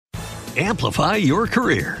Amplify your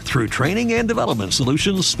career through training and development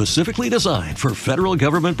solutions specifically designed for federal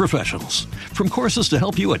government professionals. From courses to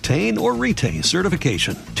help you attain or retain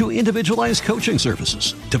certification, to individualized coaching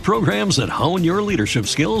services, to programs that hone your leadership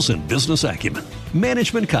skills and business acumen,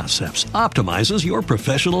 Management Concepts optimizes your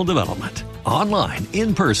professional development. Online,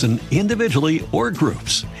 in person, individually, or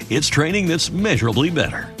groups, it's training that's measurably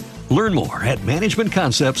better. Learn more at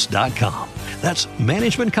managementconcepts.com. That's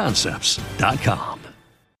managementconcepts.com.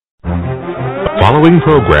 Following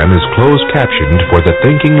program is closed captioned for the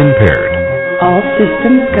thinking impaired. All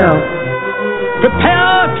systems go.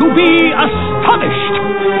 Prepare to be astonished.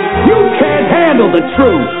 You can't handle the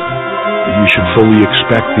truth. You should fully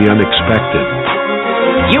expect the unexpected.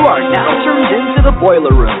 You are now turned into the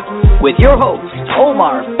Boiler Room with your hosts,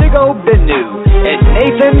 Omar Figo Binu and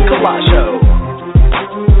Nathan Kalasho.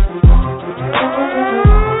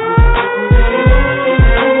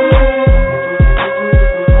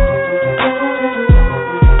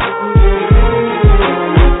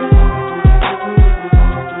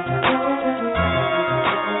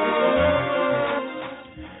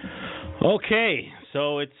 Okay,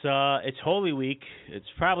 so it's Holy Week. It's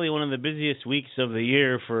probably one of the busiest weeks of the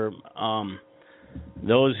year for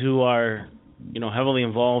those who are, heavily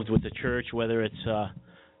involved with the church, whether it's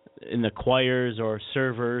in the choirs or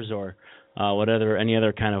servers or whatever, any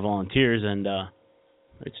other kind of volunteers, and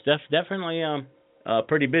it's definitely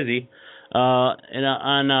pretty busy. And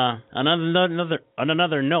on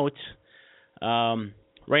another note.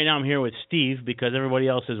 Right now I'm here with Steve because everybody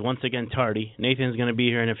else is once again tardy. Nathan's going to be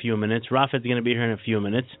here in a few minutes. Rafet's going to be here in a few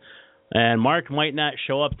minutes. And Mark might not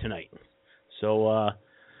show up tonight. So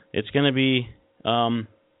it's going to be, what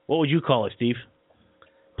would you call it, Steve?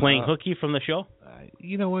 Playing hooky from the show?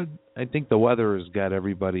 You know what? I think the weather has got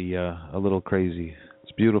everybody a little crazy.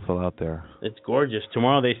 It's beautiful out there. It's gorgeous.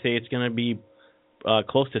 Tomorrow they say it's going to be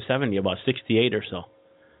close to 70, about 68 or so.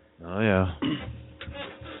 Oh, yeah.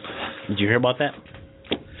 Did you hear about that?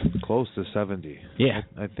 Close to 70. Yeah.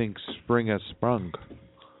 I think spring has sprung.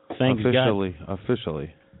 Thanks officially, God.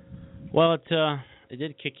 Officially. Well, it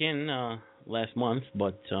did kick in last month,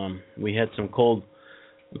 but we had some cold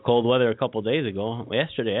weather a couple of days ago.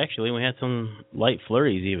 Yesterday, actually, we had some light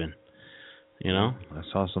flurries even. I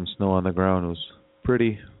saw some snow on the ground. It was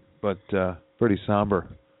pretty, but pretty somber.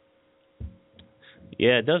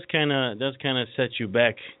 Yeah, it does kind of set you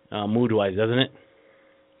back mood-wise, doesn't it?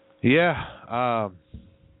 Yeah.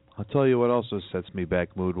 I'll tell you what also sets me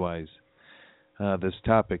back mood-wise. This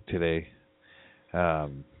topic today. I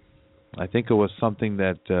think it was something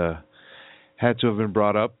that had to have been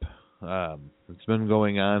brought up. It's been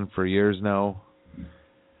going on for years now.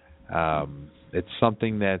 It's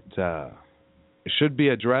something that should be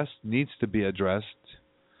addressed, needs to be addressed,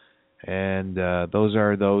 and those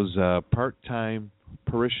are those part-time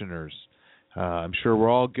parishioners. I'm sure we're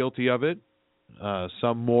all guilty of it,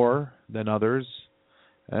 some more than others,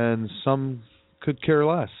 and some could care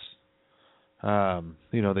less.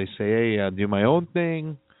 They say, hey, I do my own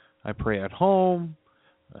thing. I pray at home.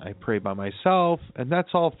 I pray by myself, and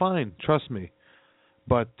that's all fine. Trust me.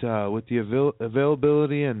 But with the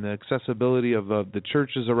availability and the accessibility of the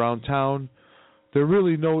churches around town, there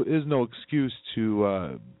really is no excuse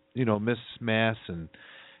to miss Mass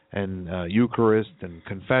and Eucharist and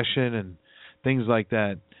confession and things like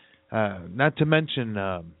that. Not to mention,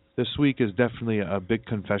 this week is definitely a big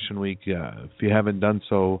confession week. If you haven't done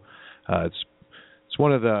so, it's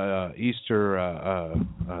one of the Easter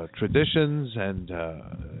traditions, and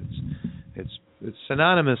it's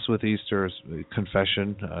synonymous with Easter's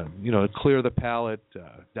confession. Clear the palate,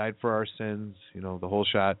 died for our sins. The whole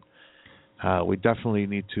shot. We definitely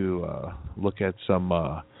need to look at some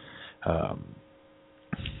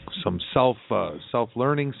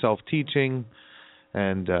self-learning, self-teaching,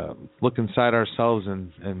 and look inside ourselves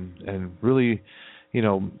and really,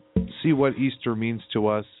 see what Easter means to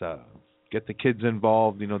us. Get the kids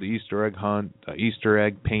involved. The Easter egg hunt, Easter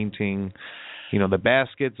egg painting. The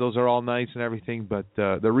baskets. Those are all nice and everything. But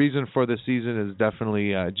the reason for the season is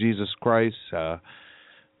definitely Jesus Christ.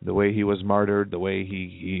 The way he was martyred, the way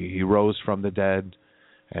he rose from the dead.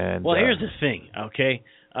 And here's the thing, okay?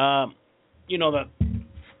 The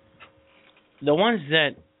ones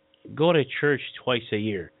that go to church twice a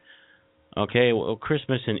year, okay? Well,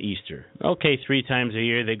 Christmas and Easter, okay, 3 times a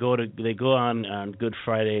year they go on Good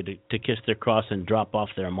Friday to kiss their cross and drop off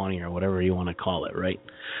their money or whatever you want to call it, right?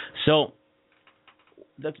 So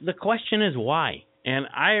the question is why, and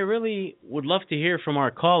I really would love to hear from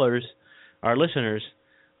our callers, our listeners.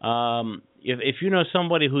 If you know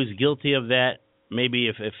somebody who's guilty of that, maybe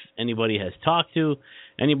if anybody has talked to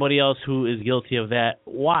anybody else who is guilty of that,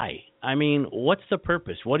 why? I mean, what's the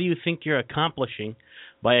purpose? What do you think you're accomplishing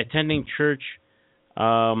by attending church,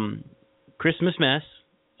 Christmas Mass,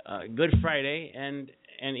 Good Friday, and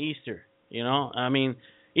Easter? You know, I mean,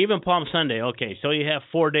 even Palm Sunday. Okay, so you have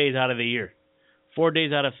 4 days out of the year, 4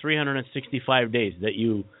 days out of 365 days that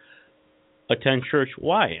you attend church.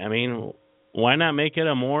 Why? I mean, why not make it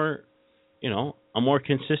a more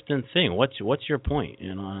consistent thing? What's your point?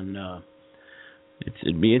 You know, and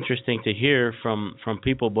it'd be interesting to hear from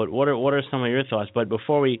people. But what are some of your thoughts? But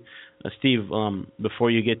before we, Steve,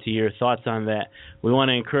 before you get to your thoughts on that, we want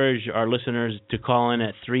to encourage our listeners to call in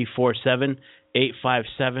at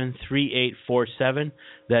 347-857-3847.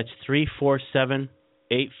 That's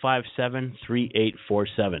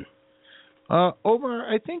 347-857-3847.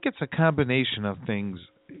 Omar, I think it's a combination of things.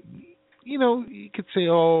 You know, you could say,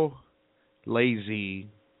 oh, lazy,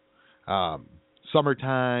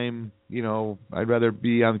 summertime, you know, I'd rather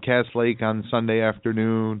be on Cass Lake on Sunday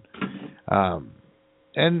afternoon.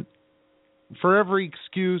 And for every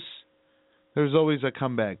excuse, there's always a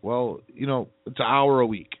comeback. Well, you know, it's an hour a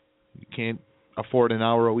week. You can't afford an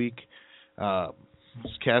hour a week.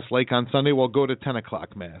 It's Cass Lake on Sunday, well, go to 10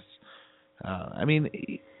 o'clock Mass. I mean,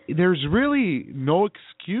 there's really no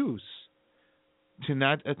excuse to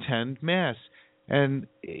not attend Mass. And,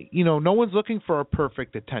 you know, no one's looking for a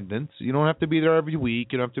perfect attendance. You don't have to be there every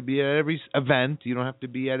week. You don't have to be at every event. You don't have to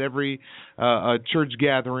be at every church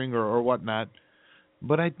gathering or whatnot.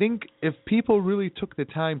 But I think if people really took the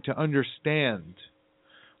time to understand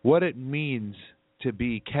what it means to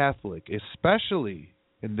be Catholic, especially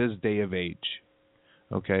in this day of age,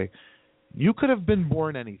 okay, you could have been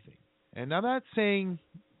born anything. And I'm not saying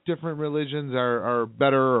different religions are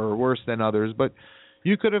better or worse than others, but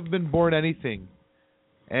you could have been born anything,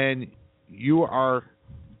 and you are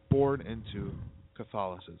born into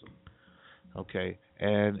Catholicism, okay?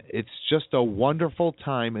 And it's just a wonderful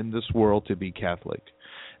time in this world to be Catholic.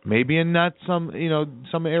 Maybe in not some, you know,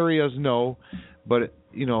 some areas, no, but,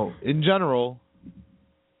 you know, in general,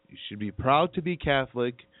 you should be proud to be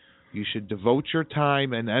Catholic. You should devote your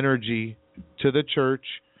time and energy to the church,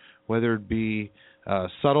 whether it be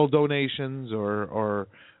subtle donations or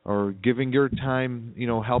giving your time, you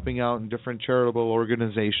know, helping out in different charitable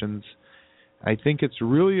organizations. I think it's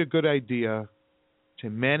really a good idea to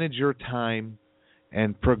manage your time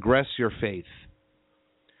and progress your faith.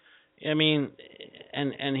 I mean,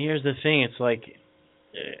 and here's the thing. It's like,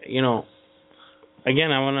 you know,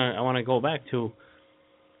 again, I wanna go back to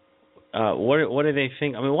what do they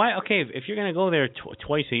think? I mean, why? Okay, if you're gonna go there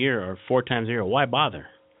twice a year or 4 times a year, why bother?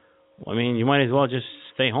 I mean, you might as well just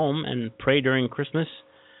stay home and pray during Christmas,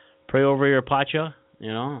 pray over your pacha,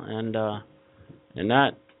 you know, and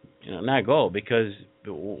not, you know, not go, because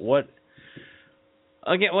what?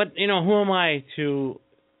 Again, what, you know, who am I to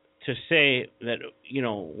say that, you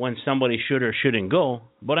know, when somebody should or shouldn't go?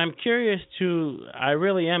 But I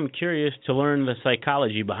really am curious to learn the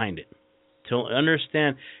psychology behind it, to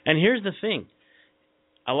understand. And here's the thing: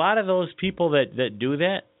 a lot of those people that do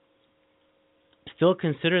that still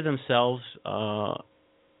consider themselves,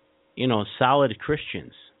 you know, solid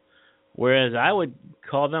Christians, whereas I would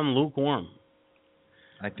call them lukewarm.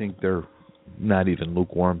 I think they're not even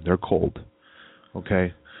lukewarm; they're cold.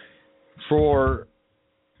 Okay, for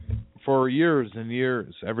years and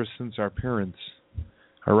years, ever since our parents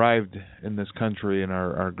arrived in this country and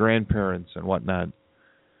our grandparents and whatnot,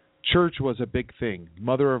 church was a big thing.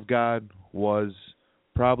 Mother of God was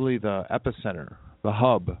probably the epicenter, the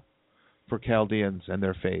hub for Chaldeans and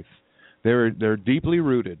their faith. They're deeply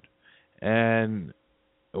rooted, and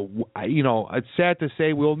you know, it's sad to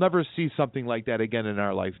say we'll never see something like that again in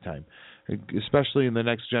our lifetime, especially in the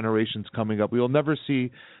next generations coming up. We will never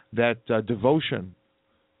see that devotion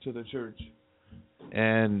to the church.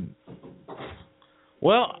 And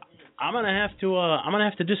well, I'm gonna have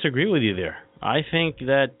to disagree with you there. I think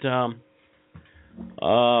that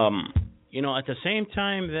you know, at the same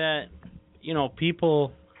time that, you know,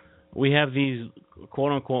 people, we have these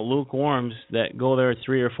quote unquote lukewarms that go there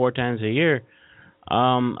 3 or 4 times a year.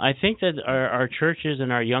 I think that our churches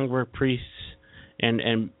and our younger priests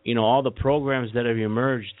and you know, all the programs that have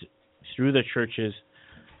emerged through the churches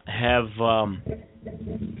have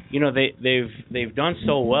you know, they've done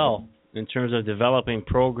so well in terms of developing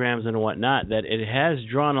programs and whatnot that it has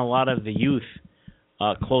drawn a lot of the youth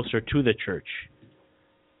closer to the church.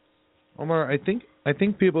 Omar, I think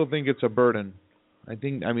people think it's a burden. I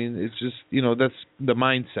mean, it's just, you know, that's the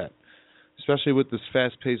mindset. Especially with this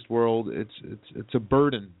fast-paced world, it's a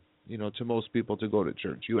burden, you know, to most people to go to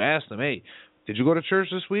church. You ask them, hey, did you go to church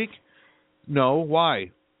this week? No.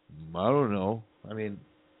 Why? I don't know. I mean,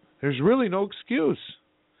 there's really no excuse.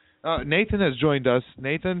 Nathan has joined us.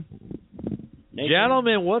 Nathan?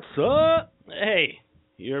 Gentlemen, what's up? Hey,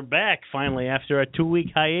 you're back finally after a 2-week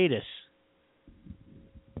hiatus.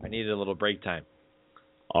 I needed a little break time.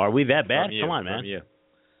 Are we that bad? You, Come on, man. From you.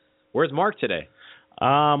 Where's Mark today?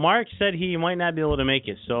 Mark said he might not be able to make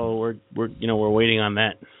it, so we're waiting on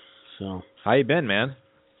that. So how you been, man?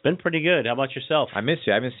 Been pretty good. How about yourself? I miss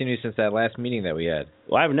you. I haven't seen you since that last meeting that we had.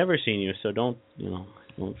 Well, I've never seen you, so don't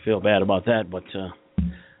feel bad about that. But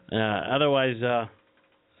otherwise,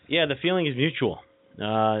 yeah, the feeling is mutual.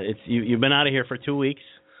 You've been out of here for 2 weeks.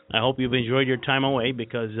 I hope you've enjoyed your time away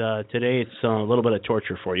because today it's a little bit of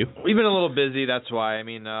torture for you. We've been a little busy, that's why. I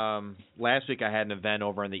mean, last week I had an event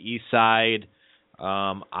over on the east side.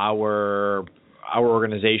 Our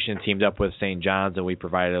organization teamed up with St. John's, and we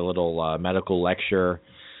provided a little medical lecture.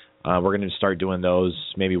 We're going to start doing those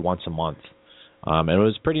maybe once a month. And it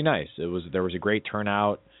was pretty nice. There was a great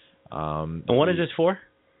turnout. And what is this for?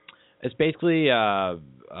 It's basically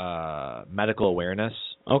medical awareness.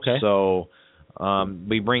 Okay. So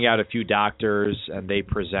we bring out a few doctors, and they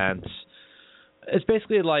present. It's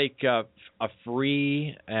basically like a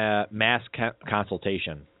free mass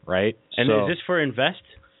consultation, right? And is this for Invest?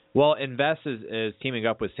 Well, Invest is teaming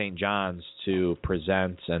up with St. John's to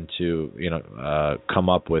present and to come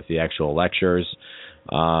up with the actual lectures.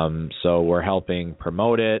 So we're helping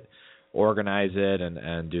promote it, organize it,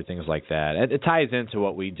 and do things like that. It ties into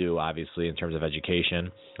what we do, obviously, in terms of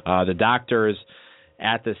education. The doctors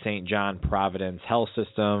at the St. John Providence Health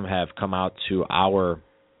System have come out to our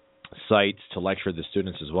sites to lecture the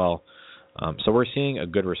students as well. So we're seeing a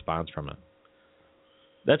good response from it.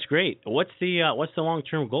 That's great. What's the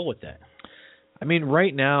long-term goal with that? I mean,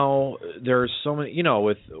 right now there's so many.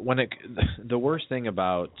 The worst thing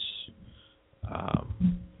about,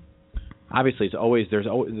 obviously, there's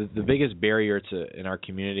always the biggest barrier in our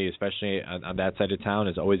community, especially on that side of town,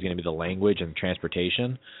 is always going to be the language and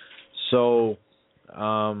transportation. So,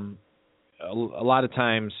 a lot of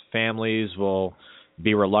times families will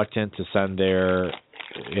be reluctant to send their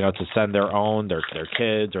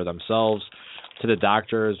kids or themselves to the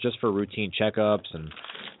doctors just for routine checkups. And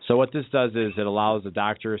so what this does is it allows the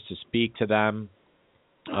doctors to speak to them,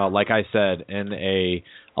 like I said, in a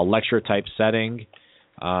lecture type setting.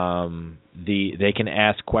 They can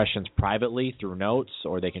ask questions privately through notes,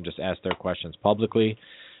 or they can just ask their questions publicly.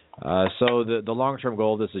 So the long-term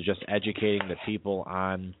goal of this is just educating the people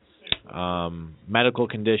on medical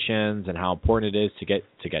conditions and how important it is to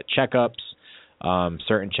get checkups,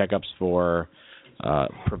 certain checkups for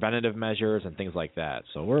preventative measures and things like that.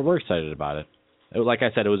 So we're excited about it. Like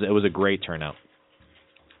I said, it was a great turnout.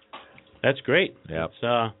 That's great. Yeah.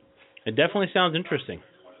 It definitely sounds interesting.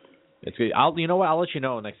 It's good. I'll let you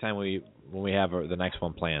know next time when we have the next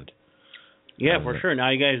one planned. Yeah, for sure.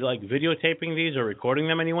 Now, you guys like videotaping these or recording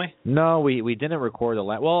them anyway? No, we didn't record the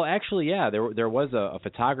last. Well, actually, yeah, there was a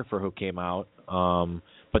photographer who came out,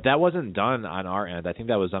 but that wasn't done on our end. I think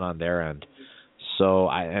that was done on their end. So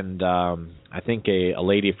I think a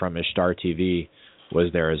lady from Ishtar TV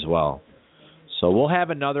was there as well. So we'll have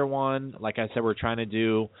another one. Like I said, we're trying to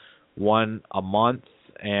do one a month,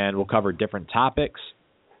 and we'll cover different topics.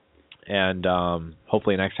 And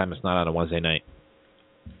hopefully next time it's not on a Wednesday night.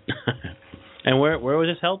 And where was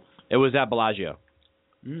this held? It was at Bellagio.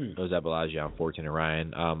 It was at Bellagio on 14 and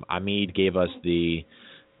Ryan. Amid gave us the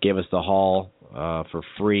hall for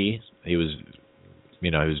free. He was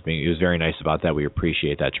very nice about that. We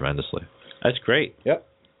appreciate that tremendously. That's great. Yep.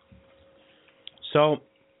 So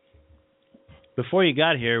before you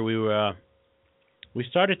got here, we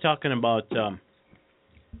started talking about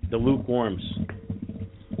the lukewarms,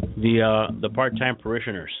 the part-time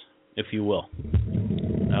parishioners, if you will.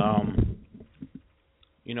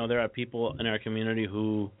 There are people in our community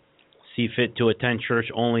who see fit to attend church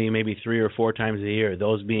only maybe 3 or 4 times a year,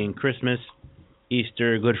 those being Christmas,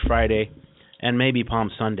 Easter, Good Friday, and maybe Palm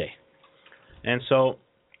Sunday. And so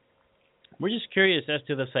we're just curious as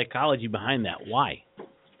to the psychology behind that. Why?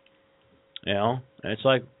 It's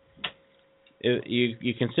like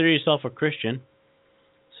you consider yourself a Christian,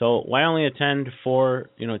 so why only attend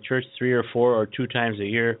church 3 or 4 or 2 times a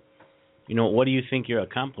year? What do you think you're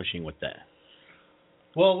accomplishing with that?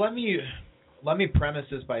 Well, let me premise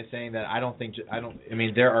this by saying that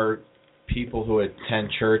there are people who attend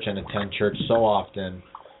church so often,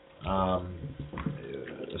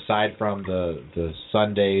 aside from the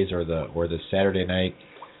Sundays or the Saturday night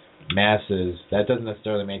masses, that doesn't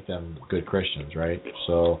necessarily make them good Christians, right?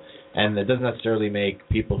 So, and it doesn't necessarily make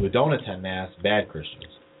people who don't attend Mass bad Christians.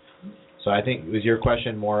 So I think, was your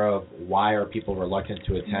question more of why are people reluctant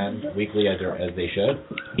to attend weekly as they should?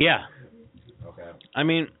 Yeah. Okay. I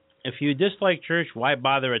mean, if you dislike church, why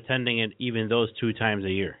bother attending it even those 2 times a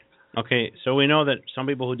year? Okay, so we know that some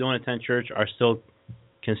people who don't attend church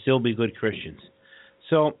can still be good Christians.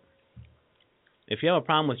 So, if you have a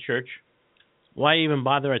problem with church, why even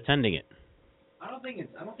bother attending it? I don't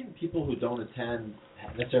think people who don't attend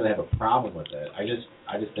necessarily have a problem with it. I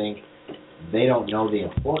just think they don't know the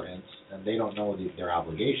importance and they don't know their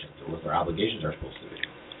obligations or what their obligations are supposed to be.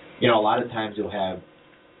 You know, a lot of times you'll have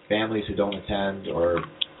families who don't attend or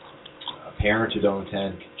parents who don't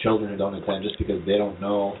attend, children who don't attend just because they don't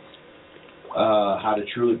know how to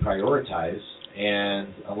truly prioritize.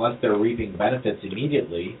 And unless they're reaping benefits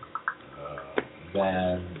immediately,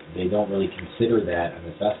 then they don't really consider that a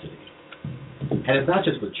necessity. And it's not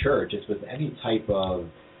just with church, it's with any type of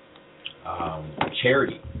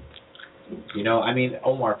charity. You know, I mean,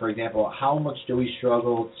 Omar, for example, how much do we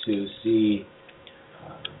struggle to see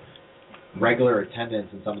regular attendance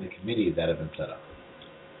in some of the committees that have been set up?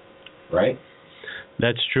 Right?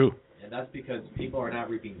 That's true. And that's because people are not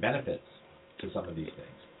reaping benefits to some of these things.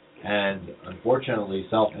 And unfortunately,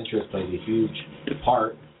 self-interest plays a huge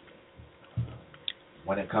part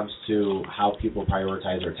when it comes to how people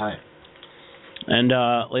prioritize their time. And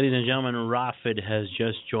ladies and gentlemen, Rafid has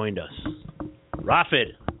just joined us.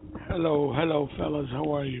 Rafid. Hello, fellas.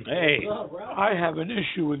 How are you? Hey. I have an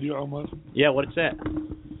issue with you, Omar. Yeah, what's that?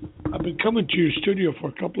 I've been coming to your studio for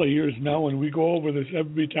a couple of years now, and we go over this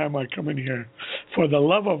every time I come in here. For the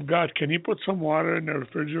love of God, can you put some water in the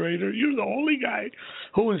refrigerator? You're the only guy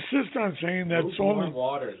who insists on saying that. Lukewarm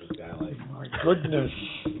water, this guy likes. My goodness.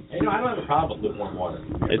 Hey, I don't have a problem with lukewarm water.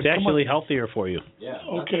 It's actually healthier for you. Yeah.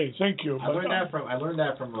 Okay, thank you. I learned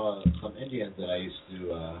that from some Indians that I used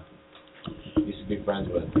to be friends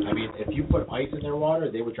with. I mean, if you put ice in their water,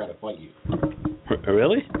 they would try to fight you.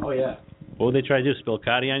 Really? Oh yeah. What would they try to do? Spill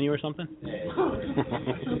Cotty on you or something? Hey.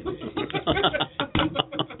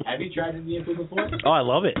 Have you tried Indian food before? Oh, I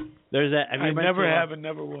love it. There's that. I never have and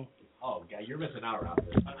never will. Oh, God, you're missing out, Rob.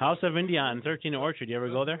 House of India on 13 Orchard. You ever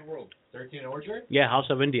go there? 13 Orchard? Yeah, House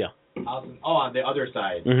of India. On the other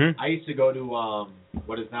side. Mm-hmm. I used to go to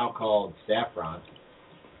what is now called Saffron.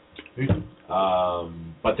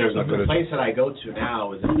 But there's the place that I go to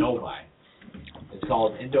now is in Novi. It's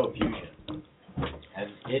called Indo Fusion. And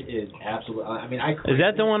it is absolutely. I mean, Is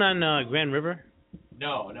that the one on Grand River?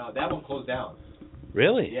 No, that one closed down.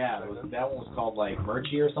 Really? Yeah, that one was called like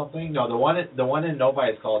Murchie or something. No, the one in Novi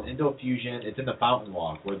is called Indo Fusion. It's in the Fountain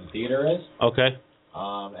Walk where the theater is. Okay.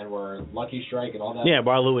 And where Lucky Strike and all that. Yeah,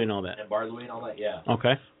 Bar Louie and all that. And Bar Louie and all that. Yeah.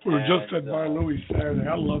 Okay. We were just at Bar Louie Saturday.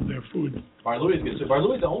 I love their food. Bar Louie is good. So Bar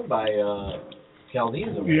Louie is owned by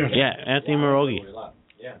Chaldeans over there. Yeah, Anthony Morogi.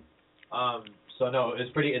 Yeah. So no,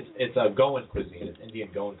 it's pretty. It's a Goan cuisine. It's Indian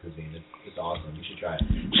Goan cuisine. It's awesome. You should try it.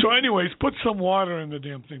 So, anyways, put some water in the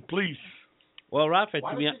damn thing, please. Well, Rafid,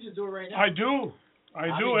 why don't you just do it right now? I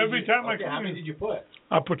do every time I come in. How many did you put?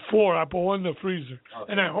 I put 4. I put 1 in the freezer,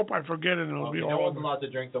 okay. and I hope I forget it. And it'll be all. No one's allowed to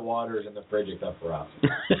drink the waters in the fridge except for us.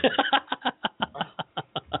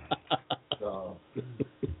 So.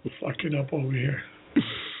 Fucking up over here.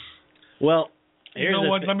 Well. You know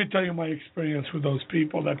what? Let me tell you my experience with those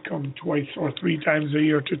people that come 2 or 3 times a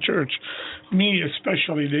year to church. Me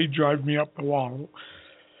especially, they drive me up the wall.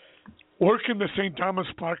 Work in the St. Thomas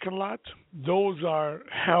parking lot, those are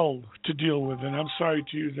hell to deal with, and I'm sorry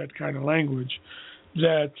to use that kind of language,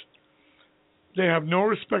 that they have no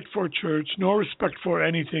respect for church, no respect for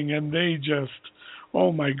anything, and they just,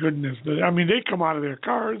 oh my goodness. I mean, they come out of their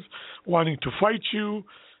cars wanting to fight you.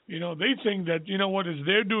 You know, they think that, you know what, it's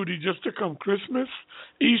their duty just to come Christmas,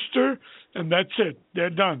 Easter, and that's it. They're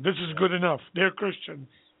done. This is good enough. They're Christians.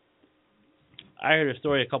 I heard a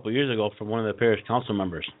story a couple of years ago from one of the parish council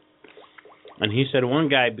members. And he said one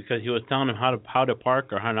guy, because he was telling him how to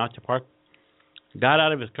park or how not to park, got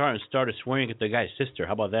out of his car and started swearing at the guy's sister.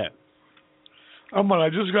 How about that? I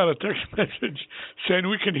just got a text message saying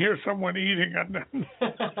we can hear someone eating.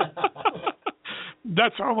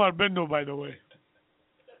 That's Omar Benno, by the way.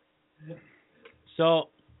 So,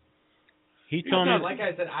 he told me... Like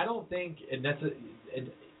I said, I don't think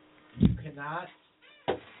you cannot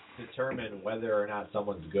determine whether or not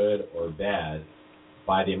someone's good or bad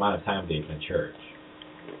by the amount of time they've been in church.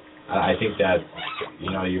 I think that,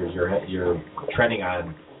 you're treading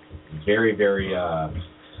on very, very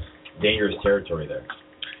dangerous territory there.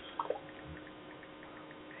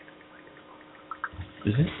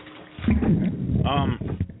 Is it?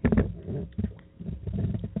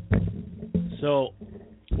 So,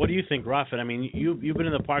 what do you think, Rafid? I mean, you've been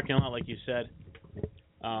in the parking lot, like you said.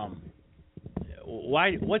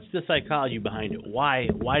 Why? What's the psychology behind it? Why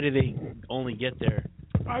do they only get there?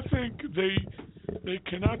 I think they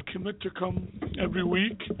cannot commit to come every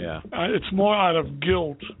week. Yeah. It's more out of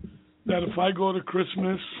guilt that if I go to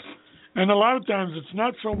Christmas, and a lot of times it's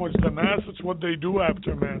not so much the Mass, it's what they do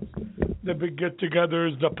after Mass. The big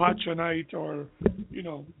get-togethers, the pacha night, or,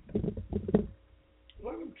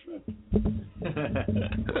 let him trip.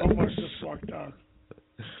 Almost just walked out.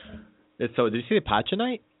 So, did you see the Pacha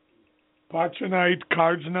night? Pacha night,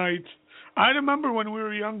 cards night. I remember when we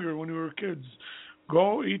were younger, when we were kids,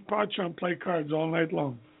 go eat pacha and play cards all night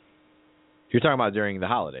long. You're talking about during the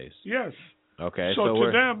holidays? Yes. Okay. So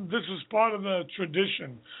to them, this is part of the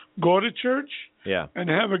tradition. Go to church and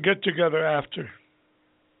have a get-together after.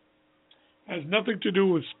 Has nothing to do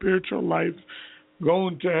with spiritual life,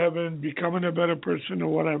 going to heaven, becoming a better person, or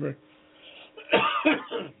whatever.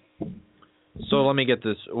 So let me get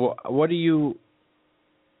this. What do you?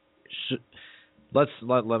 Let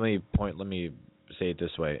me say it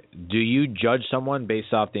this way. Do you judge someone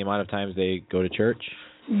based off the amount of times they go to church?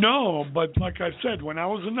 No, but like I said, when I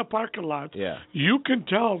was in the parking lot, yeah, you can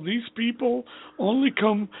tell these people only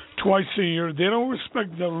come twice a year. They don't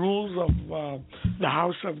respect the rules of the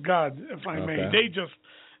house of God, if I may. They just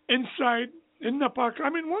inside in the park.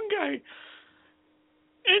 I mean, one guy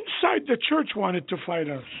inside the church wanted to fight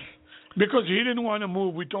us because he didn't want to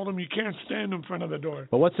move. We told him you can't stand in front of the door.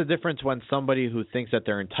 But what's the difference when somebody who thinks that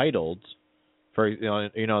they're entitled, for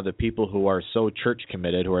the people who are so church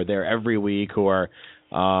committed, who are there every week, who are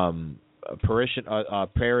parish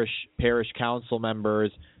council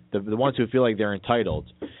members, the ones who feel like they're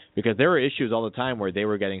entitled, because there were issues all the time where they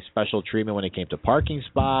were getting special treatment when it came to parking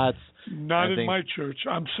spots. Not in my church.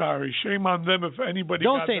 I'm sorry. Shame on them if anybody.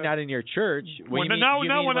 Don't say not in your church. When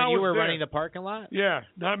you were running the parking lot? Yeah,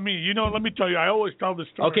 not me. Let me tell you, I always tell the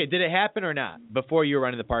story. Okay, did it happen or not before you were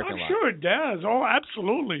running the parking lot? I'm sure it does. Oh,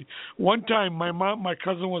 absolutely. One time, my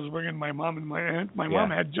cousin was bringing my mom and my aunt. My mom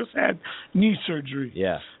had just had knee surgery.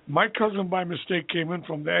 Yeah. My cousin, by mistake, came in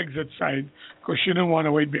from the exit side because she didn't want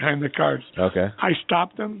to wait behind the cars. Okay. I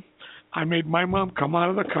stopped them. I made my mom come out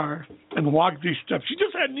of the car and walk these steps. She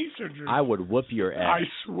just had knee surgery. I would whoop your ass. I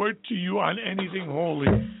swear to you on anything holy.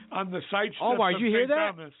 On the side steps Omar, did you hear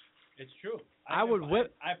that? Thomas. It's true. I would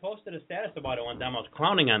whip. I posted a status about it one time. I was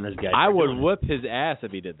clowning on this guy. I would whip his ass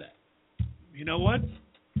if he did that. You know what?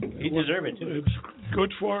 He deserved it, too. It's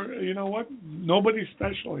good for, what? Nobody's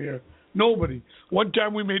special here. Nobody. One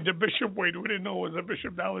time we made the bishop wait. We didn't know it was a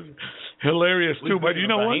bishop. That was hilarious, too. But you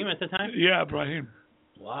know Ibrahim what? at the time? Yeah, Ibrahim.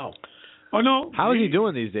 Wow. Oh, no. How is he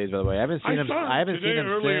doing these days, by the way? I haven't seen him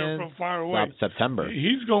earlier since from far away. September.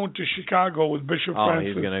 He's going to Chicago with Bishop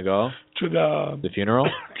Francis. He's going to go? To the funeral?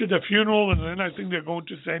 To the funeral, and then I think they're going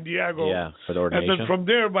to San Diego. Yeah, for the ordination. And then from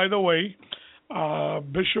there, by the way,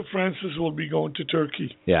 Bishop Francis will be going to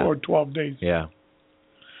Turkey for 12 days. Yeah.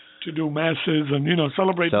 To do masses and,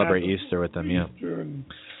 celebrate Easter with them, Easter and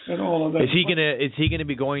all of that. Is he gonna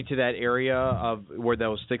be going to that area of where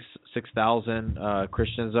those 6,000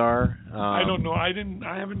 Christians are? I don't know.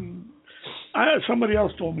 Somebody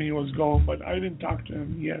else told me he was going, but I didn't talk to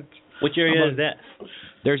him yet. Which area is that?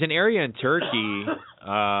 There's an area in Turkey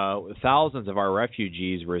thousands of our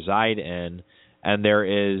refugees reside in, and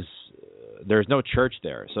there's no church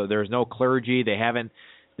there, so there's no clergy. They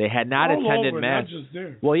had not attended mass. Not just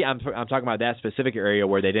there. Well, yeah, I'm talking about that specific area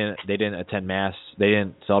where they didn't attend mass. They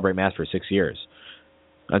didn't celebrate mass for 6 years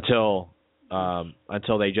until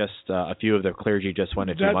they just a few of the clergy just went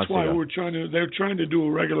a few months ago. That's why they're trying to do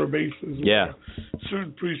a regular basis. Yeah.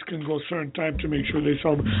 Certain priests can go certain time to make sure they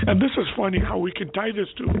celebrate. And this is funny how we can tie this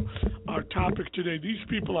to our topic today. These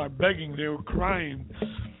people are begging. They were crying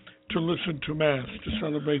to listen to Mass, to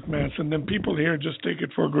celebrate Mass. And then people here just take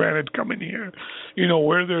it for granted, coming here,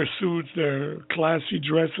 wear their suits, their classy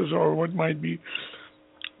dresses, or what might be,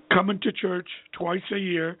 coming to church twice a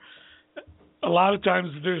year. A lot of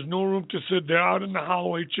times there's no room to sit. They're out in the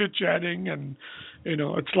hallway chit-chatting, and,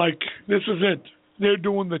 it's like, this is it. They're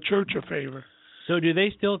doing the church a favor. So do you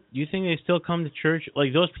think they still come to church?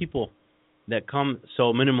 Like those people that come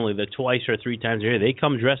so minimally, the twice or three times a year, they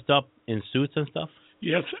come dressed up in suits and stuff?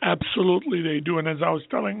 Yes, absolutely they do. And as I was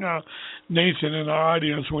telling Nathan in our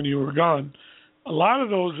audience when you were gone, a lot of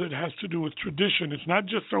those, it has to do with tradition. It's not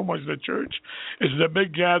just so much the church. It's the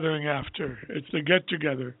big gathering after. It's the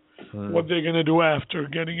get-together. What they're going to do after.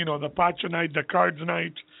 Getting, the pacha night, the cards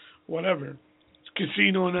night, whatever. It's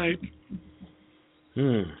casino night.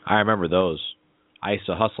 I remember those. I used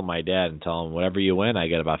to hustle my dad and tell him, whatever you win, I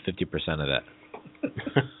get about 50% of that.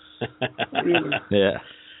 Really? Yeah.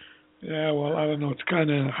 Yeah, well, I don't know. It's kind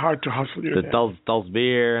of hard to hustle your dad. Dals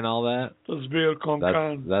beer and all that. Dals beer, con.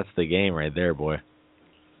 That's the game right there, boy.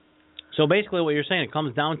 So basically what you're saying, it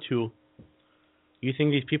comes down to, you think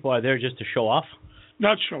these people are there just to show off?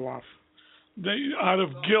 not show off. They out of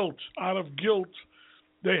guilt,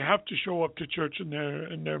 they have to show up to church in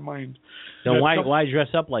their mind. Then why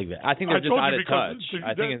dress up like that? I think they're just out of touch.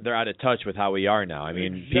 I think they're out of touch with how we are now. I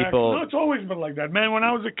mean, people. No, it's always been like that, man. When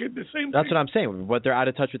I was a kid, the same. That's thing. what I'm saying. But they're out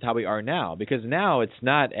of touch with how we are now, because now it's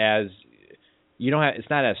not as it's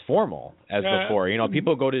not as formal as before. You know,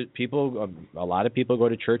 a lot of people go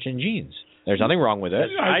to church in jeans. There's nothing wrong with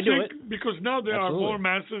it. I do it because now there are more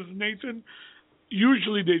masses, Nathan.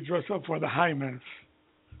 Usually they dress up for the high mass,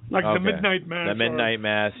 like the midnight mass. The midnight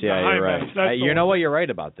mass, yeah, you're right. You know what? You're right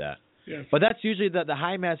about that. Yes. But that's usually the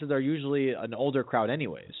high masses are usually an older crowd,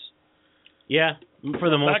 anyways. Yeah, for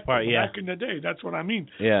the most part, yeah. Back in the day, that's what I mean.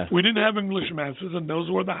 Yeah. We didn't have English masses, and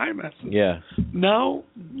those were the high masses. Yeah. Now,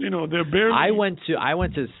 they're barely. I went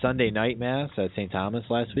to Sunday night mass at St. Thomas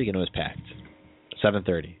last week, and it was packed.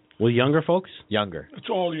 7:30. With younger folks? Younger. It's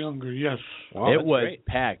all younger, yes. Wow, it was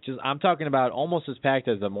packed. I'm talking about almost as packed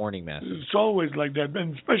as the morning mass. It's always like that,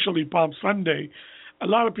 and especially Palm Sunday. A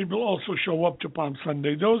lot of people also show up to Palm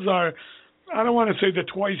Sunday. Those are, I don't want to say the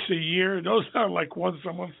twice a year. Those are like once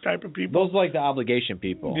a month type of people. Those are like the obligation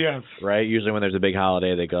people. Yes. Right? Usually when there's a big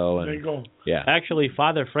holiday, they go. They go. Yeah. Actually,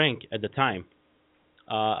 Father Frank at the time,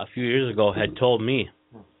 a few years ago, had told me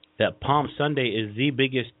that Palm Sunday is the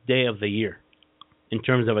biggest day of the year in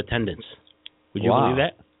terms of attendance. Would you believe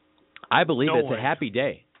that? I believe it's a happy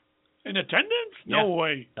day. In attendance? No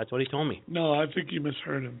way. That's what he told me. No, I think you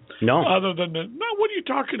misheard him. No. Other than that, no, what are you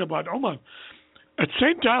talking about, Omar? At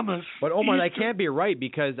St. Thomas. But Omar, that can't be right,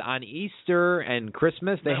 because on Easter and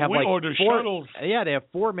Christmas they have we order shuttles. Yeah, they have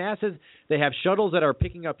 4 masses. They have shuttles that are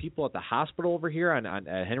picking up people at the hospital over here on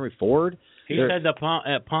Henry Ford. He said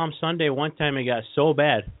at Palm Sunday one time it got so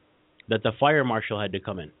bad that the fire marshal had to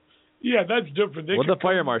come in. Yeah, that's different. What did the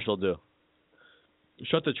fire marshal do?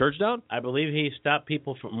 Shut the church down? I believe he stopped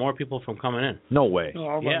more people from coming in. No way.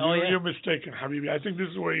 No, you're mistaken, Habibi. I think this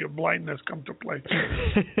is where your blindness come to play.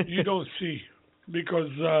 You don't see. Because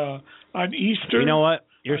on Easter... You know what?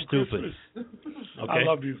 You're stupid. Okay. I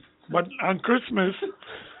love you. But on Christmas,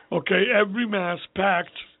 every mass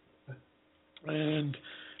packed, and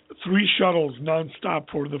 3 shuttles nonstop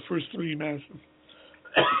for the first 3 masses.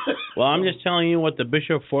 Well, I'm just telling you what the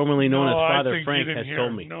bishop formerly known as Father Frank has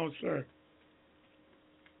told me. No, sir.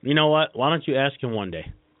 You know what? Why don't you ask him one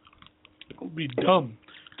day? It would be dumb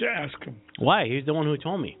to ask him. Why? He's the one who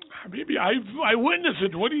told me. Maybe I witnessed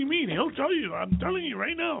it. What do you mean? He'll tell you. I'm telling you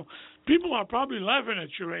right now. People are probably laughing at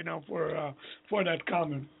you right now for that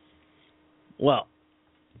comment. Well,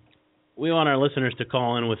 we want our listeners to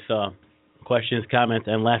call in with questions, comments,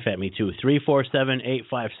 and laugh at me too.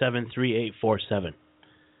 347-857-3847.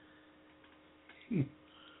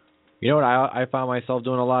 You know what I found myself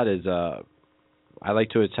doing a lot is I like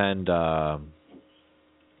to attend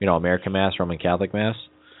American Mass, Roman Catholic Mass,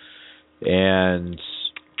 and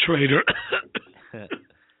traitor.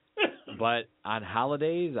 But on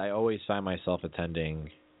holidays, I always find myself attending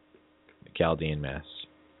Chaldean Mass.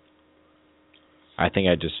 I think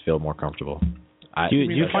I just feel more comfortable. Do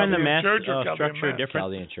you find the Mass structure different?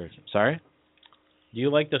 Chaldean Church. Sorry? Do you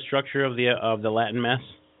like the structure of the Latin Mass?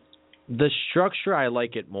 The structure, I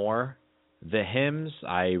like it more. The hymns,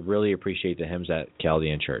 I really appreciate the hymns at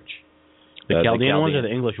Chaldean Church. The Chaldean ones or the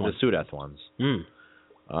English ones? The Sudeth ones.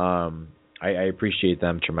 I appreciate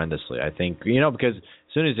them tremendously. I think, because as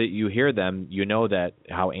soon as you hear them, you know that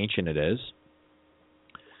how ancient it is.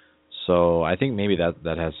 So I think maybe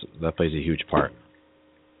that plays a huge part.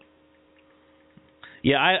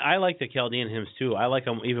 Yeah, I like the Chaldean hymns too. I like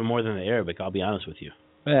them even more than the Arabic, I'll be honest with you.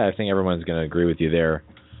 Yeah, I think everyone's going to agree with you there.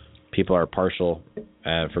 People are partial,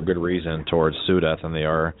 for good reason, towards Sudeth than they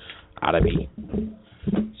are Arabi.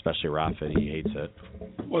 Especially Rafid, he hates it.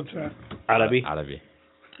 What's that? Arabi? Arabi.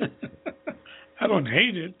 I don't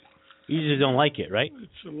hate it. You just don't like it, right?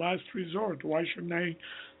 It's the last resort. Why shouldn't I,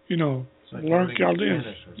 learn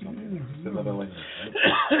Chaldean?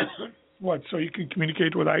 What, so you can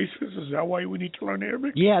communicate with ISIS? Is that why we need to learn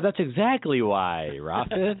Arabic? Yeah, that's exactly why,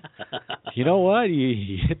 Rafid. You know what?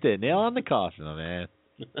 You hit the nail on the coffin, man.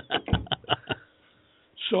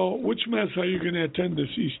 So, which Mass are you going to attend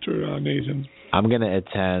this Easter, Nathan? I'm going to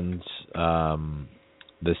attend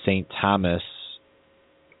the St. Thomas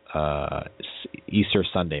Easter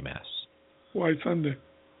Sunday Mass. Why Sunday?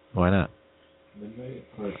 Why not?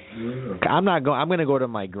 I'm not going. I'm going to go to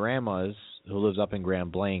my grandma's, who lives up in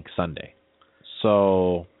Grand Blanc, Sunday.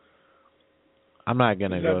 So I'm not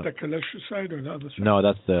going to go. Is that the Kalesha side or the other side? No,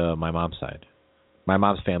 that's my mom's side. My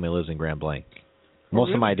mom's family lives in Grand Blanc.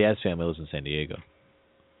 Most of my dad's family lives in San Diego.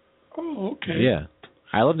 Oh, okay. Yeah.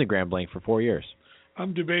 I lived in Grand Blanc for 4 years.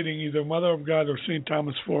 I'm debating either Mother of God or St.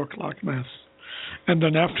 Thomas 4 o'clock Mass. And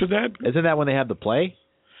then after that, Isn't that when they have the play?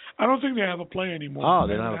 I don't think they have a play anymore. Oh,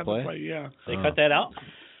 they don't have a play? Yeah. They cut that out?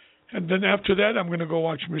 And then after that, I'm going to go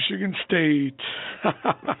watch Michigan State.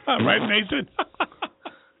 Right, Nathan?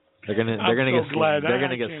 They're gonna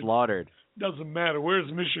get slaughtered. Doesn't matter. Where's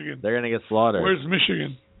Michigan? They're gonna get slaughtered. Where's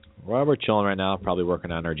Michigan? Well, we're chilling right now, probably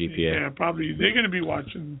working on our GPA. Yeah, probably. They're going to be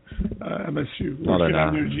watching MSU. No, they're working not.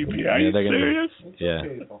 on their GPA. Are you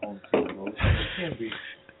serious?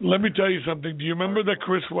 Let me tell you something. Do you remember the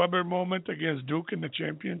Chris Webber moment against Duke in the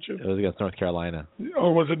championship? It was against North Carolina.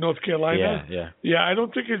 Or was it North Carolina? Yeah. Yeah, I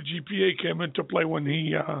don't think his GPA came into play when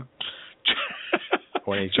he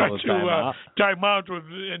When he tried chose to time out with,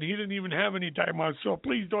 and he didn't even have any timeouts. So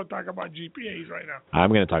please don't talk about GPAs right now. I'm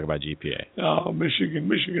going to talk about GPA. Oh,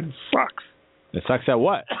 Michigan sucks. It sucks at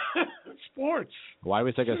what? Sports. Why do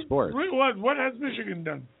we suck at sports? What has Michigan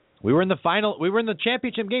done? We were in the final. We were in the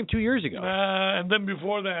championship game 2 years ago. And then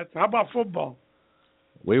before that, how about football?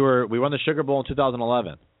 We won the Sugar Bowl in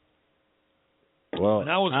 2011. Well, when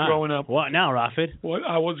I was growing up. What now, Rafid? When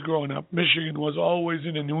I was growing up, Michigan was always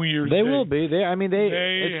in a New Year's They Day. will be.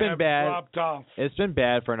 It's been bad. Dropped off. It's been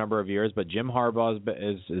bad for a number of years, but Jim Harbaugh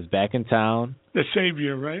is back in town. The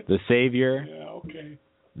savior, right? The savior. Yeah, okay.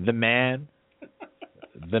 The man.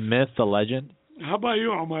 The myth, the legend. How about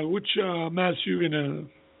you, Omar? Which mass you gonna?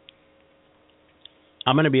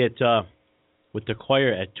 I'm going to be at with the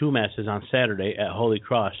choir at 2 masses on Saturday at Holy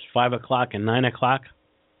Cross, 5 o'clock and 9 o'clock,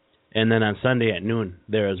 and then on Sunday at noon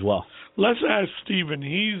there as well. Let's ask Stephen.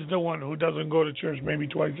 He's the one who doesn't go to church maybe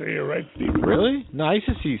twice a year, right, Stephen? Really? No, I used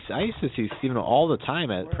to see Stephen all the time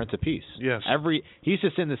at Prince of Peace. Yes. He used to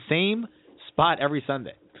sit in the same spot every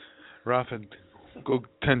Sunday. Rafid, go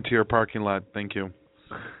tend to your parking lot. Thank you.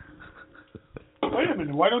 Wait a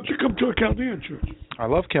minute. Why don't you come to a Chaldean church? I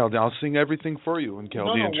love Chaldean. I'll sing everything for you in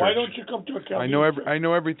Chaldean church. Why don't you come to a Chaldean church? I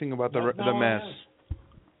know everything about the mass.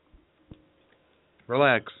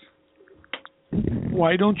 Relax.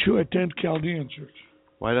 Why don't you attend Chaldean church?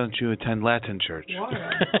 Why don't you attend Latin church? Why?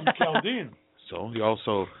 I'm Chaldean. So you're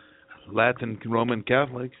also Latin Roman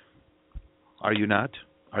Catholic. Are you not?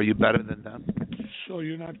 Are you better than them? So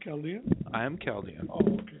you're not Chaldean? I am Chaldean. Oh,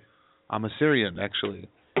 okay. I'm Assyrian, actually.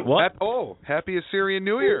 What? Happy Assyrian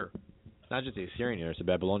New Year. It's not just the Assyrian New Year, it's the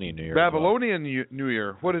Babylonian New Year. Babylonian New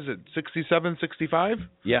Year. What is it, 67, 65?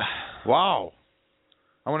 Yeah. Wow.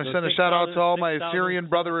 I want to send a shout-out to all my Assyrian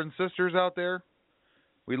brother and sisters out there.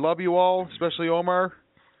 We love you all, especially Omar.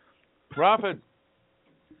 Rafid.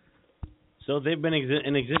 So they've been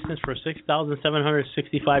in existence for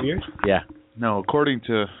 6,765 years? Yeah. No, according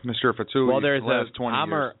to Mr. Fatui, well, there's the last 20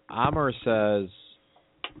 years. Amr says...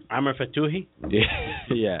 Amr Fatuhi?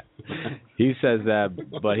 Yeah. He says that,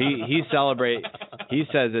 but he says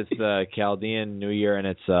it's the Chaldean New Year, and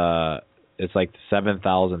it's like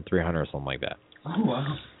 7,300 or something like that. Oh,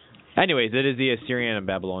 wow. Anyways, it is the Assyrian and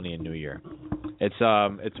Babylonian New Year.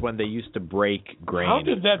 It's when they used to break grain. How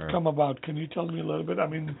did that come about? Can you tell me a little bit? I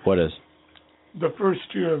mean, what is? The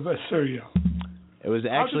first year of Assyria. It was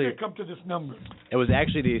actually. How did they come to this number? It was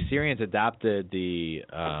actually the Assyrians adopted the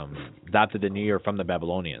New Year from the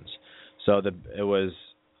Babylonians. So it was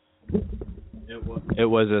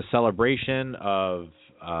a celebration of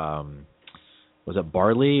was it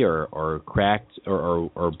barley or cracked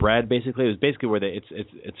or bread? Basically, it was basically where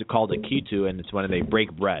it's called a kitu, and it's when they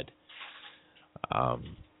break bread.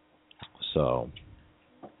 So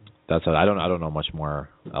that's I don't know much more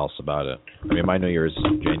else about it. I mean, my New Year is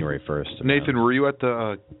January 1st. Nathan, were you at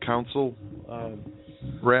the council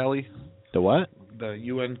rally? The what? The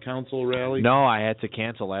UN council rally? No, I had to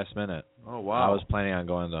cancel last minute. Oh wow! I was planning on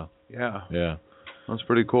going though. Yeah. That's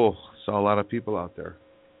pretty cool. Saw a lot of people out there.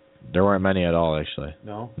 There weren't many at all, actually.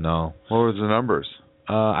 No. What were the numbers?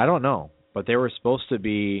 I don't know, but they were supposed to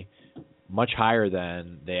be much higher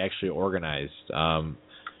than they actually organized.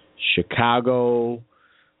 Chicago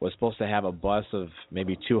was supposed to have a bus of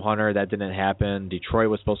maybe 200. That didn't happen. Detroit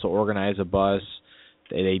was supposed to organize a bus.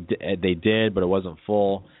 They did, but it wasn't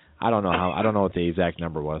full. I don't know what the exact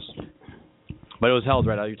number was. But it was held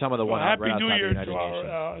right out. You're talking about the one Happy right outside New Year the United to Nations.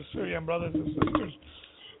 our Assyrian brothers and sisters.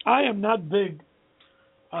 I am not big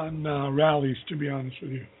on rallies, to be honest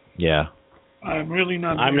with you. Yeah. I'm really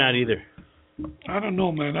not. I'm not either. I don't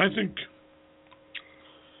know, man. I think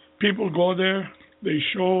people go there, they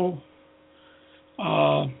show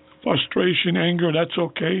frustration, anger. That's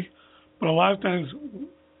okay, but a lot of times,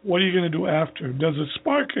 what are you going to do after? Does it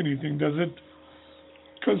spark anything? Does it?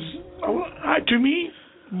 Because to me,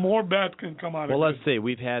 more bad can come out of it. Well, let's see.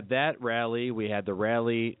 We've had that rally. We had the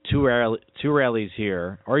rally, two rallies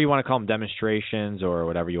here, or you want to call them demonstrations or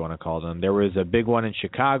whatever you want to call them. There was a big one in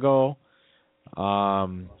Chicago.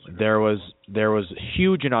 There was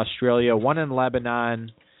huge in Australia, one in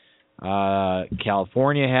Lebanon,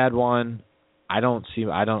 California had one. I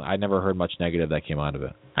never heard much negative that came out of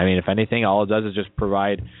it. I mean, if anything, all it does is just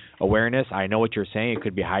provide awareness. I know what you're saying. It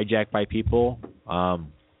could be hijacked by people.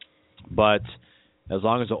 But as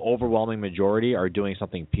long as the overwhelming majority are doing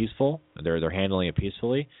something peaceful, they're handling it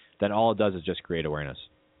peacefully, then all it does is just create awareness.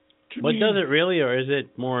 But does it really, or is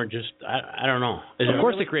it more just, I don't know. Of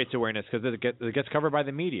course it creates awareness because it gets covered by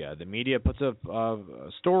the media. The media puts a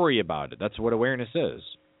story about it. That's what awareness is.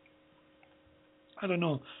 I don't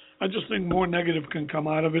know. I just think more negative can come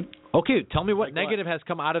out of it. Okay, tell me what negative has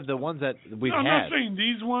come out of the ones that we've had. I'm not saying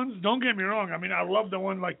these ones. Don't get me wrong. I mean, I love the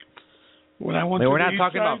one like when I went to the east side. We're not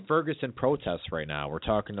talking about Ferguson protests right now. We're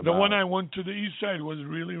talking about... The one I went to the east side was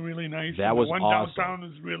really, really nice. That was awesome. The one downtown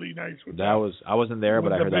is really nice. I wasn't there,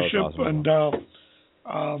 but I heard that was awesome.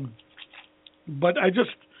 And, but I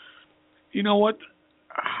just, you know what?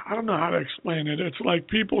 I don't know how to explain it. It's like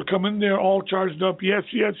people come in there all charged up, yes,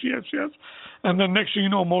 yes, yes, yes. And then next thing you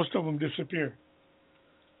know, most of them disappear.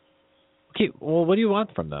 Okay, well, what do you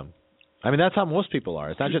want from them? I mean, that's how most people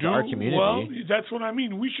are. It's not just our community. Well, that's what I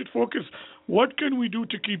mean. We should focus. What can we do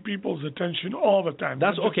to keep people's attention all the time?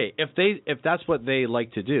 That's okay. If that's what they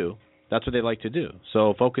like to do, that's what they like to do.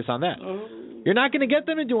 So focus on that. You're not going to get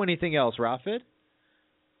them to do anything else, Rafid.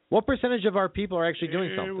 What percentage of our people are actually doing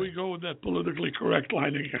something? Here we go with that politically correct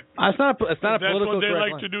line again. It's not a political correct line. That's what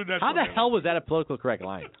they like to do. How the hell was that a political correct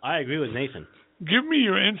line? I agree with Nathan. Give me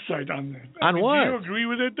your insight on that. On what? Do you agree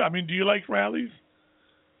with it? I mean, do you like rallies?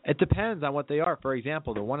 It depends on what they are. For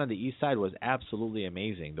example, the one on the east side was absolutely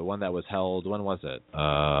amazing. The one that was held, when was it?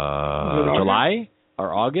 July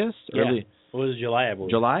or August? Yeah. Early. It was July, I believe.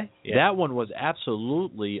 July? Yeah. That one was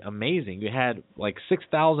absolutely amazing. You had like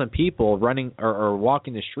 6,000 people running or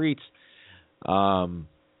walking the streets,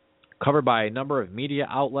 covered by a number of media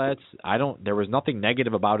outlets. There was nothing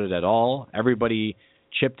negative about it at all. Everybody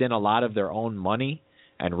chipped in a lot of their own money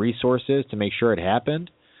and resources to make sure it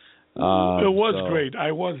happened. It was great.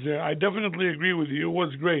 I was there. I definitely agree with you. It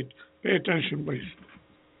was great. Pay attention, please.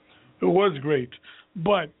 It was great.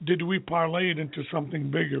 But did we parlay it into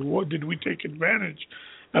something bigger? What did we take advantage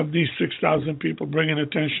of these 6,000 people bringing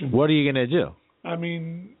attention? What are you going to do? I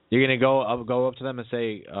mean, you're going to go up to them and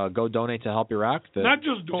say, "Go donate to help Iraq." Not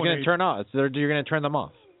just donate. You're going to turn off. You're going to turn them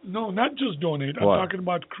off. No, not just donate. What? I'm talking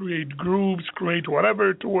about create groups, create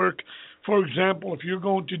whatever to work. For example, if you're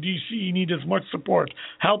going to D.C., you need as much support.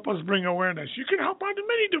 Help us bring awareness. You can help out in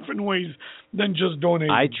many different ways than just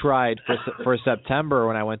donating. I tried for September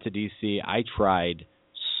when I went to D.C., I tried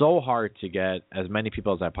so hard to get as many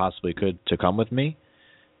people as I possibly could to come with me.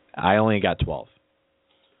 I only got 12.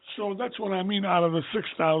 So that's what I mean. Out of the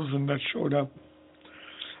 6,000 that showed up,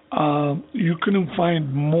 you couldn't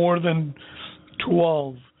find more than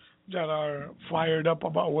 12 that are fired up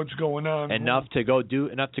about what's going on. Enough to go do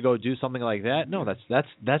something like that? No,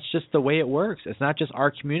 that's just the way it works. It's not just our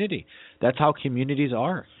community. That's how communities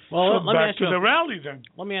are. Well, so back to the rally then.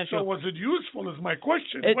 Let me ask you. So was it useful? Is my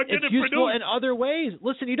question. What did it's it useful produce? in other ways.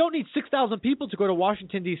 Listen, you don't need 6,000 people to go to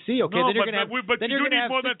Washington D.C. Okay, no, then you're going to have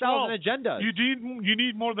more than 6,000 agendas. You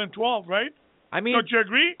need more than 12, right? I mean, don't you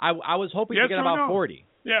agree? I was hoping yes to get about 40.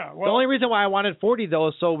 Yeah. Well, the only reason why I wanted 40 though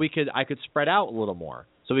is so I could spread out a little more.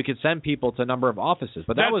 So we could send people to a number of offices.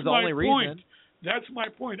 But that was the only reason. That's my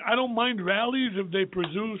point. I don't mind rallies if they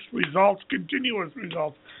produce results, continuous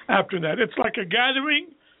results after that. It's like a gathering,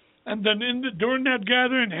 and then during that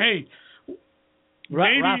gathering, hey.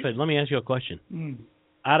 Rafid, let me ask you a question.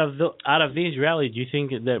 Out of these rallies, do you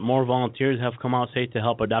think that more volunteers have come out, say, to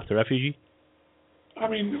help adopt a refugee? I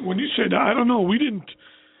mean, when you say that, I don't know.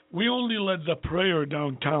 We only led the prayer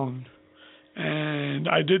downtown, and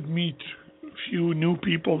I did meet few new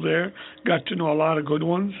people there, got to know a lot of good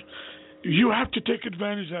ones. You have to take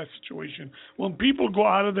advantage of that situation. When people go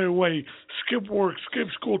out of their way, skip work, skip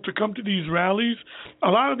school to come to these rallies, a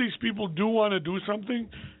lot of these people do want to do something,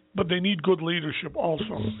 but they need good leadership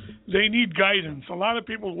also. They need guidance. A lot of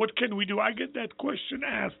people, what can we do? I get that question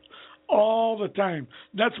asked all the time.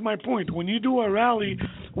 That's my point. When you do a rally,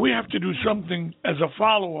 we have to do something as a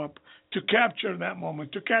follow-up to capture that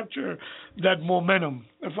moment, to capture that momentum,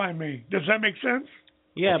 if I may. Does that make sense?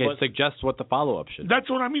 Yeah, okay, but suggest what the follow-up should be. That's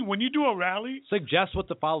what I mean. When you do a rally... Suggest what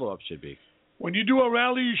the follow-up should be. When you do a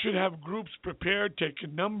rally, you should have groups prepared,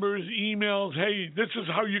 taking numbers, emails. Hey, this is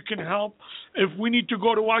how you can help. If we need to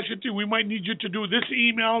go to Washington, we might need you to do this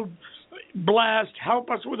email blast,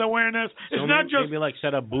 help us with awareness. So it's not just... Maybe like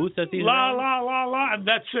set a booth at these rallies? And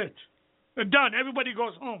that's it. Done. Everybody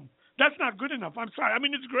goes home. That's not good enough. I'm sorry. I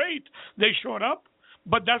mean, it's great. They showed up.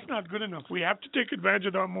 But that's not good enough. We have to take advantage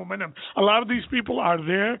of our momentum. A lot of these people are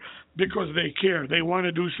there because they care. They want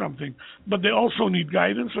to do something. But they also need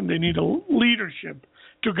guidance, and they need a leadership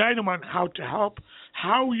to guide them on how to help,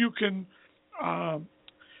 how you can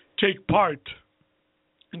take part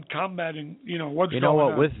in combating, what's going on. You know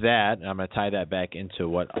what? With that, I'm going to tie that back into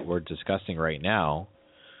what we're discussing right now.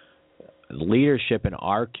 Leadership in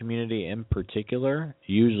our community in particular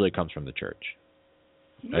usually comes from the church.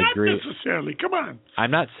 Not necessarily. Come on.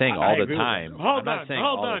 I'm not saying all the time. Hold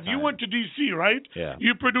on. You went to D.C., right? Yeah.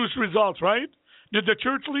 You produced results, right? Did the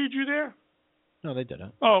church lead you there? No, they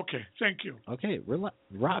didn't. Oh, okay. Thank you. Okay,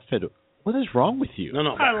 Rafid, what is wrong with you?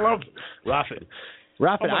 No. I love Rafid.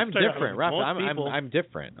 I'm different. Rafid, I'm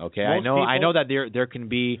different. Okay, I know that there can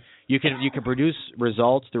be you can produce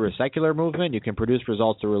results through a secular movement. You can produce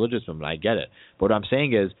results through a religious movement. I get it. But what I'm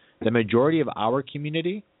saying is the majority of our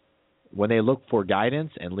community, when they look for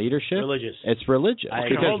guidance and leadership, it's religious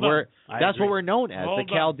because that's what we're known as. The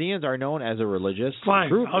Chaldeans are known as a religious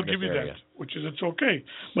group. I'll give you that, which is it's okay.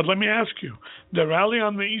 But let me ask you, the rally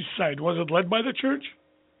on the east side, was it led by the church?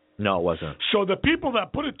 No, it wasn't. So the people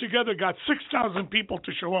that put it together got 6,000 people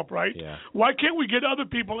to show up, right? Yeah. Why can't we get other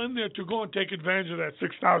people in there to go and take advantage of that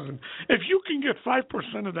 6,000? If you can get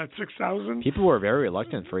 5% of that 6,000, people were very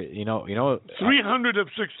reluctant for 300 of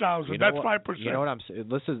 6,000. That's 5%. You know what I'm saying?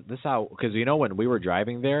 This is how, because when we were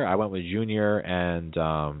driving there, I went with Junior and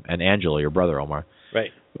Angela, your brother Omar.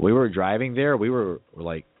 Right. We were driving there. We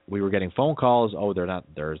were getting phone calls. Oh,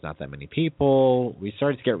 there's not that many people. We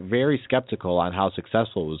started to get very skeptical on how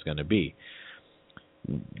successful it was going to be.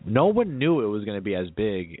 No one knew it was going to be as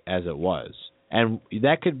big as it was. And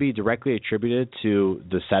that could be directly attributed to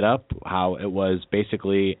the setup, how it was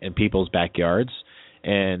basically in people's backyards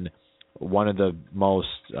in one of the most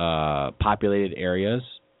populated areas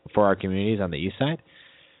for our communities on the east side.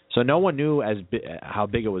 So no one knew how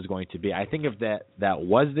big it was going to be. I think if that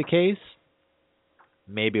was the case,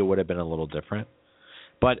 maybe it would have been a little different.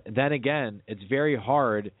 But then again, it's very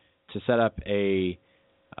hard to set up a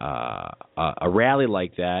rally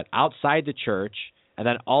like that outside the church and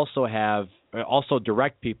then also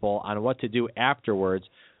direct people on what to do afterwards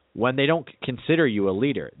when they don't consider you a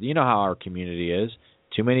leader. You know how our community is.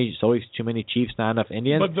 Always too many chiefs, not enough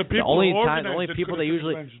Indians. But the only people they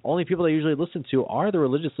usually listen to are the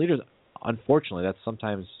religious leaders. Unfortunately, that's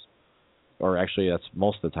sometimes, or actually that's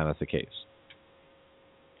most of the time, that's the case.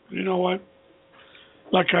 You know what?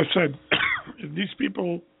 Like I said, if these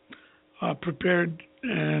people prepared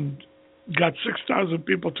and got 6,000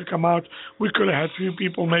 people to come out, we could have had few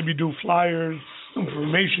people maybe do flyers,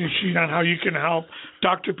 information sheet on how you can help,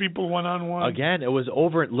 talk to people one-on-one. Again, it was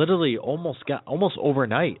literally almost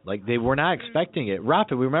overnight. Like they were not expecting it.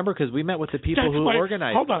 Rafa, we remember because we met with the people who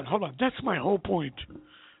organized. Hold on. That's my whole point.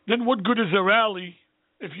 Then what good is a rally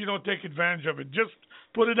if you don't take advantage of it? Just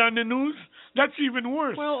put it on the news? That's even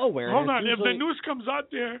worse. Well, awareness. Hold on. If the news comes out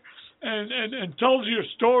there and tells your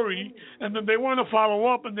story, and then they want to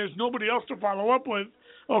follow up, and there's nobody else to follow up with,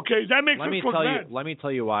 okay, that makes us look bad. Let me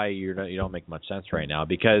tell you why you don't make much sense right now.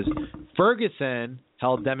 Because Ferguson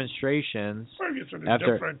held demonstrations. Ferguson is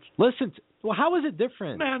different. Listen. Well, how is it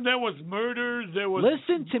different? Man, there was murders.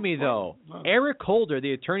 Listen to me, though. Eric Holder,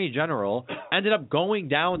 the Attorney General, ended up going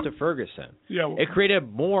down to Ferguson. Yeah. It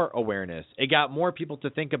created more awareness. It got more people to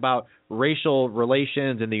think about racial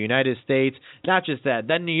relations in the United States. Not just that.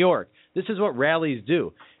 Then New York. This is what rallies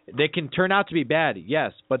do. They can turn out to be bad,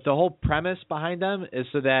 yes, but the whole premise behind them is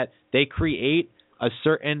so that they create a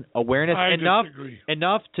certain awareness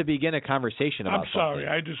enough to begin a conversation about something.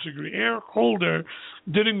 I disagree. Eric Holder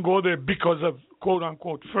didn't go there because of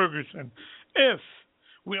quote-unquote Ferguson. If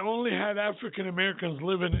we only had African Americans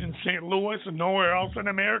living in St. Louis and nowhere else in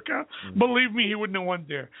America, believe me, he wouldn't have went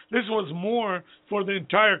there. This was more for the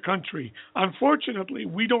entire country. Unfortunately,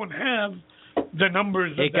 we don't have the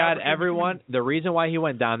numbers. It got everyone. The reason why he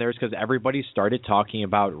went down there is because everybody started talking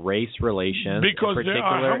about race relations. Because there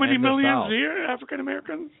are how many millions here, African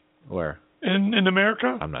Americans? Where? In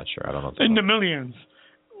America? I'm not sure. I don't know. In the millions.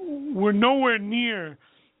 We're nowhere near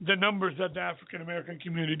the numbers that the African American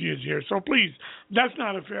community is here. So please, that's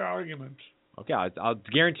not a fair argument. Okay, I'll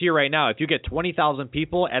guarantee you right now, if you get 20,000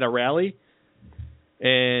 people at a rally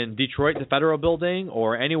in Detroit, the Federal Building,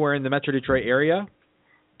 or anywhere in the Metro Detroit area,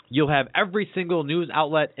 you'll have every single news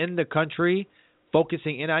outlet in the country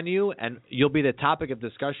focusing in on you, and you'll be the topic of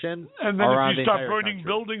discussion. And then if you start burning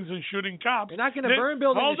buildings and shooting cops, you're not going to burn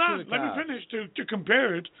buildings. Hold on, let me finish to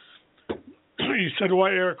compare it. You said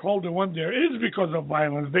why Eric Holder went there. It is because of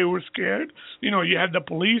violence. They were scared. You know, you had the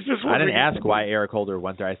police. I didn't ask why Eric Holder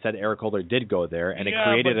went there. I said Eric Holder did go there, and it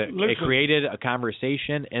created a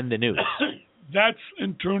conversation in the news. That's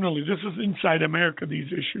internally. This is inside America, these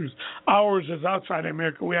issues. Ours is outside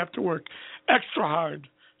America. We have to work extra hard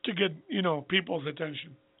to get, people's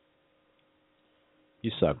attention.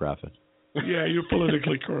 You suck, Rafa. Yeah, you're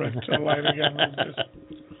politically correct. I lied again on this.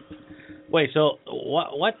 Wait, so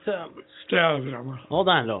what Stay out of it, Amar. hold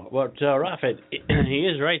on, though. But, Rafet, he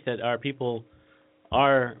is right that our people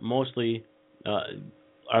are mostly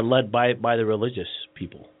are led by the religious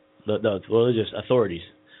people, the religious authorities,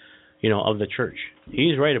 of the church.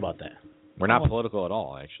 He's right about that. We're not political at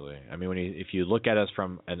all, actually. I mean, if you look at us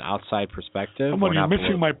from an outside perspective, Amar, you're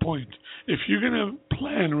missing my point. If you're going to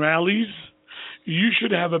plan rallies, you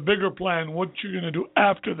should have a bigger plan what you're going to do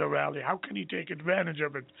after the rally. How can you take advantage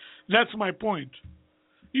of it? That's my point.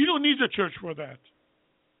 You don't need the church for that.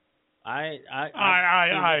 I think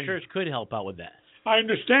the church could help out with that. I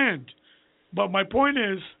understand. But my point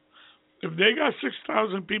is, if they got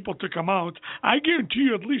 6,000 people to come out, I guarantee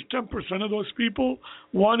you at least 10% of those people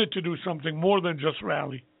wanted to do something more than just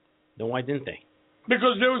rally. Then why didn't they?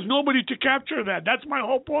 Because there was nobody to capture that. That's my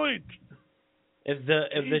whole point. If the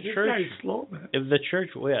church, this guy's slow, man. if the church,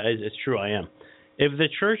 it's true, I am. If the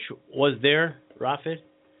church was there, Rafet,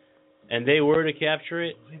 and they were to capture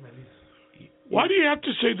it, why do you have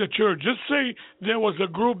to say the church? Just say there was a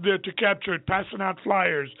group there to capture it, passing out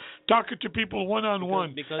flyers, talking to people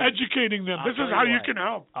one-on-one, educating them. This is how you can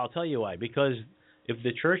help. I'll tell you why. Because if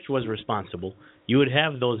the church was responsible, you would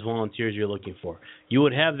have those volunteers you're looking for. You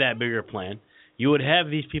would have that bigger plan. You would have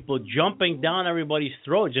these people jumping down everybody's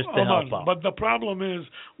throat just to help out. But the problem is,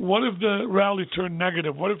 what if the rally turned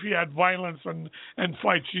negative? What if you had violence and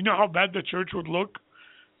fights? You know how bad the church would look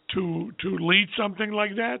to lead something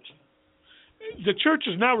like that? The church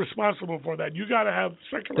is not responsible for that. You got to have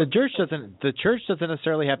secular. The church doesn't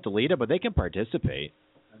necessarily have to lead it, but they can participate.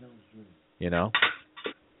 We got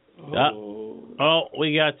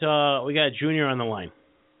Junior on the line.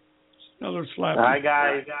 Another slap. Hi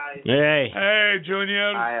guys. Hey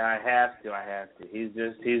Junior. I have to.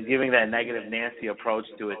 He's giving that negative Nancy approach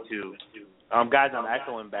to it too. Guys, I'm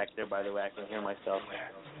echoing back there. By the way, I can hear myself.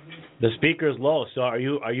 The speaker's low. So are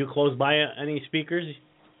you close by any speakers?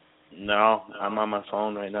 No, I'm on my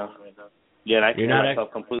phone right now. Yeah, I can hear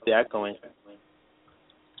myself completely echoing.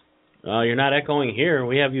 You're not echoing here.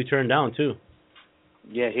 We have you turned down too.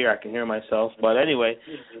 Yeah, here I can hear myself. But anyway,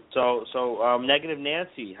 so negative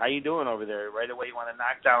Nancy, how you doing over there? Right away, you want to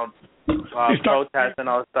knock down protests and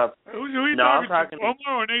all that stuff. Who are you I'm talking to?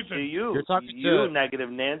 Omar or Nathan? To you. You're talking to you, negative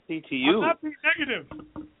Nancy. To you. I'm not being negative.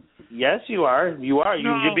 Yes, you are. You are.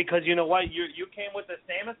 No. Because you know what? You came with the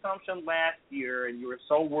same assumption last year, and you were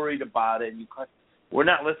so worried about it. And we're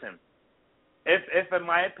not listening. If in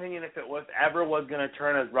my opinion, if it was going to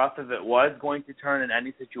turn as rough as it was going to turn in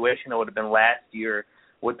any situation, it would have been last year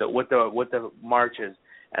with the marches.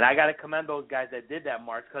 And I got to commend those guys that did that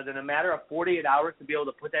march, because in a matter of 48 hours to be able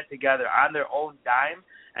to put that together on their own dime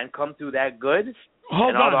and come through that good.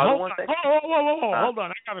 Hold on. Hold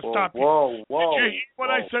on. I got to stop you. Whoa. Did you hear what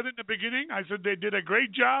I said in the beginning? I said they did a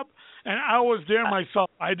great job, and I was there myself.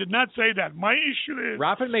 I did not say that. My issue is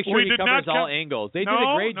Rafa makes sure he covers all angles. They did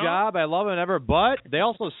a great job. I love them ever, but they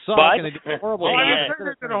also suck and they did a horrible job.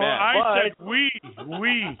 I said we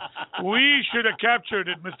should have captured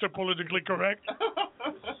it, Mr. Politically Correct.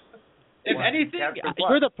 If anything,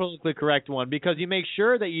 you're the politically correct one, because you make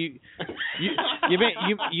sure that you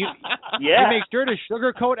make sure to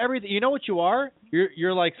sugarcoat everything. You know what you are?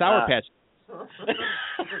 You're like Sour Patch. But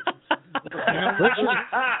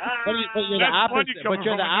you're the opposite. But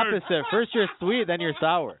you're the opposite. First you're sweet, then you're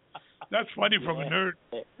sour. That's funny from a nerd.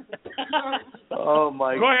 Oh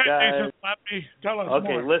my God! Go ahead, Nathan. Slap me. Tell us more.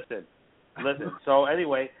 Okay, listen. So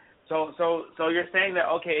anyway, so you're saying that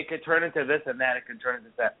it could turn into this and that. It could turn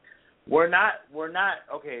into that. We're not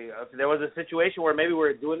okay. If there was a situation where maybe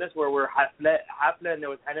we're doing this where we're hafla and there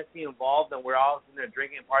was Hennessy involved and we're all in there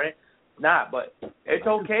drinking and partying. But it's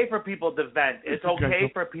okay for people to vent. It's okay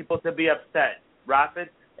for people to be upset. Rafet,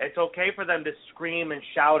 it's okay for them to scream and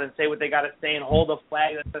shout and say what they got to say and hold a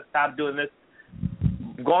flag that says stop doing this.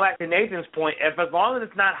 Going back to Nathan's point, as long as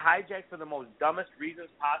it's not hijacked for the most dumbest reasons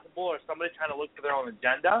possible or somebody trying to look for their own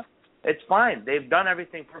agenda, it's fine. They've done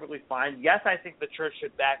everything perfectly fine. Yes, I think the church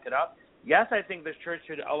should back it up. Yes, I think the church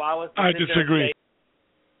should allow us to I disagree.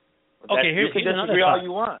 Here's another thought. All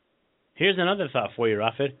you want. Here's another thought for you,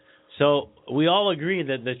 Rafet. So we all agree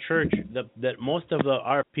that the church, that most of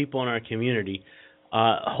our people in our community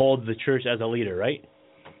hold the church as a leader, right?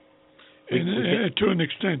 To an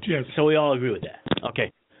extent, yes. So we all agree with that.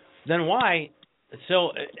 Okay. Then why?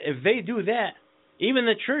 So if they do that, even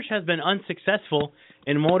the church has been unsuccessful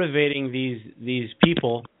in motivating these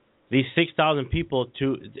people these 6,000 people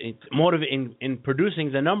to motivate in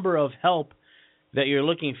producing the number of help that you're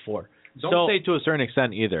looking for. Don't say to a certain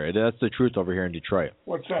extent either. That's the truth over here in Detroit.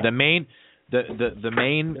 What's that? The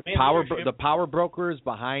main power brokers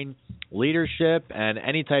behind leadership and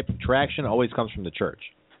any type of traction always comes from the church.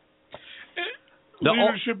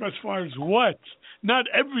 Leadership as far as what? Not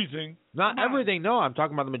everything. Not everything. No, I'm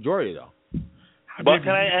talking about the majority though. Well,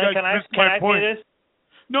 can I say this?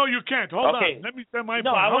 No, you can't. Hold okay. on. Let me say my point.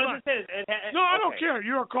 No, I Hold wanted to say this. No, I don't care.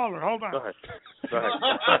 You're a caller. Hold on. Go ahead.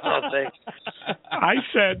 I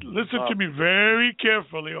said, listen to me very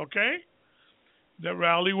carefully, okay? The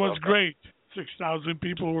rally was great. 6,000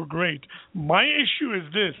 people were great. My issue is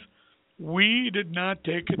this. We did not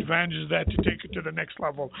take advantage of that to take it to the next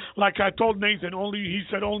level. Like I told Nathan, he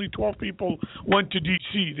said only 12 people went to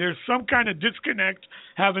D.C. There's some kind of disconnect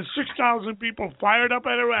having 6,000 people fired up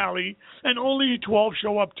at a rally and only 12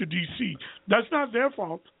 show up to D.C. That's not their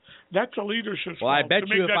fault. That's a leadership fault. Well, I bet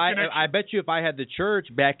you if I had the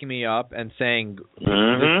church backing me up and saying this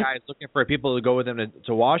guy's looking for people to go with him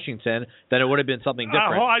to Washington, then it would have been something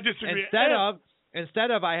different. I disagree.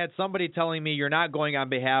 Instead of I had somebody telling me you're not going on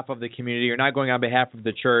behalf of the community, you're not going on behalf of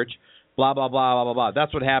the church, blah, blah, blah, blah, blah, blah.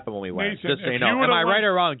 That's what happened when we went. Nathan, just so you know. Am I right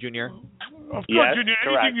or wrong, Junior? Of course, yes, Junior.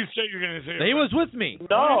 correct. Anything you say, you're going to say. He was with me.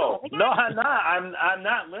 No, I'm not. I'm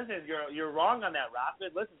not. Listen, you're wrong on that,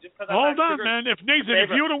 Rapid. Listen, just because Hold on, man. If Nathan,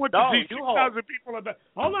 if you would have went to these 6,000 people,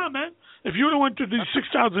 hold on, man. If you would have went to these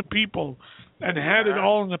 6,000 people and had it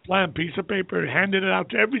all in a plan, piece of paper, handed it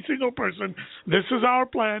out to every single person, this is our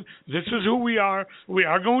plan. This is who we are. We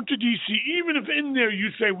are going to D.C. Even if in there you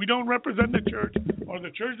say we don't represent the church or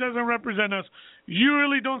the church doesn't represent us, you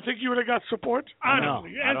really don't think you would have got support?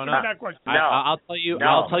 Honestly, I don't know. Answer that question. No. I'll tell you. No.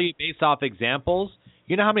 I'll tell you based off examples.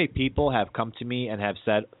 You know how many people have come to me and have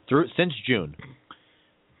said since June,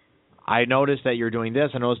 I noticed that you're doing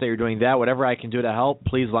this. I noticed that you're doing that. Whatever I can do to help,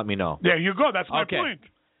 please let me know. There you go. That's my point.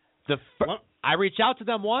 I reach out to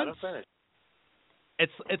them once.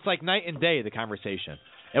 It's like night and day, the conversation.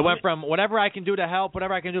 It went from whatever I can do to help,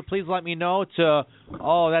 whatever I can do, please let me know, to,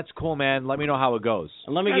 oh, that's cool, man, let me know how it goes.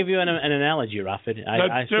 And let me give you an analogy, Rafid.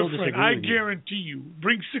 I still disagree with I you. guarantee you,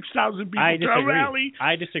 bring 6,000 people to a rally.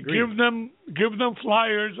 I disagree. Give them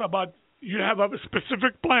flyers about, you have a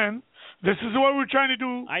specific plan. This is what we're trying to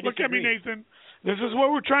do. Look at me, Nathan. This is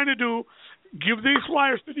what we're trying to do. Give these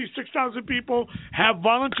flyers to these 6,000 people. Have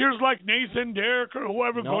volunteers like Nathan, Derek, or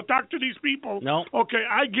whoever go talk to these people. No. Okay,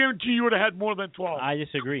 I guarantee you would have had more than 12. I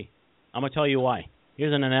disagree. I'm going to tell you why.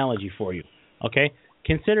 Here's an analogy for you. Okay?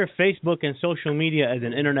 Consider Facebook and social media as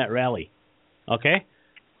an internet rally. Okay?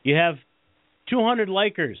 You have 200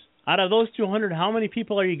 likers. Out of those 200, how many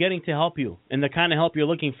people are you getting to help you and the kind of help you're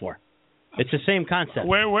looking for? It's the same concept.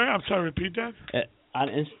 Where? I'm sorry, repeat that.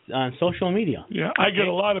 On social media. Yeah, I get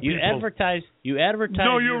a lot of people. You advertise.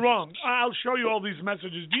 No, you're wrong. I'll show you all these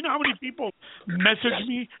messages. Do you know how many people message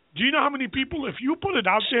me? Do you know how many people, if you put it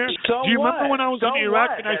out there, do you remember when I was in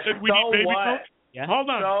Iraq and I said we need baby milk? Yeah. Hold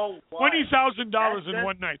on. $20,000 in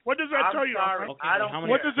one night. What does that tell you? Sorry.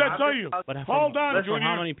 What does that tell you? Hold on, Junior.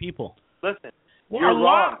 How many people? Listen, you're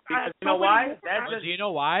wrong. Because you know why? Do you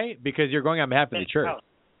know why? Because you're going on behalf of the church.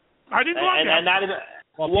 I didn't want that. And not even.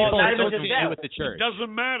 People associate you with the church. It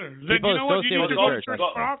doesn't matter. People then you know what? You need to go to church.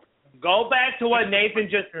 Go back to what Nathan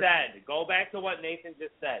just said.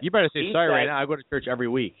 You better say sorry right now. I go to church every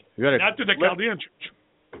week. Not to the Chaldean church.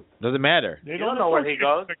 Doesn't matter. They don't know where he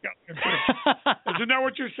goes. Isn't that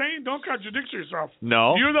what you're saying? Don't contradict yourself.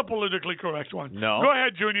 No. You're the politically correct one. No. Go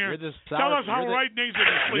ahead, Junior. Tell us how right Nathan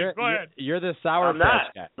is, please. Go ahead. You're the sour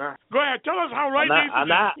patch guy. Go ahead. Tell us how right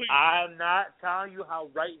Nathan is, please. I'm not telling you how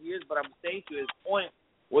right he is, but I'm saying to his point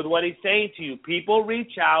with what he's saying to you. People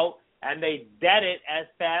reach out, and they dead it as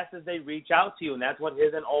fast as they reach out to you, and that's what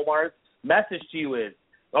his and Omar's message to you is.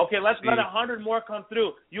 Okay, let's let 100 more come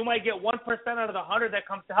through. You might get 1% out of the 100 that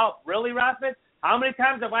comes to help. Really, Rapid? How many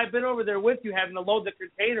times have I been over there with you having to load the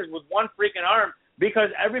containers with one freaking arm because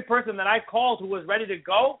every person that I called who was ready to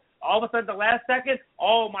go, all of a sudden the last second,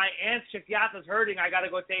 my aunt Shakyata's hurting. I got to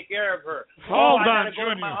go take care of her. Hold on,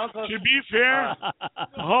 Junior. To be fair,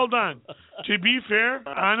 hold on. To be fair,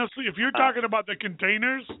 honestly, if you're talking about the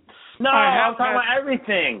containers. No, I'm talking about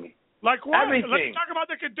everything. Like what? Everything. Let's talk about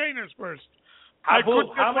the containers first. How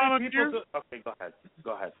volunteers. many people okay,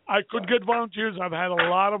 go ahead. I could get volunteers. I've had a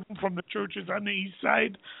lot of them from the churches on the east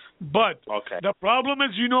side. But the problem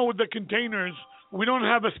is, with the containers, we don't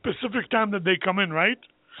have a specific time that they come in, right?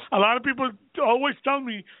 A lot of people always tell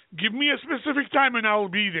me, give me a specific time and I will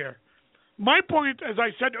be there. My point, as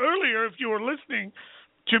I said earlier, if you were listening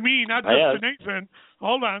to me, not just to Nathan,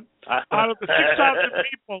 hold on, out of the 6,000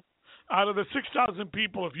 people, out of the 6,000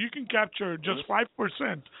 people, if you can capture just 5%,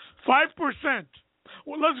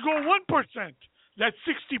 well, let's go 1%. That's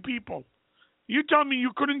 60 people. You tell me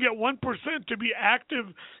you couldn't get 1% to be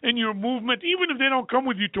active in your movement, even if they don't come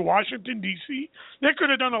with you to Washington, D.C., they could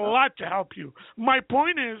have done a lot to help you. My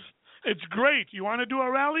point is, it's great. You want to do a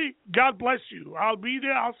rally? God bless you. I'll be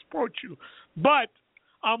there. I'll support you. But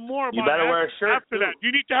I'm more about you better wear a shirt after too. that.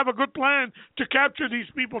 You need to have a good plan to capture these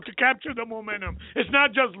people, to capture the momentum. It's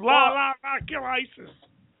not just kill ISIS.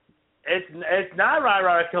 It's not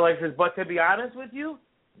rah, kill ISIS, but to be honest with you,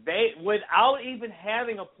 they, without even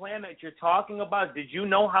having a plan that you're talking about, did you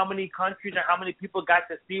know how many countries or how many people got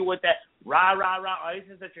to see what that rah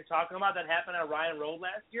ISIS that you're talking about that happened at Ryan Road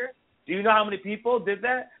last year? Do you know how many people did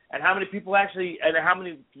that, and how many people actually, and how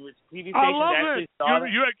many TV stations actually saw it?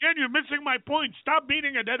 You're missing my point. Stop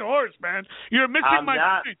beating a dead horse, man. You're missing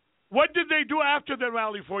my point. What did they do after the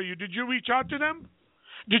rally for you? Did you reach out to them?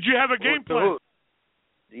 Did you have a game plan?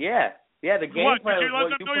 Yeah, the game plan. Did you let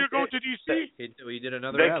them know you're going to D.C.? He did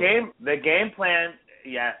another rally. The game plan,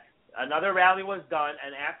 yes. Another rally was done,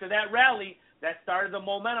 and after that rally, that started the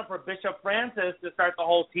momentum for Bishop Francis to start the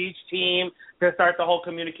whole teach team, to start the whole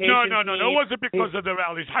communication team. No. It wasn't because of the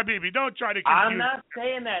rallies. Habibi, don't try to confuse. I'm not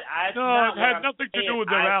saying that. It had nothing to do with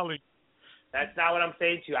the rally. That's not what I'm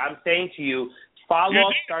saying to you. I'm saying to you,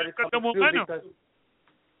 follow-up started coming through because...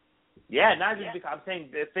 Yeah, not just because I'm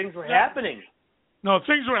saying that things were happening. No,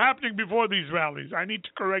 things were happening before these rallies. I need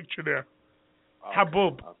to correct you there.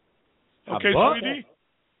 Habub. Okay, sweetie?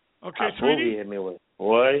 Okay, sweetie? He hit me with,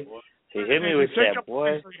 boy. He hit me with that,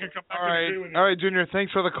 boy. All right, Junior,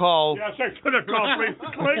 thanks for the call. Yeah, thanks for the call, please.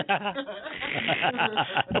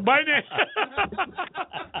 Click. Bye, Nathan.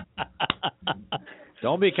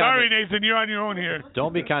 Don't be Sorry, Nathan, you're on your own here.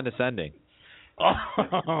 Don't be condescending.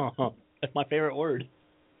 Oh, that's my favorite word.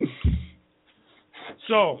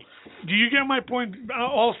 So, do you get my point?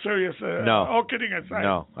 All serious. No. All kidding aside.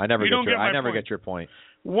 No, I never get your point.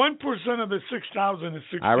 1% of the 6,000 is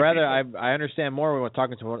 60. I understand more when we're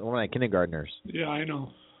talking to one of my kindergartners. Yeah, I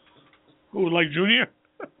know. Who, like Junior?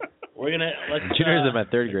 Junior's my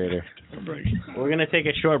third grader. We're gonna take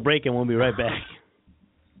a short break and we'll be right back.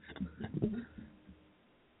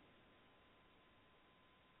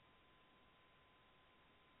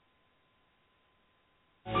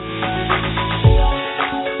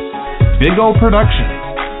 Big O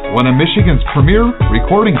Productions, one of Michigan's premier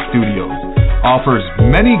recording studios, offers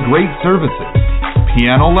many great services: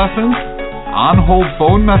 piano lessons, on-hold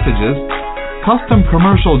phone messages, custom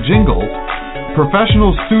commercial jingles,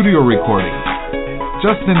 professional studio recordings,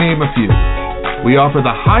 just to name a few. We offer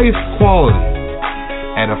the highest quality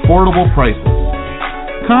at affordable prices.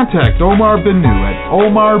 Contact Omar Binnu at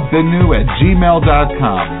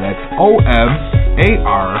omarbinnu@gmail.com. That's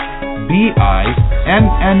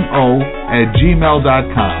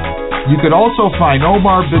OMARBINNO@gmail.com. You could also find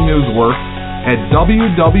Omar Binnu's work at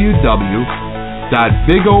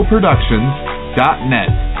www.bigoproductions.net.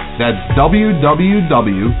 That's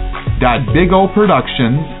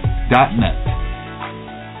www.bigoproductions.net.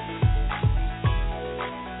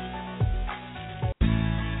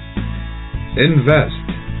 Invest,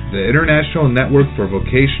 the International Network for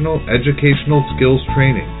Vocational Educational Skills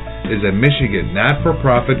Training, is a Michigan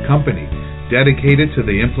not-for-profit company dedicated to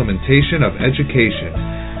the implementation of education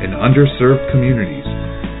in underserved communities.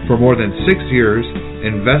 For more than 6 years,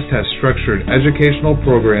 Invest has structured educational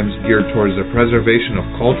programs geared towards the preservation of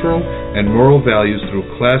cultural and moral values through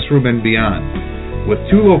classroom and beyond. With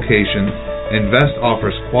 2 locations, Invest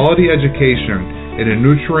offers quality education in a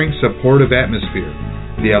nurturing, supportive atmosphere.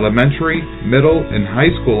 The elementary, middle, and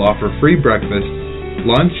high school offer free breakfast,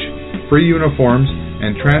 lunch, free uniforms,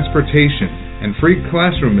 and transportation, and free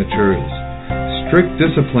classroom materials. Strict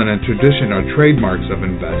discipline and tradition are trademarks of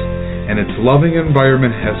Invest, and its loving environment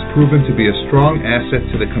has proven to be a strong asset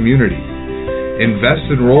to the community. Invest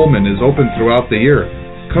enrollment is open throughout the year.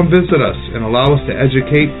 Come visit us and allow us to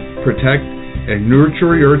educate, protect, and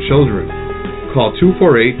nurture your children. Call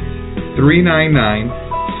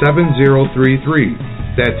 248-399-7033.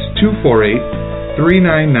 That's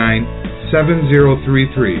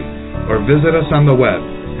 248-399-7033. Or visit us on the web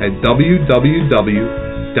at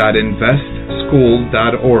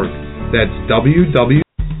www.investschool.org. That's www.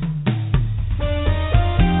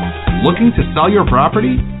 Looking to sell your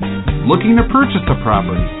property? Looking to purchase a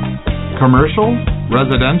property? Commercial,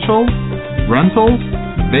 residential, rentals,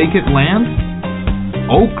 vacant land?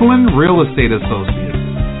 Oakland Real Estate Associates.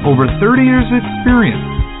 Over 30 years of experience.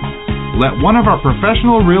 Let one of our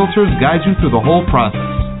professional realtors guide you through the whole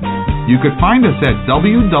process. You could find us at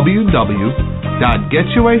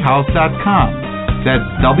www.getyoahouse.com. That's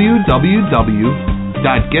www.getyoahouse.com.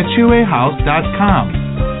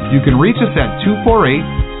 www.getyouahouse.com. You can reach us at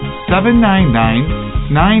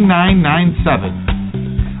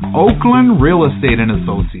 248-799-9997. Oakland Real Estate and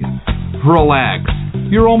Associates. Relax.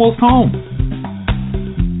 You're almost home.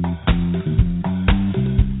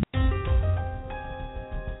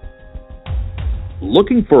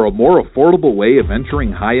 Looking for a more affordable way of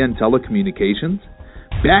entering high-end telecommunications?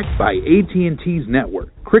 Backed by AT&T's network,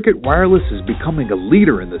 Cricket Wireless is becoming a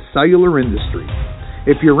leader in the cellular industry.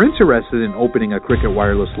 If you're interested in opening a Cricket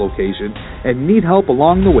Wireless location and need help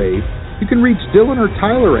along the way, you can reach Dylan or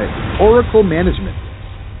Tyler at Oracle Management.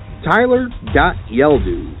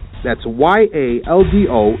 Tyler.Yeldo, that's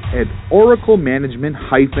YALDO, at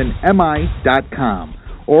oraclemanagement-mi.com,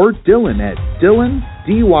 or Dylan at Dylan,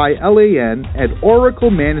 DYLAN, at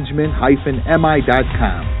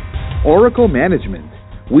oraclemanagement-mi.com. Oracle Management.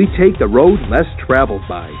 We take the road less traveled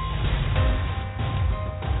by.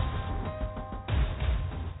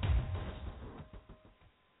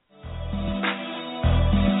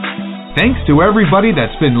 Thanks to everybody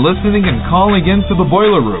that's been listening and calling into the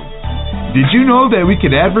Boiler Room. Did you know that we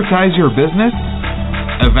could advertise your business,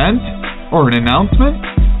 event, or an announcement?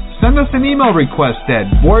 Send us an email request at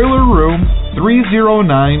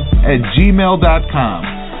boilerroom309@gmail.com.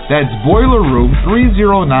 That's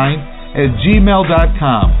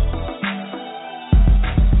boilerroom309@gmail.com.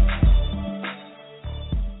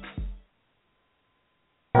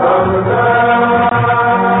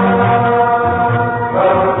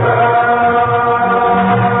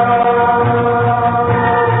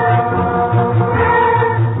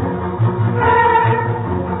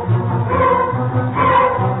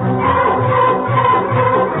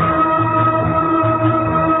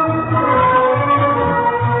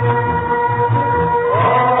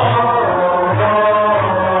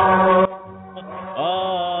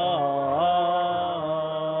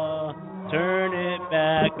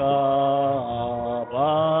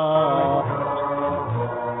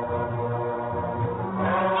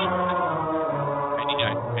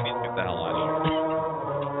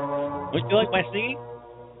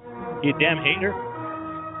 You damn hater.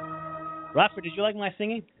 Rockford, did you like my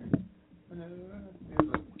singing?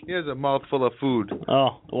 He has a mouthful of food.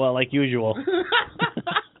 Oh, well, like usual.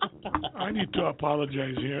 I need to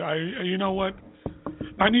apologize here. You know what?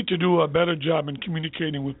 I need to do a better job in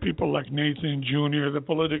communicating with people like Nathan Jr., the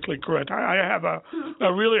politically correct. I have a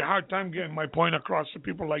really hard time getting my point across to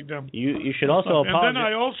people like them. You should also apologize. And then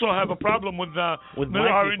I also have a problem with our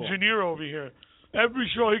engineer over here. Every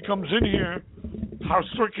show he comes in here, how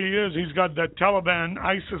strict he is. He's got that Taliban,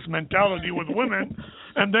 ISIS mentality with women,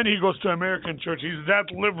 and then he goes to American church. He's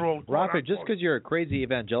that liberal. Robert, just because you're a crazy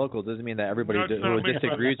evangelical doesn't mean that everybody who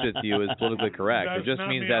disagrees with you is politically correct. It just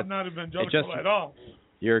means that I'm not evangelical at all.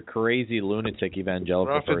 You're a crazy lunatic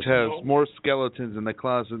evangelical Robert person. has more skeletons in the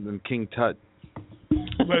closet than King Tut.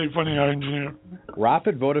 Very funny, our engineer.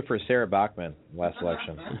 Robert voted for Sarah Bachman last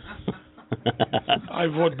election. I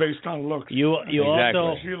vote based on looks. You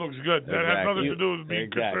also she looks good. That has nothing to do with being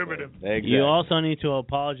conservative. Exactly. You also need to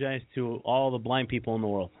apologize to all the blind people in the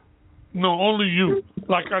world. No, only you.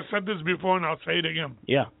 Like I said this before, and I'll say it again.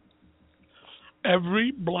 Yeah.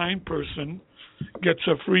 Every blind person gets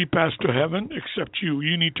a free pass to heaven except you.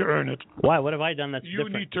 You need to earn it. Why? What have I done that's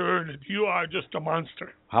different? You need to earn it. You are just a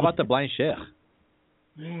monster. How about the blind sheikh?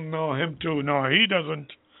 No, him too. No, he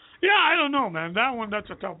doesn't. Yeah, I don't know, man. That's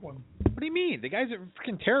a tough one. What do you mean? The guy's a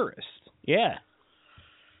freaking terrorist. Yeah.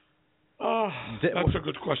 That's a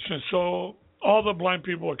good question. So, all the blind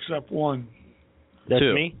people except one. That's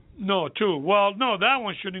two. Me? No, two. Well, no, that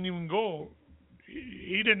one shouldn't even go.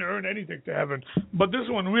 He didn't earn anything to heaven. But this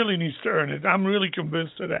one really needs to earn it. I'm really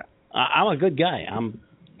convinced of that. I'm a good guy. I'm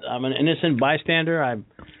an innocent bystander.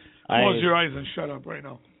 Close your eyes and shut up right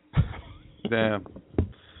now. Damn.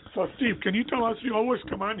 So, Steve, can you tell us, you always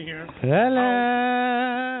come on here.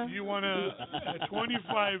 Hello. You want a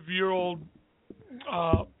 25-year-old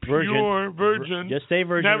pure virgin. Just say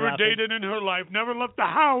virgin. Never Robert. dated in her life. Never left the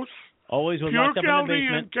house. Always was pure locked up in the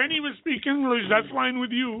basement. Can't even speak English. That's fine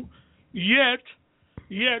with you. Yet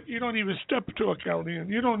you don't even step to a Chaldean.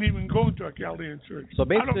 You don't even go to a Chaldean church. So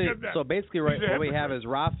basically, right, what we have is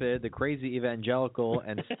Rafid, the crazy evangelical,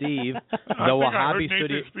 and Steve, the Wahhabi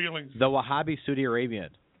Saudi Arabian.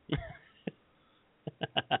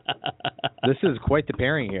 This is quite the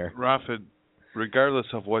pairing here. Rafid,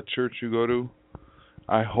 regardless of what church you go to,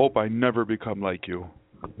 I hope I never become like you.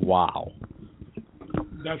 Wow.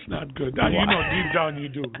 That's not good. Wow. You know deep down you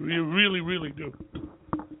do. You really, really do.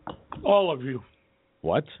 All of you.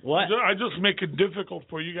 What? I just make it difficult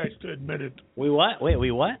for you guys to admit it. We what? Wait, we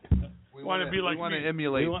what? We want to be like we want to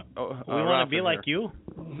emulate. We want to be like you?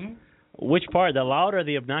 Mm-hmm. Which part, the loud or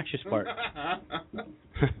the obnoxious part?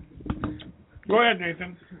 Go ahead,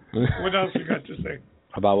 Nathan. What else you got to say?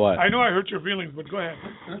 About what? I know I hurt your feelings, but go ahead.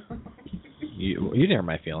 You didn't hurt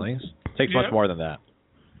my feelings. It takes much more than that.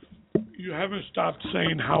 You haven't stopped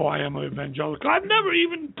saying how I am an evangelical. I've never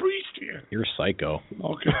even preached here. You're psycho.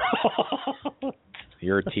 Okay.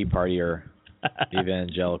 You're a Tea Partier,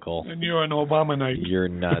 evangelical. And you're an Obama-nite. You're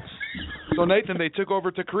nuts. So, Nathan, they took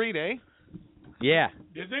over Tikrit, eh? Yeah.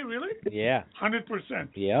 Did they really? Yeah. 100%.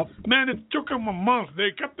 Yep. Man, it took them a month.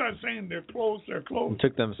 They kept on saying they're closed, they're closed. It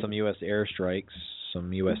took them some U.S. airstrikes,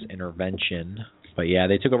 some U.S. intervention. But, yeah,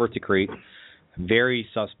 they took over Tikrit. Very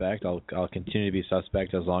suspect. I'll continue to be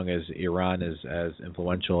suspect as long as Iran is as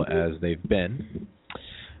influential as they've been.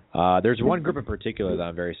 There's one group in particular that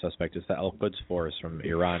I'm very suspect. It's the Al-Quds Force from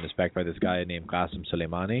Iran. It's backed by this guy named Qasem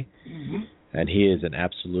Soleimani. Mm-hmm. And he is an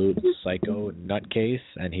absolute psycho nutcase.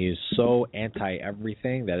 And he is so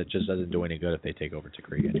anti-everything that it just doesn't do any good if they take over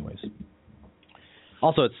Tikrit anyways.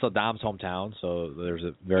 Also, it's Saddam's hometown, so there's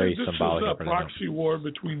a very symbolic... This is a proxy war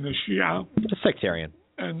between the Shia... It's sectarian.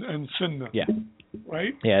 And Sunni. Yeah.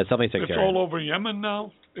 Right? Yeah, it's definitely sectarian. It's all over Yemen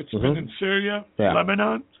now. It's been in Syria,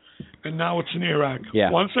 Lebanon, and now it's in Iraq.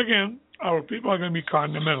 Yeah. Once again, our people are going to be caught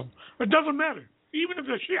in the middle. It doesn't matter. Even if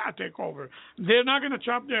the Shia take over, they're not going to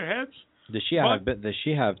chop their heads. The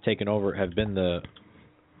Shia have taken over, have been the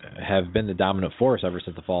dominant force ever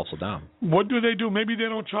since the fall of Saddam. What do? Maybe they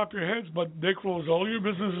don't chop your heads, but they close all your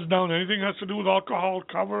businesses down. Anything has to do with alcohol,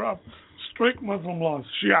 cover up, strict Muslim laws,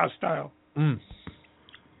 Shia style.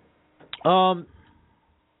 I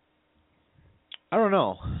don't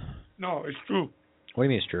know. No, it's true. What do you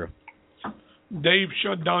mean it's true? They've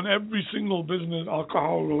shut down every single business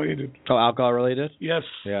alcohol related. Oh, alcohol related? Yes.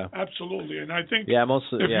 Yeah. Absolutely. And I think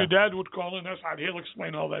if your dad would call in, he'll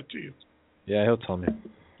explain all that to you. Yeah, he'll tell me.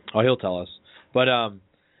 Oh, he'll tell us. But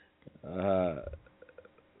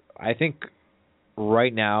I think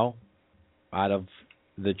right now, out of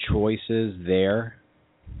the choices there,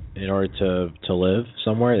 in order to live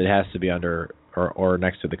somewhere, it has to be under or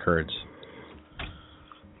next to the Kurds.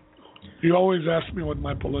 You always ask me what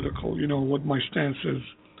my what my stance is.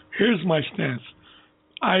 Here's my stance.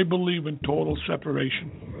 I believe in total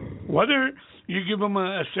separation. Whether you give them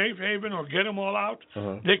a safe haven or get them all out,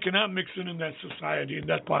 they cannot mix in that society, in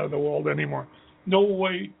that part of the world anymore. No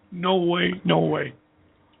way, no way, no way.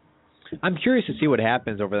 I'm curious to see what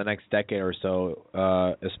happens over the next decade or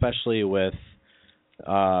so, especially with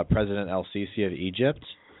President El-Sisi of Egypt.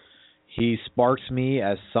 He sparks me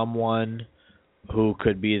as someone who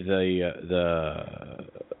could be the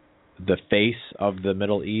face of the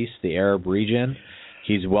Middle East, the Arab region.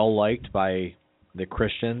 He's well liked by the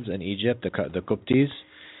Christians in Egypt, the Coptis,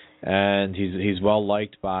 and he's well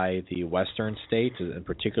liked by the Western states, in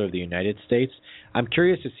particular the United States. I'm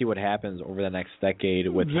curious to see what happens over the next decade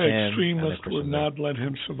with him. The extremists would not let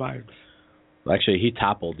him survive. Actually, he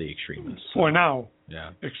toppled the extremists. For now.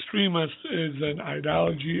 Yeah. Extremist is an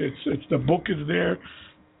ideology. It's the book is there.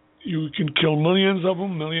 You can kill millions of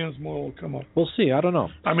them. Millions more will come up. We'll see. I don't know.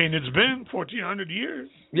 I mean, it's been 1,400 years,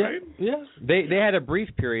 right? Yeah. They had a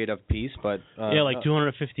brief period of peace, but... like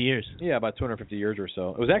 250 years. Yeah, about 250 years or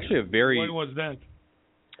so. It was actually a very... When was that?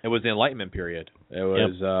 It was the Enlightenment period. It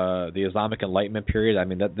was the Islamic Enlightenment period. I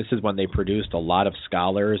mean, this is when they produced a lot of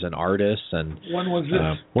scholars and artists. And when was this?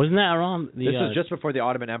 Wasn't that around? This was just before the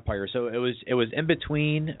Ottoman Empire. So it was in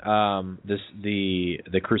between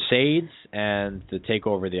the Crusades and the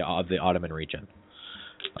takeover of the Ottoman region.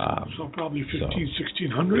 So probably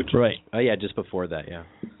 1600. Right. Yeah, just before that. Yeah.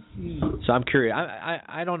 So I'm curious.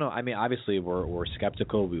 I don't know. I mean, obviously we're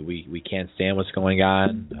skeptical. We can't stand what's going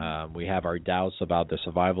on. We have our doubts about the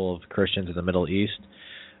survival of Christians in the Middle East.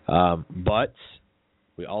 But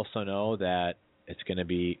we also know that it's going to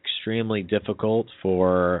be extremely difficult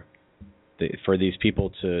for these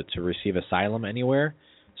people to receive asylum anywhere.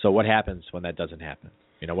 So what happens when that doesn't happen?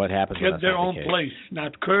 What happens? Get their own place,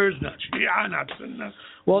 not Kurds, not Shia, not Sunni.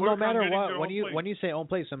 Well, no matter what, when you say own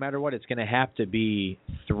place, no matter what, it's going to have to be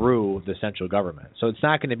through the central government. So it's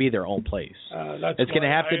not going to be their own place. It's going to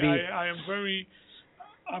have to be.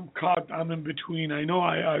 I'm caught. I'm in between. I know.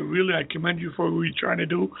 I really commend you for what you're trying to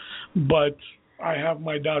do, but I have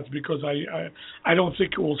my doubts because I don't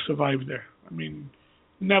think it will survive there. I mean.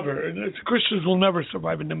 Never. Christians will never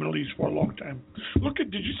survive in the Middle East for a long time.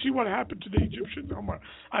 Did you see what happened to the Egyptians, Omar?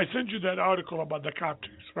 I sent you that article about the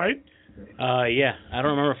Coptics, right? Yeah. I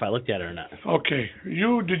don't remember if I looked at it or not. Okay.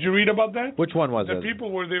 Did you read about that? Which one was it? The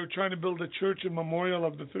people where they were trying to build a church in memorial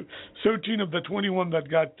of the 13 of the 21 that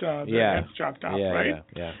got their heads chopped off, right?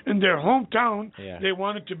 Yeah. In their hometown, they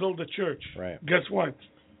wanted to build a church. Right. Guess what?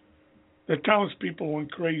 The townspeople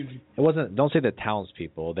went crazy. It wasn't. Don't say the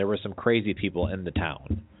townspeople. There were some crazy people in the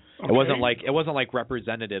town. Okay. It wasn't like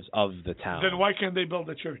representatives of the town. Then why can't they build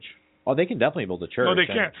a church? Oh, they can definitely build a church. No, they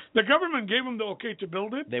can't. The government gave them the okay to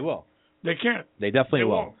build it. They will. They can't. They definitely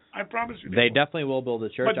will. Won't. I promise you. They definitely will build a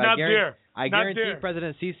church. But not there. I guarantee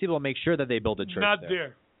President Sisi will make sure that they build a church. Not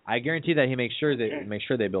there. I guarantee that he makes sure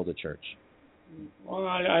they build a church. Well,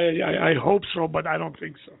 I hope so, but I don't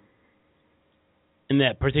think so. In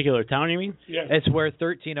that particular town, you mean? Yes. It's where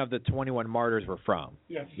 13 of the 21 martyrs were from.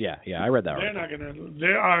 Yes. Yeah, I read that. They're not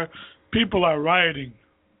gonna. People are rioting.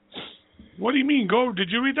 What do you mean? Did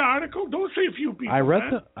you read the article? Don't say a few people. I read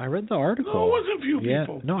the article. No, it wasn't a few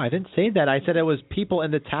people. No, I didn't say that. I said it was people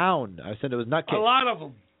in the town. I said it was not kids. A lot of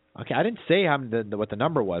them. Okay, I didn't say what the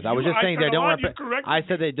number was. I was just saying they don't. I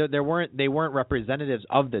said they weren't representatives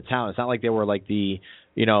of the town. It's not like they were like the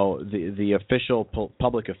official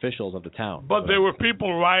public officials of the town. But there were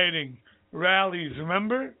people rioting, rallies.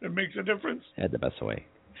 Remember, it makes a difference. Had the best way.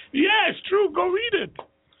 Yeah, it's true. Go read it.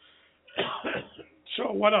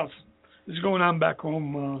 So what else is going on back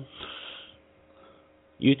home?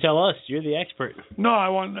 You tell us. You're the expert. No, I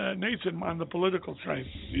want Nathan on the political side.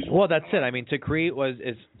 Well, that's it. I mean,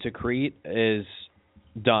 Tikrit is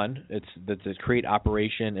done. The Tikrit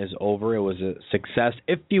operation is over. It was a success,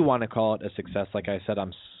 if you want to call it a success. Like I said,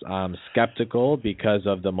 I'm skeptical because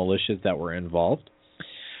of the militias that were involved.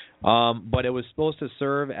 But it was supposed to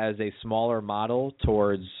serve as a smaller model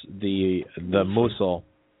towards the Mosul.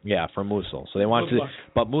 Yeah, for Mosul. So they want to,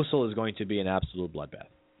 but Mosul is going to be an absolute bloodbath.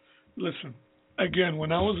 Listen. Again,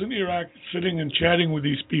 when I was in Iraq sitting and chatting with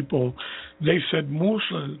these people, they said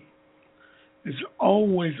Mosul has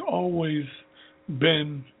always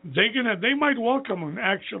been, they might welcome him,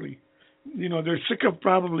 actually. They're sick of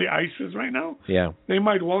probably ISIS right now. Yeah. They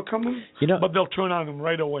might welcome him, but they'll turn on him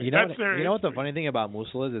right away. You know what the funny thing about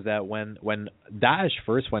Mosul is that when Daesh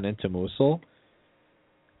first went into Mosul,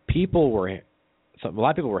 a lot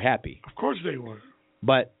of people were happy. Of course they were.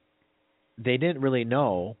 But they didn't really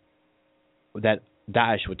know that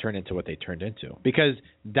Daesh would turn into what they turned into, because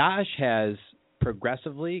Daesh has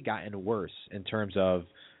progressively gotten worse in terms of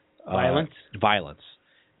violence.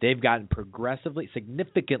 They've gotten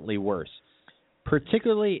significantly worse,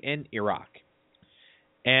 particularly in Iraq.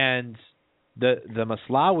 And the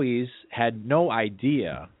Maslawis had no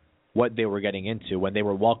idea what they were getting into when they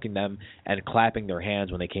were welcoming them and clapping their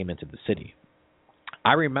hands when they came into the city.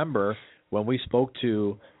 I remember when we spoke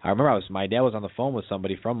to, my dad was on the phone with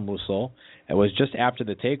somebody from Mosul. It was just after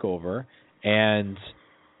the takeover, and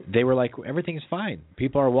they were like, everything's fine.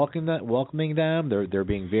 People are welcoming them. They're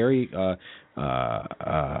being very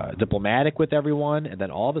diplomatic with everyone, and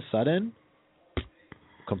then all of a sudden,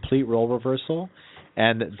 complete role reversal,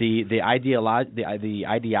 and the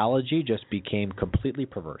ideology just became completely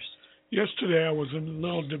perverse. Yesterday, I was in a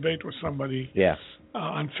little debate with somebody. Yeah.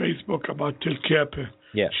 On Facebook about Tilkepe.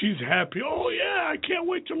 Yeah. She's happy. Oh, yeah, I can't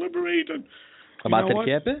wait to liberate. And about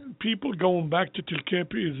Tilkepe? People going back to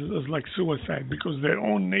Tilkepe is like suicide, because their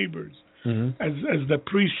own neighbors, as the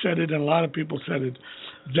priest said it and a lot of people said it,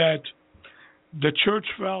 that the church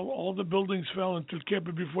fell, all the buildings fell in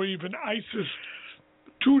Tilkepe before even ISIS,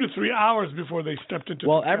 2 to 3 hours before they stepped into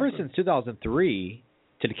Well, Tilkepe. Ever since 2003,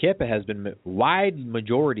 Tilkepe has been wide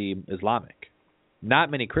majority Islamic.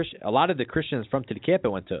 Not many Christians. A lot of the Christians from Tilkepe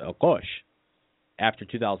went to El Qosh after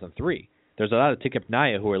 2003. There's a lot of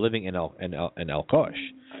Tikipnaya who are living in El Qosh.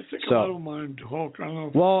 I think a lot of them are in Hulk. I don't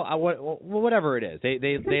know. Well, whatever it is,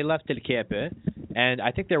 they left Tilkepe, and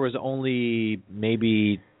I think there was only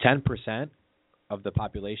maybe 10% of the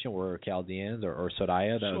population were Chaldeans or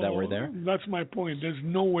Soraya that were there. That's my point. There's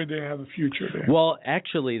no way they have a future there. Well,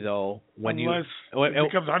 actually, though, unless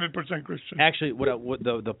it becomes 100% Christian. Actually, what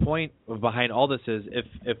the point behind all this is,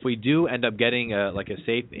 if we do end up getting a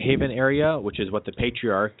safe haven area, which is what the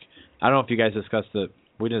patriarch, I don't know if you guys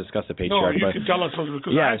we didn't discuss the patriarch. No, you can tell us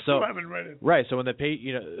because I still haven't read it. Right. So when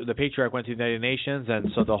the patriarch went to the United Nations,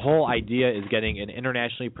 and so the whole idea is getting an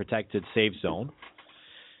internationally protected safe zone.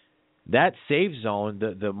 That safe zone,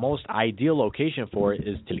 the most ideal location for it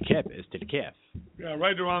is Tilkepe. Yeah,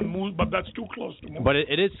 right around Mosul, but that's too close to Mosul. But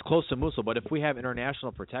it is close to Mosul. But if we have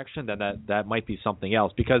international protection, then that might be something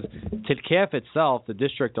else. Because Tilkepe itself, the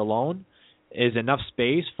district alone, is enough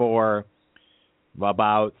space for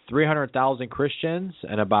about 300,000 Christians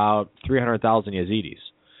and about 300,000 Yazidis.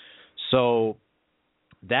 So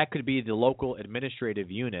that could be the local administrative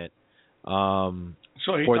unit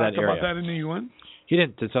so he for talked that area. about that in the UN? He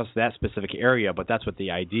didn't discuss that specific area, but that's what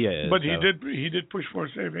the idea is. But he did push for a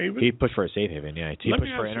safe haven? He pushed for a safe haven, yeah. He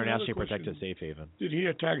pushed for internationally protected safe haven. Did he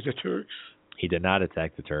attack the Turks? He did not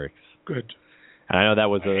attack the Turks. Good. And I know that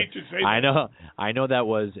was hate to say I that. know that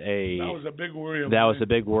was a big worry of that was mine. a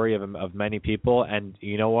big worry of many people. And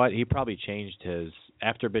you know what? He probably changed his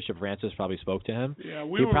after Bishop Francis probably spoke to him. Yeah,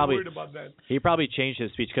 we were worried about that. He probably changed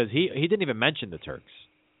his speech because he didn't even mention the Turks.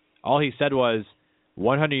 All he said was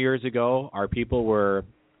 100 years ago our people were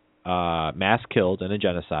mass killed in a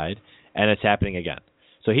genocide, and it's happening again.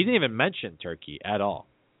 So he didn't even mention Turkey at all.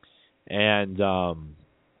 And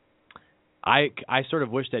I sort of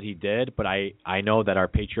wish that he did, but I know that our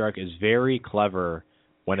patriarch is very clever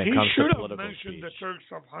when it comes to political He should have mentioned speech. the Turks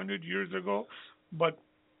 100 years ago, but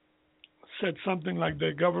said something like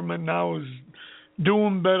the government now is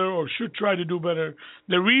doing better or should try to do better.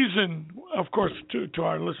 The reason, of course, to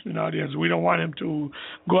our listening audience, we don't want him to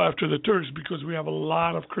go after the Turks because we have a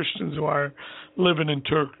lot of Christians who are living in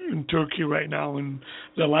Turkey right now, and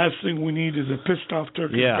the last thing we need is a pissed off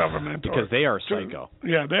Turkish government. Because they are psycho.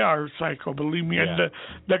 Yeah, they are psycho, believe me. Yeah. And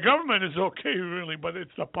the government is okay, really, but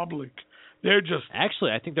it's the public. They're just...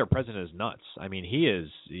 Actually, I think their president is nuts. I mean,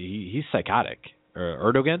 he's psychotic.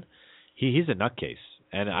 Erdogan, he's a nutcase.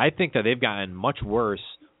 And I think that they've gotten much worse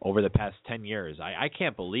over the past 10 years. I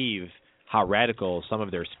can't believe how radical some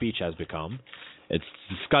of their speech has become. It's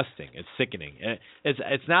disgusting. It's sickening.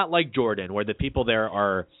 It's not like Jordan, where the people there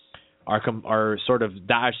are sort of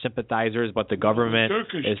Daesh sympathizers, but the government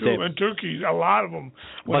Turkish is too, and Turkey, a lot of them.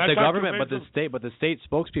 But the government, but the state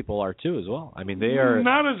spokespeople are too as well. I mean, they are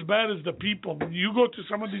not as bad as the people. You go to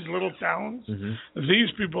some of these little towns,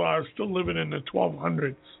 these people are still living in the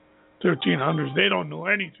 1200s. 1300s. They don't know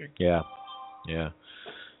anything. Yeah.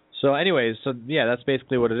 So, anyways, that's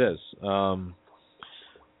basically what it is.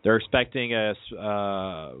 They're expecting an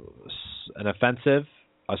offensive,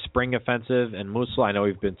 a spring offensive in Mosul. I know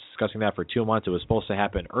we've been discussing that for 2 months. It was supposed to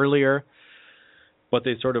happen earlier, but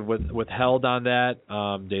they sort of withheld on that.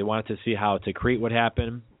 They wanted to see how Tikrit would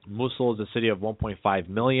happen. Mosul is a city of 1.5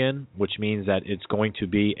 million, which means that it's going to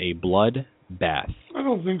be a blood bath. I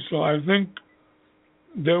don't think so. I think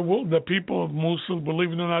the people of Mosul,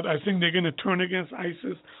 believe it or not, I think they're going to turn against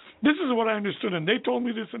ISIS. This is what I understood, and they told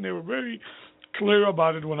me this, and they were very clear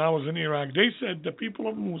about it when I was in Iraq. They said the people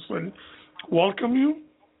of Mosul welcome you.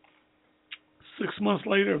 6 months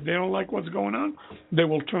later, if they don't like what's going on, they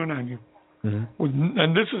will turn on you.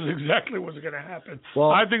 And this is exactly what's going to happen.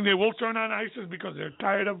 Well, I think they will turn on ISIS because they're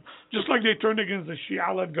tired of, just like they turned against the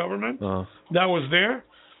Shia-led government that was there.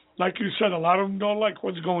 Like you said, a lot of them don't like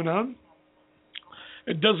what's going on.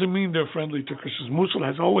 It doesn't mean they're friendly to Christians. Mosul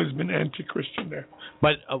has always been anti-Christian there.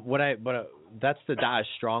 But that's the Daesh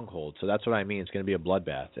stronghold, so that's what I mean. It's going to be a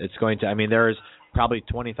bloodbath. It's going to. I mean, there's probably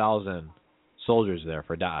 20,000 soldiers there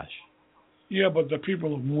for Daesh. Yeah, but the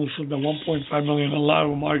people of Mosul, the 1.5 million, a lot of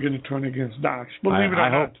them are going to turn against Daesh. Believe it or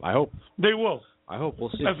not. I hope. They will. I hope. We'll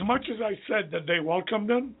see. As much as I said that they welcome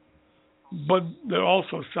them, but they're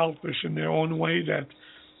also selfish in their own way, that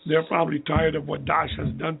they're probably tired of what Daesh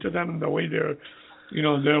has done to them and the way their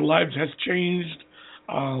lives has changed.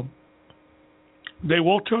 They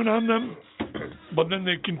will turn on them, but then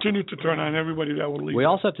they continue to turn on everybody that will leave. We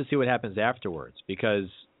also have to see what happens afterwards, because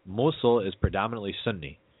Mosul is predominantly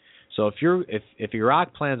Sunni. So if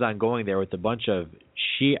Iraq plans on going there with a bunch of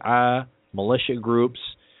Shia militia groups,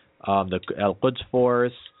 the Al-Quds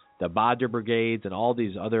Force, the Badr brigades, and all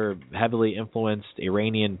these other heavily influenced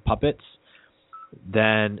Iranian puppets,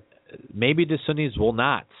 then maybe the Sunnis will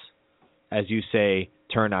not, as you say,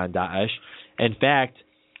 turn on Daesh. In fact,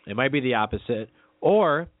 it might be the opposite.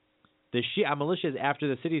 Or the Shia militias, after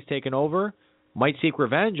the city's taken over, might seek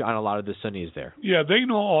revenge on a lot of the Sunnis there. Yeah, they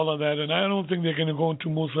know all of that, and I don't think they're going to go into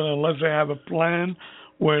Mosul unless they have a plan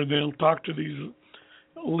where they'll talk to these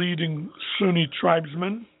leading Sunni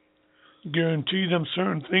tribesmen, guarantee them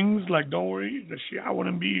certain things, like, don't worry, the Shia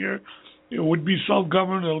wouldn't be here. It would be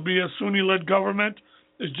self-governed. It'll be a Sunni-led government.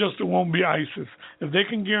 It's just it won't be ISIS. If they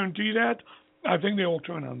can guarantee that, I think they will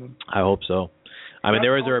turn on them. I hope so. I mean,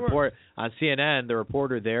 there was a report on CNN. The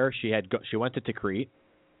reporter there, she went to Tikrit.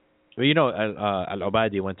 Well,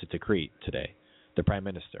 Al-Obadi went to Tikrit today, the prime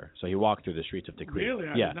minister. So he walked through the streets of Tikrit. Really?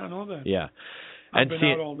 I did not know that. Yeah. I've been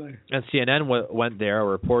out all day. And CNN went there, a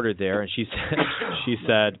reporter there, and she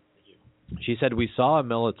said we saw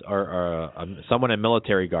someone in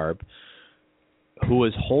military garb who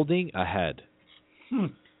was holding a head.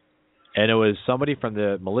 And it was somebody from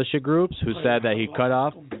the militia groups who said that he cut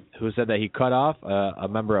off a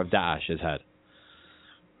member of Daesh's head.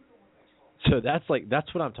 So that's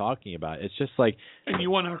what I'm talking about. It's just like. And you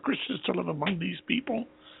want our Christians to live among these people?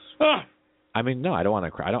 I mean, no, I don't want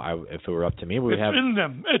to cry. If it were up to me, we would have. It's in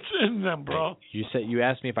them. It's in them, bro. You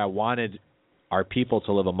asked me if I wanted our people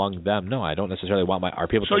to live among them. No, I don't necessarily want our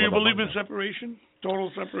people to live among them. So you believe in separation,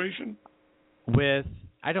 total separation?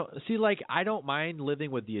 I don't mind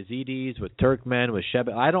living with the Yazidis, with Turkmen, with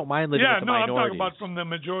Sheb. I don't mind living with the minorities. I'm talking about from the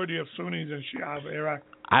majority of Sunnis and Shia of Iraq.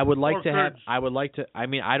 I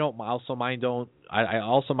also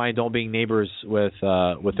mind don't being neighbors with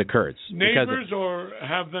the Kurds. Neighbors or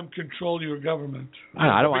have them control your government.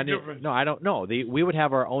 I don't know. We would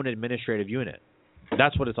have our own administrative unit.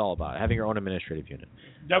 That's what it's all about, having your own administrative unit.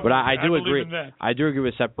 Definitely. But I do agree. I do agree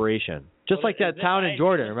with separation. Just like that town in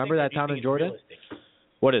Jordan. Remember that town in Jordan?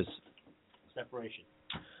 What is? Separation.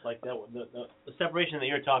 Like the separation that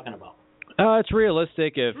you're talking about. It's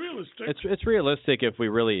realistic it's realistic if we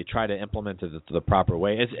really try to implement it the proper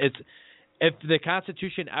way. It's if the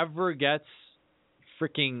Constitution ever gets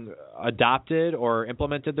freaking adopted or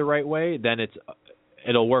implemented the right way, then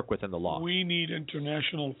it'll work within the law. We need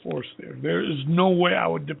international force there. There is no way I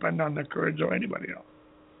would depend on the Kurds or anybody else.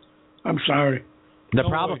 I'm sorry. The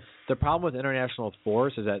problem with international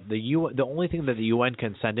force is that the only thing that the UN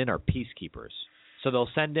can send in are peacekeepers. So they'll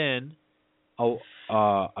send in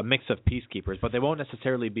a mix of peacekeepers, but they won't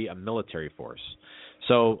necessarily be a military force.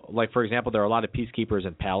 So, like for example, there are a lot of peacekeepers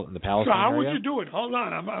in the Palestine area. So how would you do it? Hold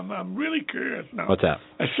on, I'm really curious now. What's that?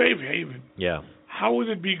 A safe haven. Yeah. How would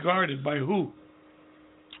it be guarded? By who?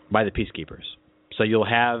 By the peacekeepers. So you'll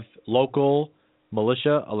have local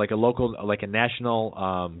militia, like a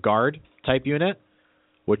national guard type unit,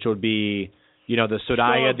 which would be, the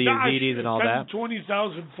Sudaya, the Yazidis, and all that.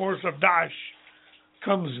 20,000 force of Daesh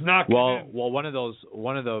comes knocking in. Well, one of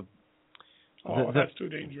the. That's too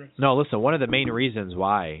dangerous. No, listen. One of the main reasons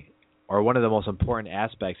why, or one of the most important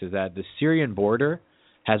aspects, is that the Syrian border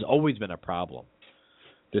has always been a problem.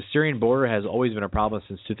 The Syrian border has always been a problem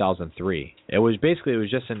since 2003. It was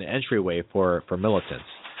just an entryway for militants.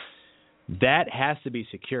 That has to be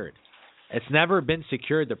secured. It's never been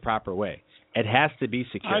secured the proper way. It has to be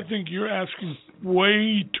secured. I think you're asking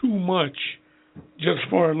way too much just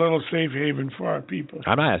for a little safe haven for our people.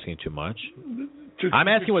 I'm not asking too much. I'm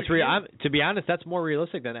asking what's real. To be honest, that's more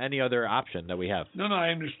realistic than any other option that we have. No, I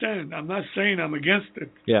understand. I'm not saying I'm against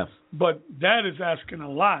it. Yeah. But that is asking a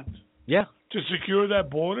lot. Yeah. To secure that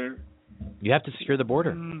border? You have to secure the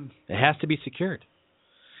border. It has to be secured.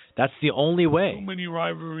 That's the only way. Too many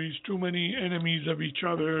rivalries, too many enemies of each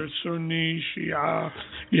other, Sunni, Shia.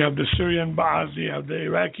 You have the Syrian Ba'ath, you have the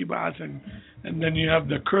Iraqi Ba'ath, and then you have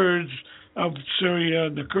the Kurds of Syria,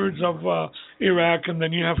 the Kurds of Iraq, and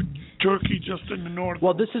then you have Turkey just in the north.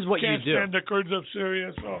 Well, this is what you do. Can't stand the Kurds of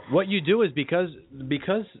Syria. So what you do is because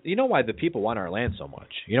you know why the people want our land so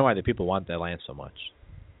much. You know why the people want that land so much,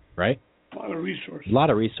 right? A lot of resources. A lot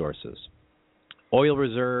of resources. Oil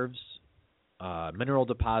reserves, mineral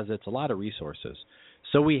deposits, a lot of resources.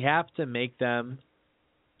 So we have to make them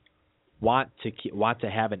want to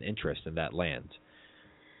have an interest in that land.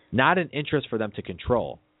 Not an interest for them to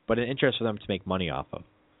control, but an interest for them to make money off of.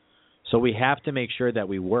 So we have to make sure that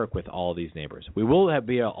we work with all these neighbors. We will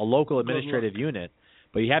be a local administrative unit,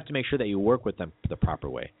 but you have to make sure that you work with them the proper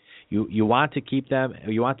way. You want to keep them.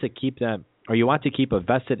 You want to keep a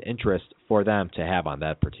vested interest for them to have on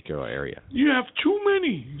that particular area. You have too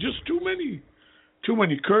many, just too many. Too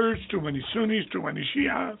many Kurds, too many Sunnis, too many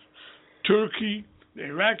Shias, Turkey, the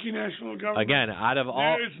Iraqi national government. Again, out of all...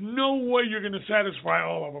 There is no way you're going to satisfy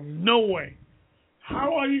all of them. No way.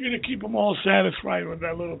 How are you going to keep them all satisfied with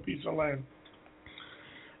that little piece of land?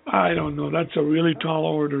 I don't know. That's a really tall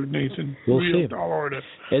order, Nathan. We'll Real see. Tall order.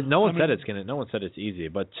 No one said it's easy,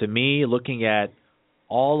 but to me, looking at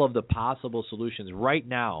all of the possible solutions right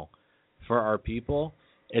now for our people,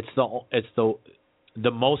 it's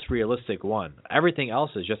the most realistic one. Everything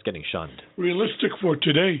else is just getting shunned. Realistic for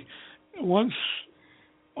today. Once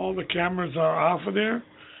all the cameras are off of there,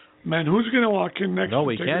 man, who's going to walk in next? No,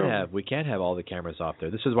 we can't have all the cameras off there.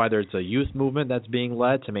 This is why there's a youth movement that's being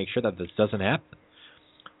led to make sure that this doesn't happen.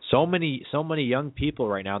 So many young people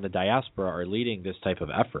right now in the diaspora are leading this type of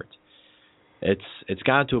effort. It's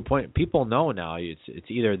gotten to a point. People know now it's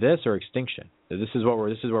either this or extinction. This is where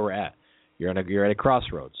we're at. You're at a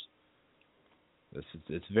crossroads.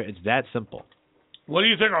 It's that simple. What do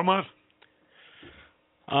you think, Omar?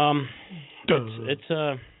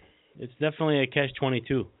 It's definitely a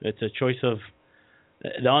catch-22. It's a choice of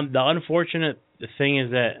the unfortunate thing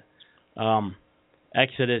is that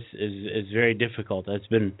exodus is very difficult. As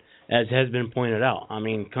has been pointed out. I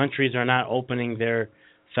mean, countries are not opening their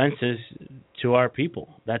fences to our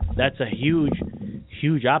people. That's a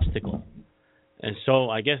huge obstacle. And so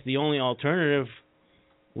I guess the only alternative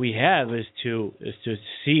we have is to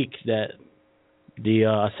seek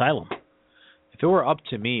the asylum. If it were up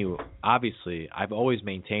to me, obviously, I've always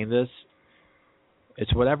maintained this.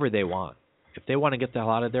 It's whatever they want. If they want to get the hell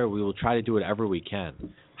out of there, we will try to do whatever we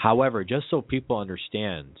can. However, just so people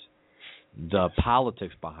understand the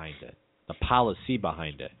politics behind it, the policy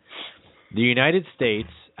behind it, the United States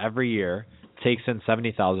every year takes in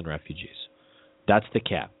 70,000 refugees. That's the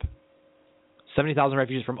cap. 70,000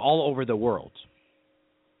 refugees from all over the world.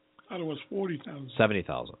 I thought it was 40,000.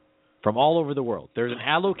 70,000 from all over the world. There's an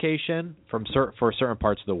allocation for certain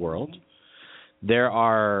parts of the world. There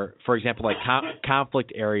are, for example, like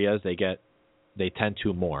conflict areas. They tend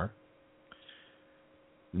to more.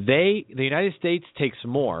 The United States takes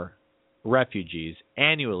more refugees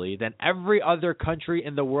annually than every other country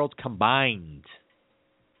in the world combined.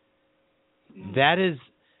 That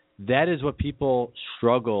is what people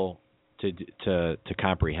struggle to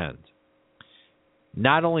comprehend.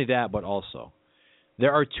 Not only that, but also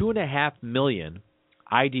there are 2.5 million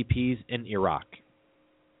IDPs in Iraq.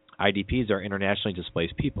 IDPs are internationally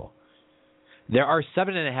displaced people. There are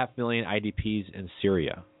 7.5 million IDPs in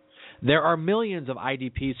Syria. There are millions of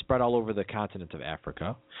IDPs spread all over the continent of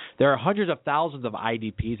Africa. There are hundreds of thousands of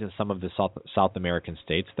IDPs in some of the South American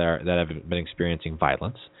states that have been experiencing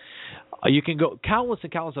violence. You can go countless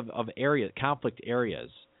and countless of conflict areas.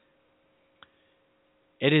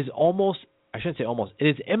 It is it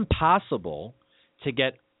is impossible to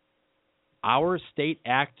get our state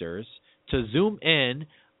actors to zoom in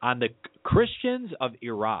on the Christians of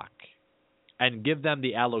Iraq and give them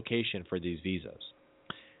the allocation for these visas.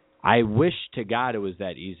 I wish to God it was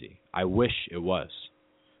that easy. I wish it was.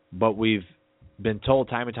 But we've been told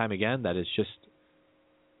time and time again that it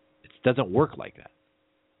doesn't work like that.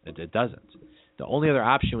 It doesn't. The only other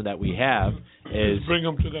option that we have is... bring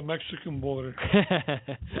them to the Mexican border.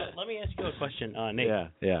 Let me ask you a question, Nate.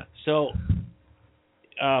 Yeah. So,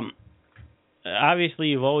 obviously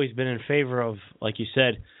you've always been in favor of, like you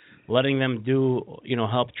said, letting them do,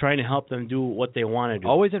 trying to help them do what they want to do.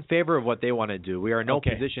 Always in favor of what they want to do. We are in no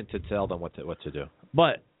position to tell them what to do.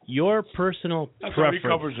 But your personal That's preference... how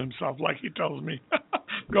he covers himself, like he tells me.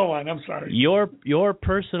 Go on, I'm sorry. Your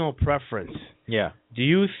personal preference. Yeah. Do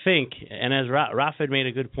you think, and as Rafid made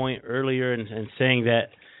a good point earlier in saying that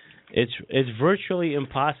it's virtually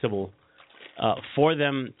impossible for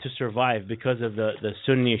them to survive because of the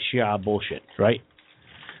Sunni Shia bullshit, right?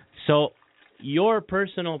 So your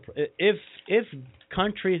personal, if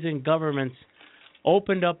countries and governments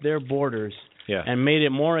opened up their borders and made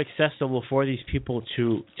it more accessible for these people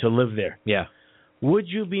to live there, would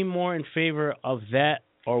you be more in favor of that,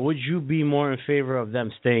 or would you be more in favor of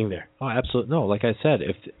them staying there? Oh, absolutely. No, like I said,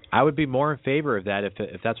 if I would be more in favor of that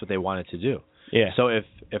if that's what they wanted to do. Yeah. So if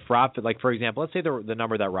Rafid, like for example, let's say the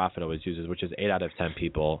number that Rafid always uses, which is 8 out of 10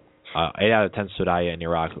 people, 8 out of 10 Sudaya in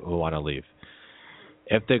Iraq who want to leave.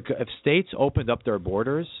 If states opened up their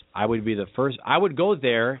borders, I would be the first. I would go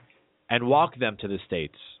there and walk them to the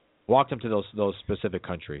states, walk them to those specific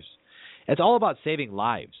countries. It's all about saving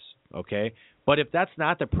lives, okay? But if that's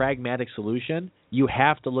not the pragmatic solution, you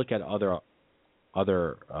have to look at other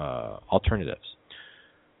alternatives.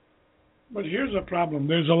 But here's a problem.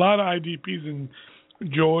 There's a lot of IDPs in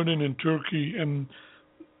Jordan and Turkey, and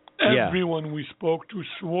everyone we spoke to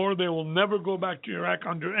swore they will never go back to Iraq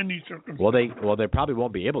under any circumstances. Well, they probably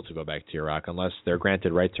won't be able to go back to Iraq unless they're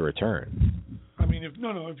granted right to return. I mean, if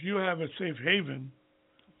you have a safe haven,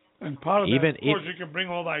 and part of that, of course, you can bring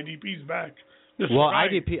all the IDPs back.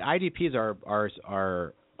 IDPs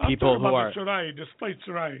are people who are displaced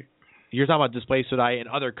Sarai. You're talking about displaced Sudai in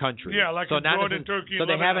other countries. Yeah, like in Jordan, Turkey. So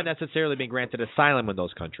they haven't necessarily been granted asylum in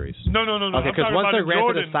those countries. No. Okay, because once they're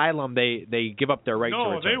granted asylum, they give up their right to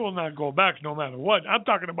return. No, they will not go back no matter what. I'm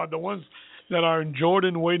talking about the ones that are in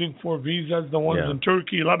Jordan waiting for visas, the ones in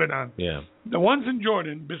Turkey, Lebanon. Yeah. The ones in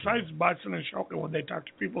Jordan, besides Batson and Shauki when they talk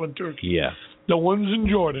to people in Turkey. Yeah. The ones in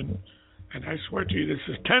Jordan, and I swear to you, this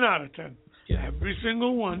is 10 out of 10. Yeah. Every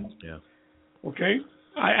single one. Yeah. Okay?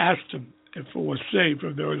 I asked them if it was safe,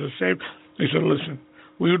 if there was a safe. They said, listen,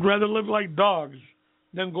 we would rather live like dogs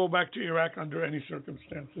than go back to Iraq under any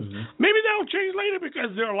circumstances. Mm-hmm. Maybe that'll change later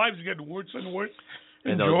because their lives get worse and worse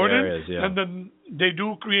in Jordan. Areas, and then they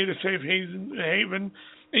do create a safe haven,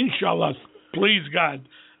 inshallah, please God.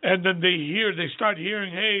 And then they start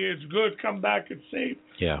hearing, hey, it's good, come back, it's safe.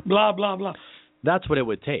 Yeah. Blah, blah, blah. That's what it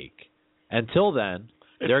would take. Until then,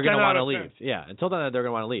 they're going to want to leave. Yeah, until then, they're going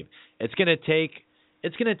to want to leave. It's going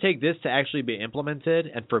to take this to actually be implemented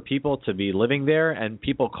and for people to be living there and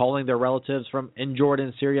people calling their relatives from in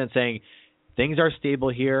Jordan, Syria, and saying, things are stable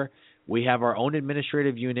here. We have our own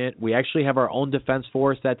administrative unit. We actually have our own defense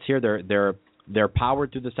force that's here. They're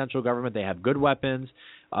powered through the central government. They have good weapons.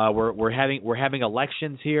 We're having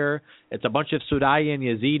elections here. It's a bunch of Sudai and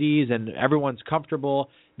Yazidis, and everyone's comfortable.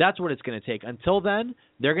 That's what it's going to take. Until then,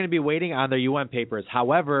 they're going to be waiting on their UN papers.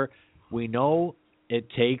 However, we know it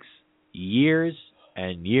takes years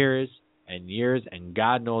and years and years, and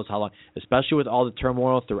God knows how long. Especially with all the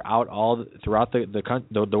turmoil throughout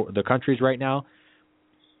the countries right now,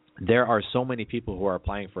 there are so many people who are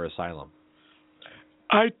applying for asylum.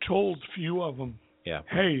 I told few of them,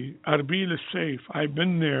 hey, Arbil is safe. I've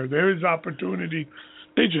been there. There is opportunity.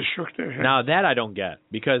 They just shook their heads. Now that I don't get,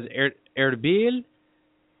 because Erbil,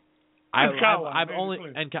 I've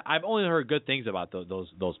only heard good things about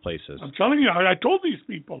those places. I'm telling you, I told these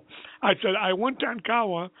people. I said I went to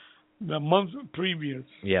Ankawa the month previous.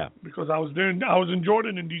 Yeah. Because I was there. I was in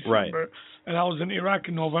Jordan in December, right. And I was in Iraq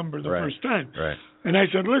in November the right. first time. Right. And I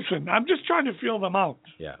said, listen, I'm just trying to feel them out.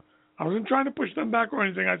 Yeah. I wasn't trying to push them back or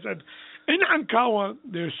anything. I said, in Ankawa,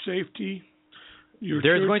 there's safety.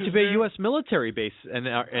 There's going to be a U.S. military base, and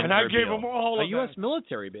I gave them all a U.S.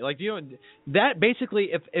 military base. Like that basically,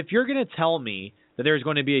 if you're going to tell me that there's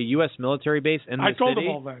going to be a U.S. military base in the city, I told them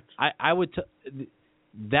all that. I would.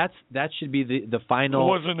 That should be the final.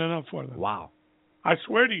 It wasn't enough for them. Wow. I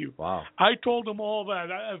swear to you. Wow. I told them all that.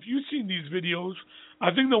 If you've seen these videos,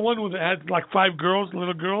 I think the one with had like 5 girls,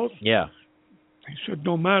 little girls. Yeah. He said,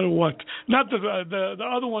 no matter what. Not the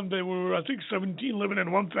other one, they were, I think, 17 living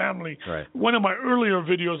in one family. Right. One of my earlier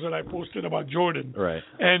videos that I posted about Jordan. Right.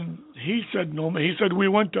 And he said, no, he said, we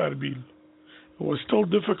went to Arbil. It was still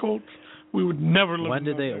difficult. We would never live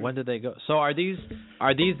When did they go? So are these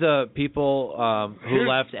the people who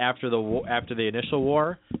left after the initial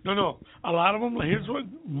war? No. A lot of them, here's what,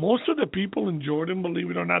 most of the people in Jordan, believe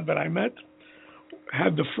it or not, that I met,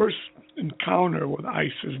 had the first encounter with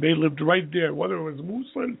ISIS. They lived right there, whether it was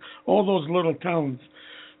Mosul, all those little towns.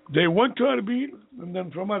 They went to Arbil, and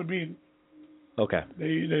then from Arbil, okay,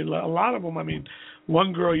 they a lot of them. I mean,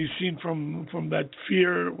 one girl you seen from that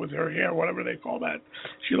fear with her hair, whatever they call that.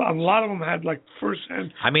 A lot of them had like first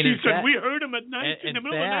hand. I mean, she said we heard them at night in the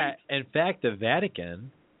middle of the night. In fact, the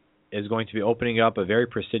Vatican is going to be opening up a very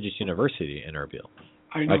prestigious university in Erbil,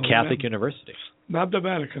 a Catholic university. Not the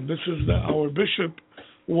Vatican. This is our Bishop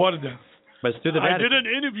Warda. But it's through the Vatican. I did an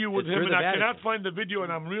interview with him, and I cannot find the video,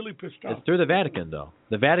 and I'm really pissed off. It's through the Vatican, though.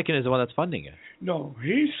 The Vatican is the one that's funding it. No,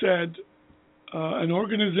 he said an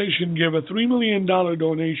organization gave a $3 million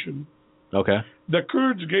donation. Okay. The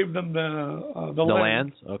Kurds gave them the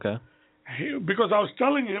land. Okay. Because I was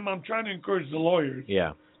telling him I'm trying to encourage the lawyers.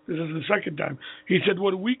 Yeah. This is the second time. He said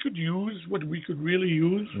what we could really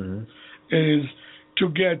use, is to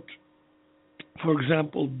get, for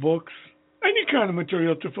example, books, any kind of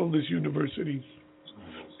material to fill these universities.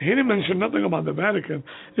 He didn't mention nothing about the Vatican.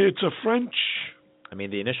 It's a French. I mean,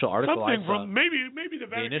 the initial article I saw. From maybe the Vatican.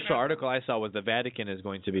 The initial article I saw was the Vatican is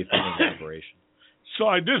going to be funding the operation. So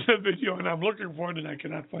I did the video, and I'm looking for it, and I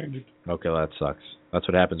cannot find it. Okay, well, that sucks. That's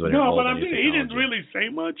what happens when you're old. No, but he didn't really say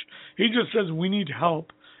much. He just says we need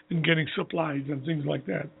help in getting supplies and things like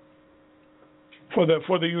that for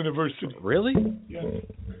the university. Really? Yeah.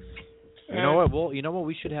 You know what? Well, you know what?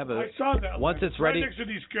 We should have I saw that. Once it's ready. Right next to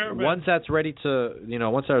these caravans. Once that's ready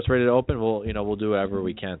to open, we'll do whatever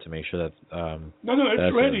we can to make sure that. No,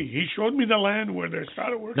 it's ready. He showed me the land where they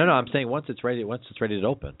started working. No, I'm saying once it's ready to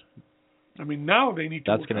open. I mean, now they need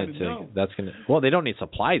to. Well, they don't need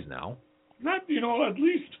supplies now. Not, at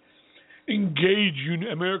least engage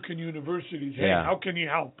American universities. Hey, how can you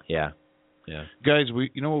help? Yeah. Guys,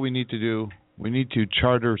 you know what we need to do? We need to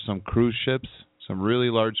charter some cruise ships, some really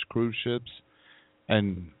large cruise ships,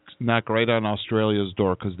 and knock right on Australia's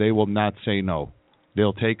door because they will not say no.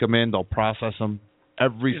 They'll take them in. They'll process them. Is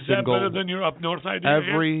that better than your up north idea?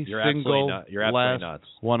 Every single last nuts.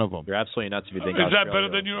 One of them. You're absolutely nuts if you think. Is that better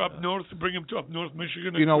than your up north? Bring them to up north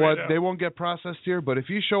Michigan. You know what? They won't get processed here. But if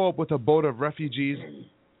you show up with a boat of refugees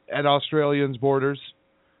at Australians' borders,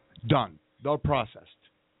 done. They're processed.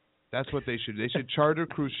 That's what they should. They should charter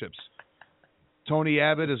cruise ships. Tony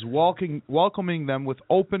Abbott is welcoming them with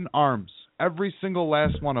open arms. Every single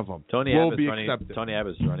last one of them will be accepted. Tony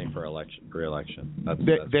Abbott's running for re-election.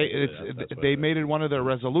 They made it one of their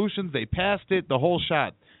resolutions. They passed it. The whole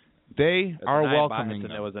shot. They are welcoming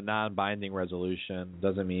them. It was a non-binding resolution.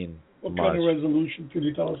 Doesn't mean what much. kind of resolution can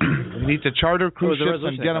you tell us? We need to charter cruise ships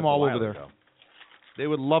and get them all over there. They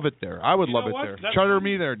would love it there. I would love it there. Charter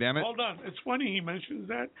me there, damn it. Hold on. It's funny he mentions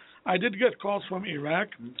that. I did get calls from Iraq.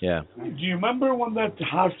 Yeah. Do you remember when that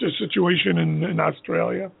hostage situation in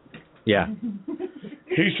Australia? Yeah.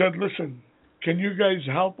 He said, listen, can you guys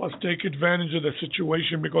help us take advantage of the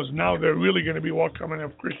situation because now they're really going to be welcoming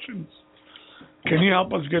of Christians. Can you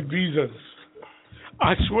help us get visas?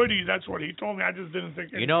 I swear to you, that's what he told me. I just didn't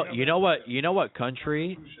think. You know what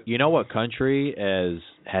country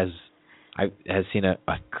has seen a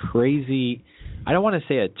crazy, I don't want to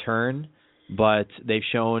say a turn, but they've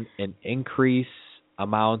shown an increase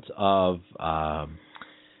amount of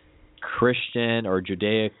Christian or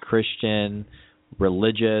Judeo-Christian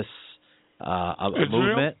religious a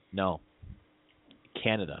movement. No,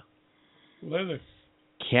 Canada.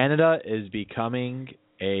 Canada is becoming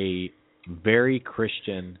a very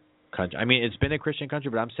Christian country. I mean, it's been a Christian country,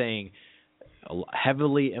 but I'm saying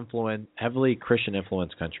heavily Christian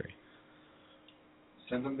influenced country.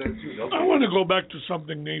 Send them there too. I want to go back to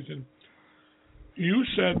something, Nathan. You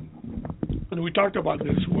said, and we talked about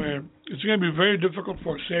this, where it's going to be very difficult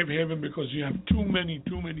for a safe haven because you have too many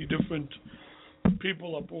different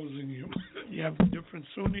people opposing you. You have different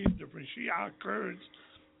Sunnis, different Shia, Kurds,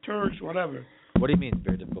 Turks, whatever. What do you mean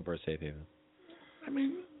very difficult for a safe haven? I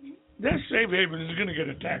mean, their safe haven is going to get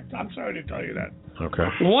attacked. I'm sorry to tell you that. Okay.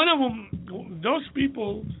 One of them, those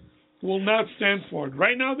people will not stand for it.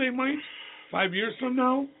 Right now they might. 5 years from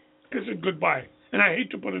now, it's a goodbye. And I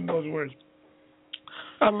hate to put in those words.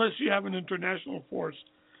 Unless you have an international force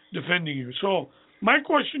defending you. So my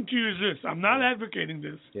question to you is this. I'm not advocating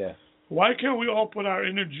this. Yeah. Why can't we all put our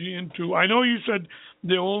energy into, I know you said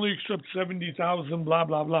they only accept 70,000, blah,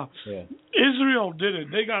 blah, blah. Yeah. Israel did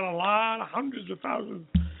it. They got a lot, hundreds of thousands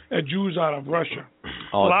of Jews out of Russia.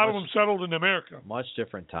 A lot of them settled in America. Much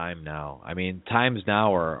different time now. I mean, times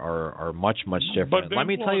now are much different. Let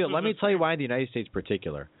me tell you why in the United States in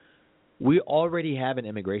particular. We already have an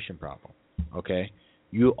immigration problem. Okay?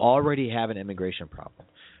 You already have an immigration problem.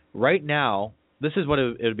 Right now, this is what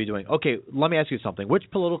it would be doing. Okay, let me ask you something. Which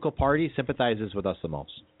political party sympathizes with us the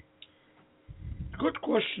most? Good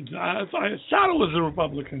question. I thought it was the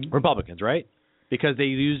Republicans. Republicans, right? Because they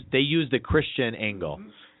use the Christian angle. Mm-hmm.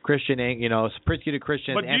 Persecuted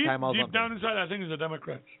Christians, anti-Muslim. Deep down inside, I think it's the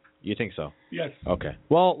Democrats. You think so? Yes. Okay.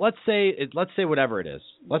 Well, let's say whatever it is.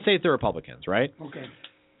 Let's say it's the Republicans, right? Okay.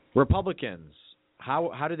 Republicans,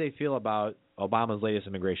 how do they feel about Obama's latest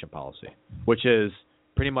immigration policy, which is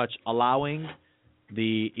pretty much allowing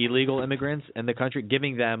the illegal immigrants in the country,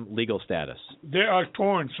 giving them legal status? They are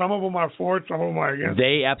torn. Some of them are for it, some of them are against.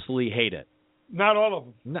 They absolutely hate it. Not all of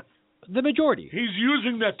them. No, the majority. He's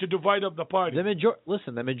using that to divide up the party.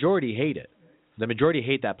 Listen, the majority hate it. The majority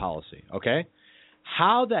hate that policy, okay?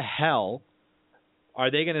 How the hell are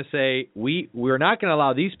they going to say we're not going to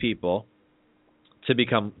allow these people to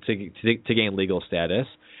gain legal status,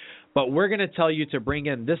 but we're going to tell you to bring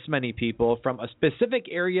in this many people from a specific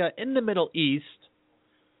area in the Middle East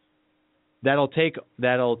that'll take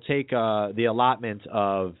the allotment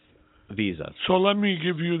of visas. So let me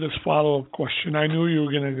give you this follow-up question. I knew you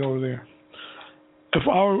were going to go there.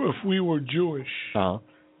 If we were Jewish,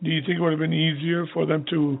 do you think it would have been easier for them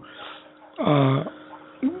to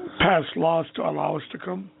pass laws to allow us to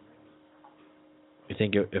come? You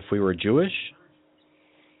think if we were Jewish?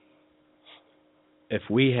 If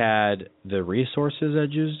we had the resources that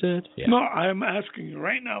Jews did? Yeah. No, I'm asking you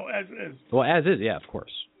right now, as is. Well, as is, yeah, of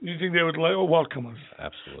course. You think they would welcome us?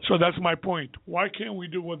 Absolutely. So that's my point. Why can't we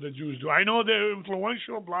do what the Jews do? I know they're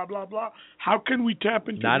influential, blah, blah, blah. How can we tap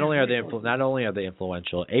into Not only are they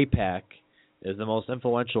influential, AIPAC is the most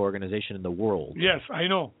influential organization in the world. Yes, I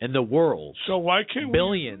know. In the world. So why can't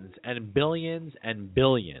billions and billions and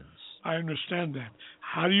billions. I understand that.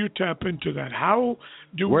 How do you tap into that? How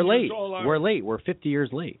do We're late. We're late. We're 50 years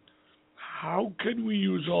late. How can we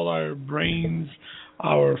use all our brains,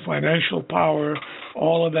 our financial power,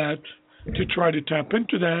 all of that to try to tap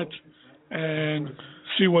into that and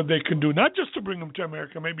see what they can do? Not just to bring them to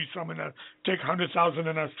America. Maybe take 100,000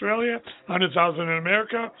 in Australia, 100,000 in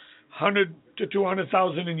America, 100 to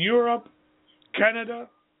 200,000 in Europe, Canada.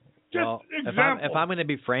 Well, if I'm going to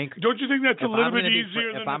be frank, don't you think that's a little bit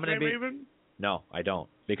easier than the safe haven? No, I don't,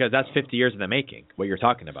 because that's 50 years in the making. What you're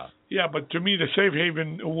talking about. Yeah, but to me, the safe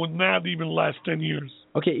haven would not even last 10 years.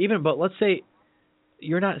 Okay, but let's say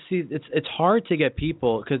you're not. See, it's hard to get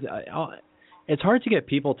people it's hard to get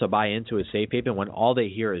people to buy into a safe haven when all they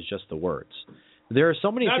hear is just the words. There are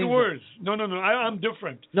so many things. Not words. No. I'm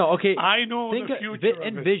different. No, okay. I know the future.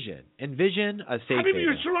 Envision a safe haven. I mean,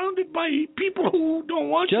 you're surrounded by people who don't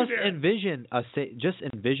want you there. Envision a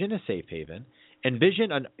safe haven. Envision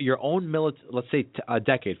your own let's say a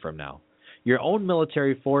decade from now, your own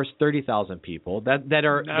military force, 30,000 people that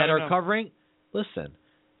are covering. Listen,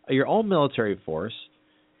 your own military force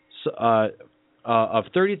of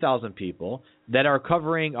 30,000 people that are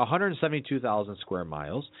covering 172,000 square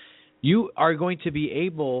miles. You are going to be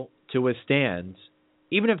able to withstand,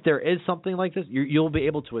 even if there is something like this. You'll be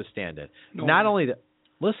able to withstand it. No, Not only that.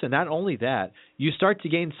 listen, not only that, you start to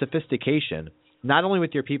gain sophistication, not only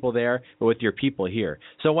with your people there, but with your people here.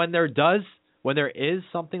 So when there is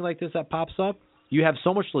something like this that pops up, you have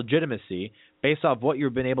so much legitimacy based off what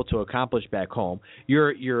you've been able to accomplish back home.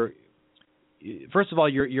 First of all,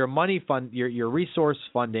 your money fund, your resource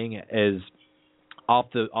funding is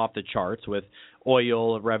off the charts with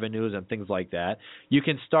oil revenues and things like that. You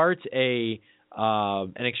can start an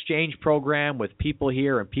exchange program with people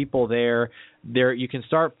here and people there. You can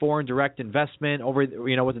start foreign direct investment over,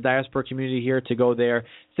 with the diaspora community here to go there.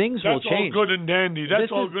 Things will change. That's all good and dandy.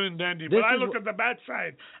 That's all good and dandy. But I look at the bad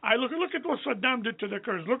side. I look at what Saddam did to the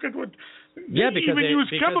Kurds. Look at what they even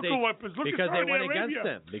use chemical weapons. Look at Saudi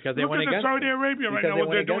Arabia. Look at Saudi Arabia right now, what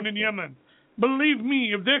they're doing in Yemen. Believe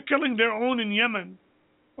me, if they're killing their own in Yemen,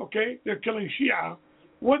 okay, they're killing Shia,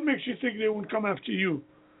 what makes you think they won't come after you?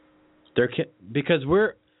 Because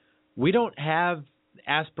we don't have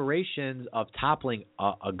aspirations of toppling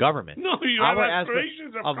a government. No, you have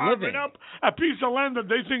aspirations of carving up a piece of land that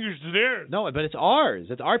they think is theirs. No, but it's ours.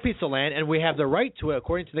 It's our piece of land, and we have the right to it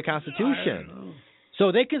according to the Constitution.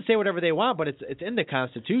 So they can say whatever they want, but it's in the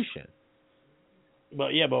Constitution.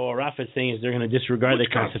 But what Rafa's saying is they're going to disregard the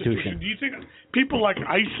Constitution. Do you think people like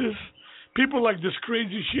ISIS, people like this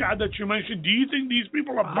crazy Shia that you mentioned, do you think these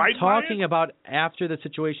people abide by it? I'm talking about after the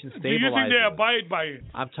situation stabilizes. Do you think they abide by it?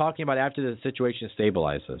 I'm talking about after the situation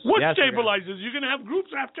stabilizes. What stabilizes? You're going to have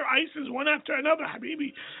groups after ISIS, one after another,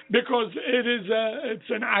 Habibi, because it's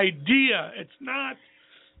an idea. It's not.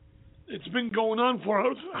 It's been going on for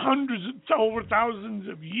hundreds, over thousands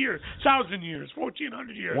of years, 1,000 years,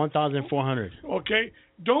 1,400 years. 1,400. Okay?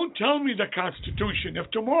 Don't tell me the Constitution.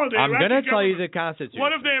 If tomorrow the I'm going to tell you the Constitution.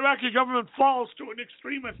 What if the Iraqi government falls to an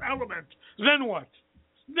extremist element? Then what?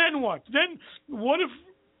 Then what if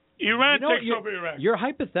Iran takes over Iraq? Your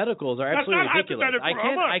hypotheticals are absolutely ridiculous.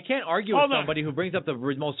 I can't argue with somebody who brings up the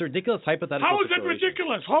most ridiculous hypothetical. How is it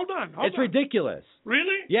ridiculous? Hold on. It's ridiculous.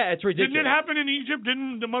 Really? Yeah, it's ridiculous. Didn't it happen in Egypt?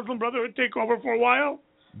 Didn't the Muslim Brotherhood take over for a while?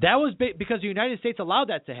 That was because the United States allowed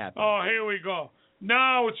that to happen. Oh, here we go.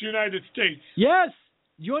 Now it's United States. Yes.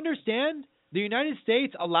 You understand? The United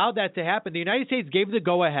States allowed that to happen. The United States gave the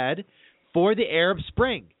go-ahead for the Arab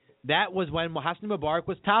Spring. That was when Hosni Mubarak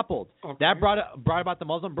was toppled. Okay. That brought about the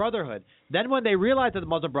Muslim Brotherhood. Then when they realized that the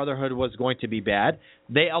Muslim Brotherhood was going to be bad,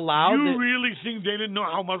 they allowed... You really think they didn't know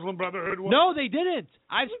how Muslim Brotherhood was? No, they didn't.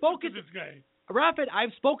 I've spoken to this guy. Rafet,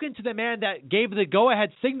 I've spoken to the man that gave the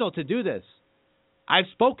go-ahead signal to do this. I've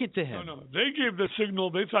spoken to him. No, they gave the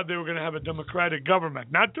signal. They thought they were going to have a democratic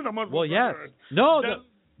government, not to the Muslim Yes. Brotherhood. No,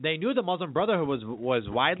 they knew the Muslim Brotherhood was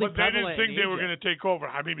widely prevalent. But they didn't think they were going to take over,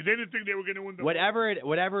 Habibi. They didn't think they were going to win the whatever it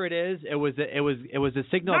is, it was a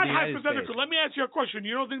signal of the United States. Let me ask you a question.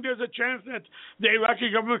 You don't think there's a chance that the Iraqi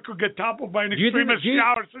government could get toppled by an extremist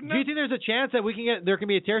Shia? Do you think there's a chance that there can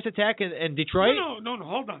be a terrorist attack in Detroit? No,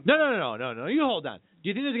 hold on. No, you hold on. Do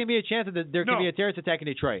you think there's going to be a chance that there can be a terrorist attack in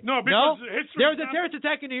Detroit? No, because there was a terrorist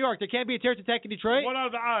attack in New York. There can't be a terrorist attack in Detroit? What are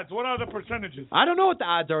the odds? What are the percentages? I don't know what the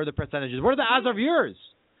odds are or the percentages. What are the odds of yours?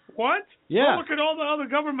 What? Yeah. Well, look at all the other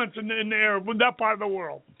governments in that part of the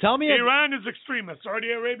world. Tell me Iran is extremist.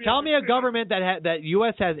 Saudi Arabia. Tell me a government that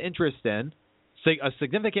U.S. has interest in, a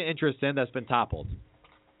significant interest in, that's been toppled.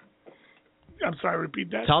 I'm sorry,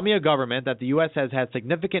 repeat that. Tell me a government that the U.S. has had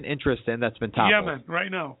significant interest in that's been toppled. Yemen,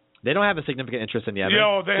 right now. They don't have a significant interest in Yemen.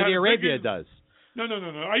 Saudi Arabia does. No.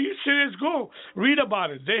 Are you serious? Go read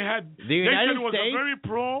about it. They said it was a very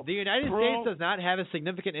pro. The United States does not have a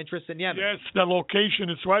significant interest in Yemen. Yes, the location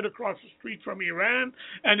is right across the street from Iran,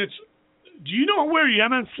 and it's. Do you know where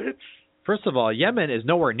Yemen sits? First of all, Yemen is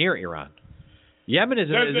nowhere near Iran. Yemen is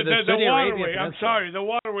in the Saudi Arabian I'm sorry, the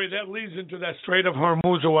waterway that leads into that Strait of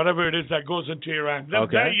Hormuz or whatever it is that goes into Iran.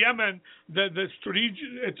 That Yemen, the strategic,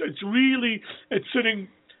 it's sitting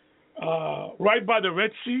right by the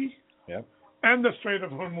Red Sea. Yep. And the Strait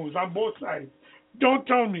of Hormuz on both sides. Don't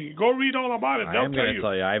tell me. Go read all about it. I'm going to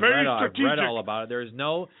tell you. I've read all about it.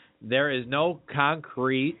 There is no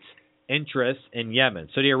concrete interest in Yemen.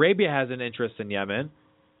 Saudi Arabia has an interest in Yemen.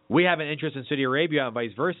 We have an interest in Saudi Arabia and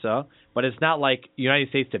vice versa, but it's not like United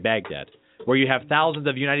States to Baghdad, where you have thousands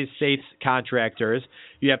of United States contractors.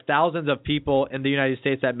 You have thousands of people in the United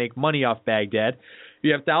States that make money off Baghdad.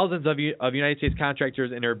 You have thousands of United States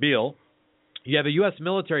contractors in Erbil. You have a U.S.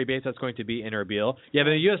 military base that's going to be in Erbil. You have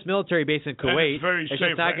a U.S. military base in Kuwait. It's very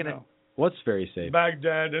safe right now. What's very safe?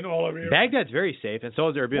 Baghdad and all of it. Baghdad's very safe, and so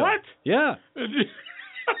is Erbil. What? Yeah.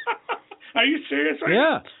 Are you serious right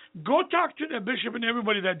now? Go talk to the bishop and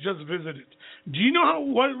everybody that just visited. Do you know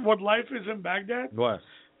what life is in Baghdad? What?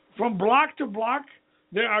 From block to block,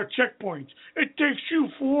 there are checkpoints. It takes you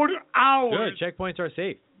 4 hours. Good. Checkpoints are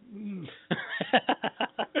safe.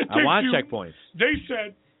 I want checkpoints. They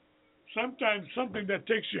said sometimes something that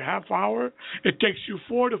takes you half hour, it takes you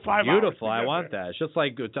 4 to 5 hours. Beautiful. I want that. It's just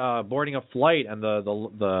like boarding a flight and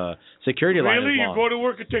the security line is Really? long. You go to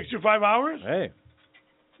work, it takes you 5 hours? Hey.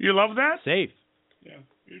 You love that? Safe. Yeah.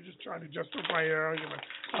 You're just trying to justify your argument.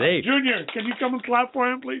 Safe. Junior, can you come and clap for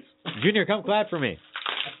him, please? Junior, come clap for me.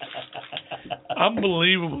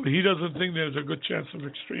 Unbelievable. He doesn't think there's a good chance of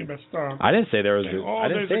extremist. I didn't say there was. I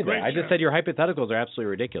didn't there's say a great that. I just chance. said your hypotheticals are absolutely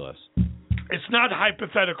ridiculous. It's not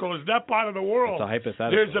hypothetical. It's that part of the world. It's a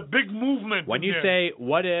hypothetical. There's a big movement. When in you there. say,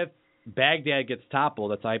 what if Baghdad gets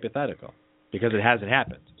toppled, that's a hypothetical. Because it hasn't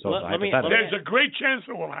happened. So it's a hypothetical. There's a great chance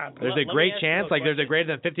it will happen. There's a great chance? Like there's a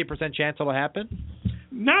greater than 50% chance it will happen?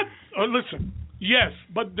 Not, listen, yes,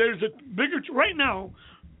 but there's a bigger, right now,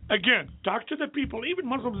 again, talk to the people, even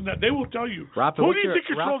Muslims in that, they will tell you. Rafa, who do you think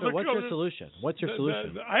controls the what's your solution? What's your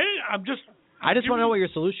solution? I just want to know what your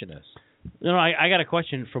solution is. No, I got a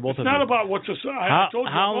question for both of you. It's not about what's a. I told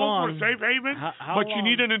you, how I'm all long? for safe haven, but you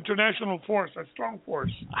need an international force, a strong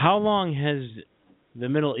force. How long has the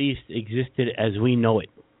Middle East existed as we know it?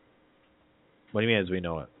 What do you mean as we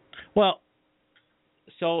know it? Well,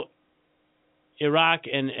 so Iraq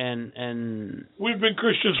and we've been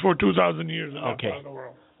Christians for 2,000 years in that okay. part of the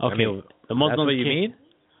world. Okay, I mean, the Muslims. That's what you mean?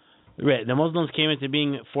 Right, the Muslims came into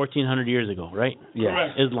being 1,400 years ago, right? Yeah.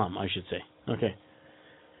 Correct. Islam, I should say. Okay.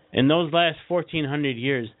 In those last 1,400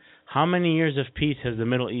 years, how many years of peace has the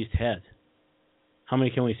Middle East had? How many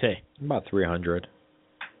can we say? About 300.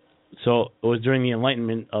 So it was during the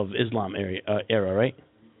Enlightenment of Islam era, right?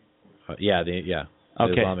 The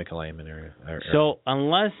Okay. Islamic Enlightenment era. So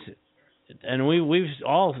unless, and we've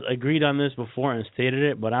all agreed on this before and stated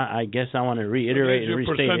it, but I guess I want to reiterate and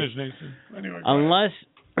restate it. Nathan. Anyway,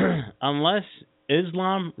 Unless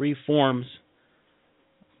Islam reforms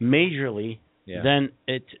majorly, then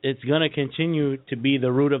it's going to continue to be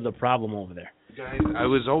the root of the problem over there. Guys, I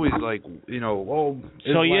was always like, Islam,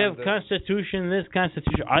 so you have Constitution, this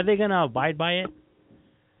Constitution. Are they going to abide by it?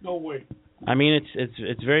 No way. I mean,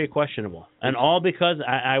 it's very questionable, and all because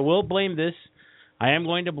I will blame this. I am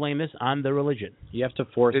going to blame this on the religion. You have to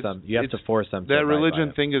force them. You have to force them. That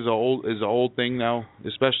religion thing is an old thing now,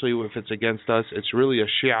 especially if it's against us. It's really a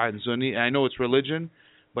Shia and Sunni. And I know it's religion,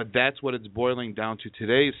 but that's what it's boiling down to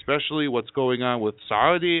today, especially what's going on with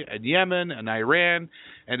Saudi and Yemen and Iran,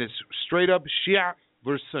 and it's straight up Shia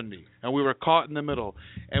versus Sunni, and we were caught in the middle.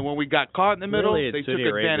 And when we got caught in the middle, they took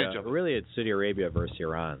advantage of it. Really, it's Saudi Arabia versus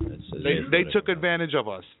Iran. They took advantage of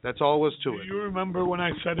us. That's all was to it. Do you remember when I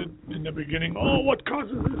said it in the beginning? Oh, what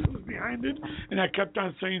causes this was behind it? And I kept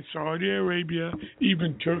on saying Saudi Arabia,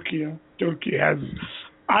 even Turkey. Turkey has.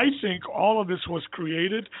 I think all of this was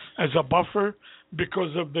created as a buffer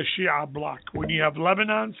because of the Shia bloc. When you have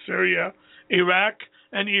Lebanon, Syria, Iraq,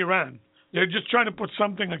 and Iran. They're just trying to put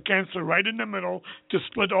something, a cancer, right in the middle to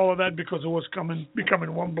split all of that because it was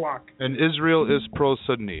becoming one block. And Israel is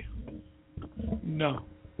pro-Sunni. No,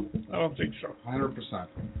 I don't think so. 100%.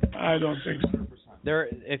 I don't think so.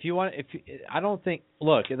 I don't think.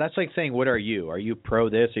 Look, that's like saying, "What are you? Are you pro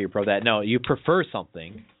this or you pro that?" No, you prefer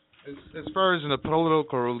something. As far as in the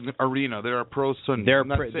political arena, they are pro-Sunni.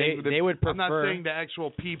 They would prefer. I'm not saying the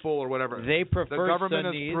actual people or whatever. They prefer the government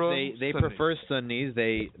Sunnis. is pro-Sunni. They prefer Sunnis.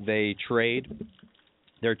 They trade.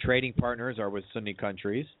 Their trading partners are with Sunni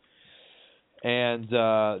countries, and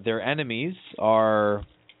their enemies are,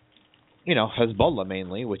 Hezbollah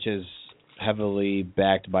mainly, which is heavily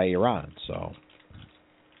backed by Iran. So,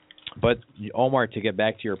 but Omar, to get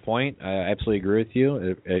back to your point, I absolutely agree with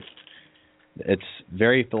you. It's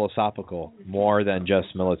very philosophical, more than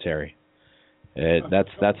just military. That's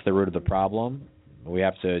the root of the problem. We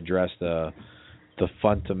have to address the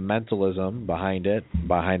fundamentalism behind it,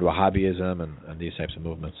 behind Wahhabism and these types of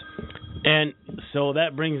movements. And so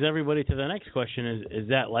that brings everybody to the next question: Is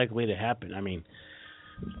that likely to happen? I mean,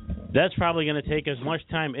 that's probably going to take as much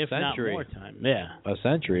time, if not more time. Yeah, a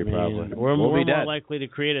century probably. We're more likely to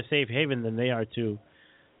create a safe haven than they are to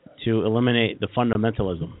eliminate the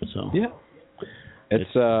fundamentalism. So yeah.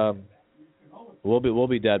 It's we'll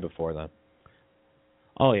be dead before then.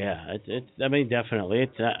 Oh yeah, I mean definitely.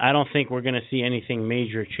 I don't think we're going to see anything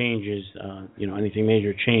major changes. Anything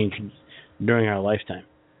major change during our lifetime.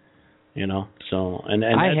 So and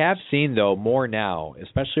I have seen though more now,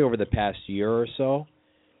 especially over the past year or so,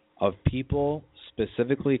 of people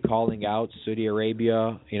specifically calling out Saudi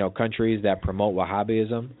Arabia, countries that promote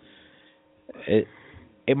Wahhabism.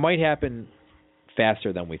 It might happen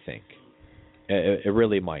faster than we think. It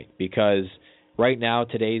really might, because right now,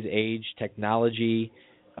 today's age, technology,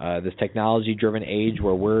 this technology-driven age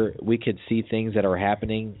where we could see things that are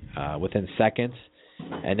happening within seconds,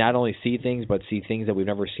 and not only see things, but see things that we've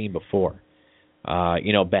never seen before.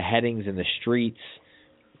 Beheadings in the streets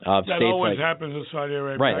of that states always like, happens in Saudi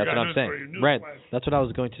Arabia. right, that's what I'm saying. Right, that's what I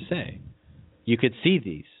was going to say. You could see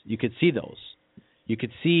these. You could see those. You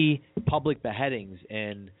could see public beheadings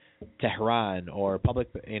in Tehran or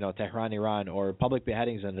Tehran, Iran, or public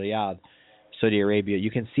beheadings in Riyadh, Saudi Arabia.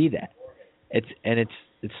 You can see that. It's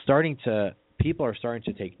starting to. People are starting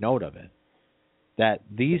to take note of it. That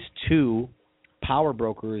these two power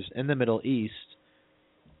brokers in the Middle East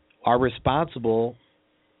are responsible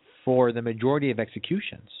for the majority of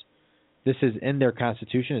executions. This is in their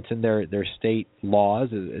constitution. It's in their state laws.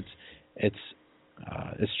 It's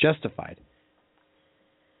justified.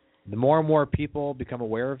 The more and more people become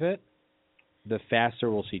aware of it, the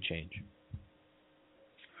faster we'll see change.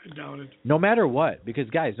 I doubt it. No matter what, because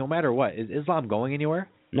guys, no matter what, is Islam going anywhere?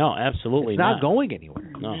 No, absolutely it's not going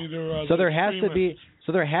anywhere. No. So there has to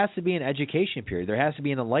be an education period. There has to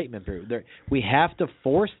be an enlightenment period. We have to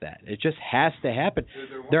force that. It just has to happen.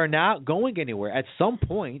 They're not going anywhere. At some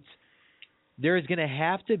point, there is going to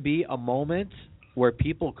have to be a moment where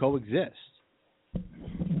people coexist.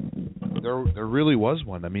 There really was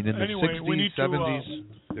one. I mean, in the 60s, 70s,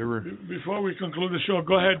 there were. Before we conclude the show,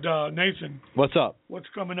 go ahead, Nathan. What's up? What's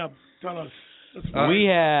coming up? Tell us. We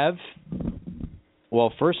have.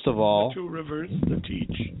 Well, first of all, the two rivers, the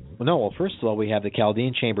teach. No, well, first of all, we have the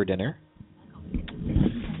Chaldean Chamber Dinner.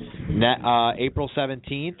 April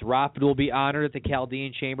 17th, Rafid will be honored at the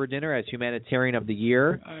Chaldean Chamber Dinner as Humanitarian of the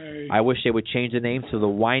Year. I wish they would change the name to the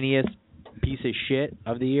whiniest piece of shit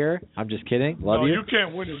of the year. I'm just kidding. Love you. No, you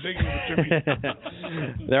can't win if they give it to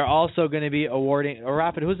me. They're also going to be awarding.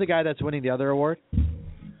 Rafid, who's the guy that's winning the other award?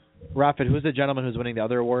 Rafid, who's the gentleman who's winning the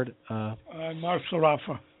other award? Mark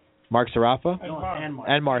Sarafa. Mark Sarafa?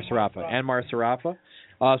 And Mark Sarafa.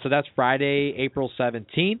 So that's Friday, April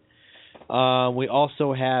 17th. We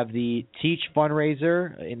also have the Teach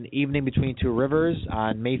fundraiser in the evening between two rivers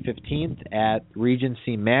on May 15th at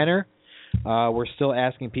Regency Manor. We're still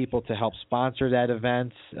asking people to help sponsor that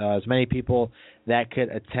event. As many people that could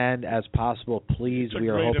attend as possible, please. We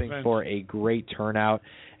are hoping for a great turnout,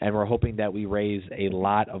 and we're hoping that we raise a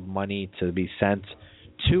lot of money to be sent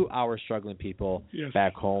to our struggling people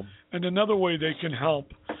back home. And another way they can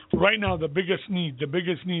help, right now the biggest need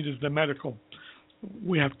is the medical.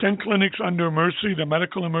 We have 10 clinics under Mercy, the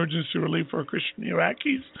medical emergency relief for Christian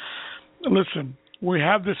Iraqis. Listen, we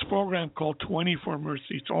have this program called 20 for Mercy.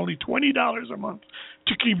 It's only $20 a month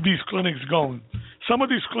to keep these clinics going. Some of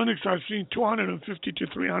these clinics are seeing 250 to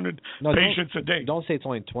 300 patients a day. Don't say it's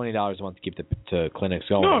only $20 a month to keep the clinics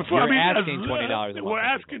going. No, You're asking $20 a month. We're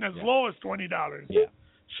asking as low as $20. Yeah.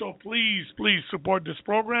 So please support this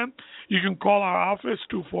program. You can call our office,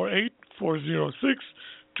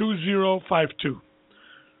 248-406-2052.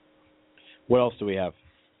 What else do we have?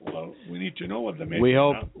 Well, we need to know what the major.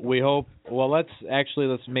 We hope. Well, let's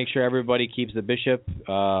make sure everybody keeps the bishop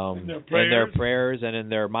in their prayers and in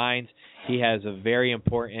their minds. He has a very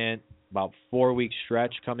important about 4-week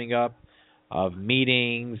stretch coming up of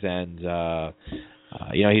meetings, and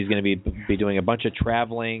he's going to be doing a bunch of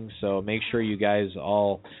traveling. So make sure you guys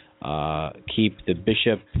all keep the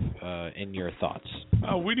bishop in your thoughts.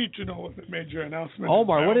 We need to know what the major announcement.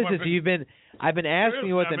 Omar, what is this? I've been asking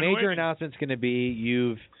you what the major announcement's going to be.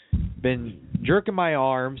 You've been jerking my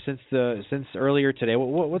arm since earlier today.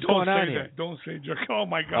 What's going on here? Don't say jerk. Oh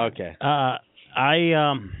my God. Okay.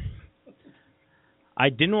 I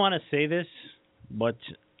didn't want to say this, but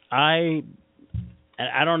I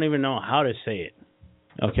don't even know how to say it.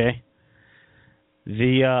 Okay.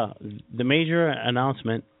 The major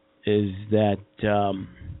announcement is that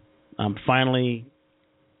I'm finally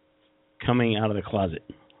coming out of the closet.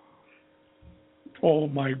 Oh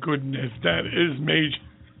my goodness, that is major.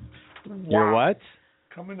 Wow. You're what?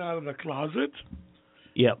 Coming out of the closet?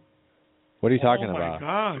 Yep. What are you talking about? Oh my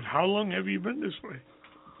God, how long have you been this way?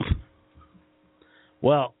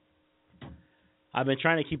 Well, I've been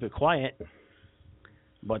trying to keep it quiet,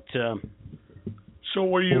 but. So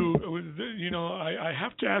were you? I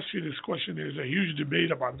have to ask you this question. There's a huge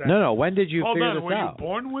debate about that. No. When did you figure this out? Were you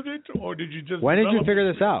born with it, or did you just? When did you figure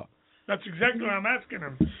this out? That's exactly what I'm asking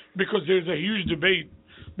him, because there's a huge debate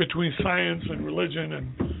between science and religion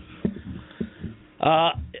and.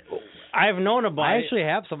 I've known about. I actually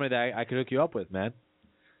have somebody that I could hook you up with, man.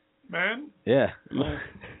 Man? Yeah.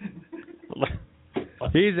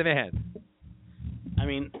 He's a man. I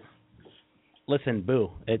mean, listen,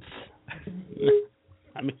 Boo.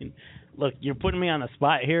 Look, you're putting me on the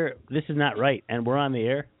spot here. This is not right, and we're on the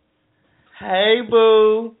air. Hey,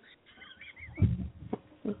 Boo.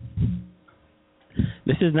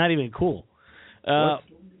 This is not even cool.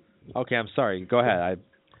 Okay, I'm sorry. Go ahead.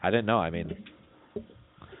 I didn't know. I mean,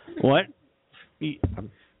 what?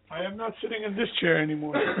 I am not sitting in this chair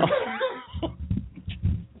anymore.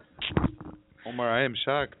 Omar, I am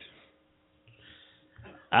shocked.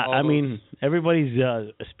 I mean, everybody's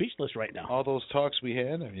speechless right now. All those talks we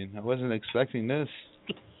had, I mean, I wasn't expecting this.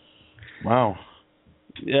 Wow.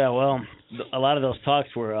 Yeah, well, a lot of those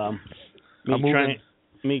talks were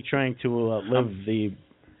me trying to live the...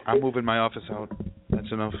 I'm moving my office out.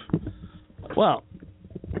 That's enough. Well,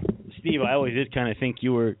 Steve, I always did kind of think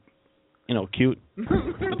you were, cute. What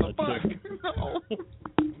the fuck? No.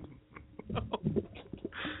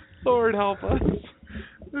 Lord help us.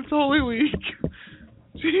 It's Holy Week.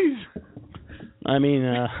 Jeez. I mean,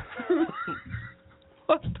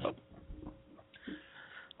 what the?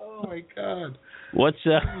 Oh my God. What's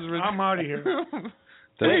I'm out of here.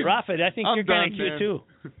 Hey, Rafa, I think you're kind of cute man. too.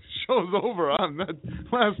 Show's over.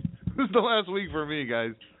 This is the last week for me,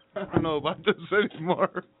 guys. I don't know about this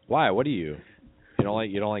anymore. why? What do you? You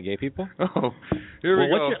don't like gay people? Oh, here we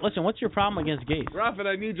go. What's your problem against gays? Rafa,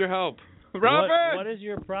 I need your help. Rafa! What is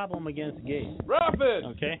your problem against gays? Rafa!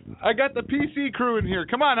 Okay. I got the PC crew in here.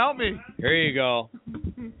 Come on, help me. Here you go.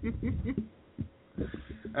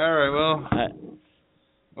 All right, well,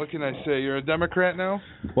 what can I say? You're a Democrat now?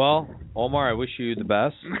 Well, Omar, I wish you the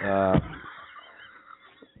best.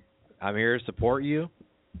 I'm here to support you.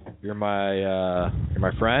 You're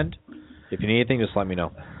my friend. If you need anything, just let me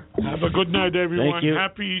know. Have a good night, everyone. Thank you.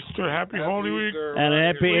 Happy Easter. Happy Holy Week. And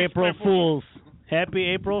happy April Fools. Happy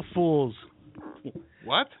April Fools.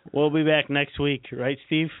 What? We'll be back next week, right,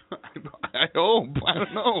 Steve? I hope. I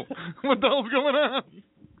don't know. What the hell's going on?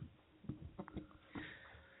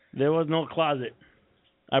 There was no closet.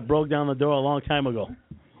 I broke down the door a long time ago.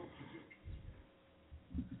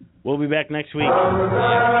 We'll be back next week.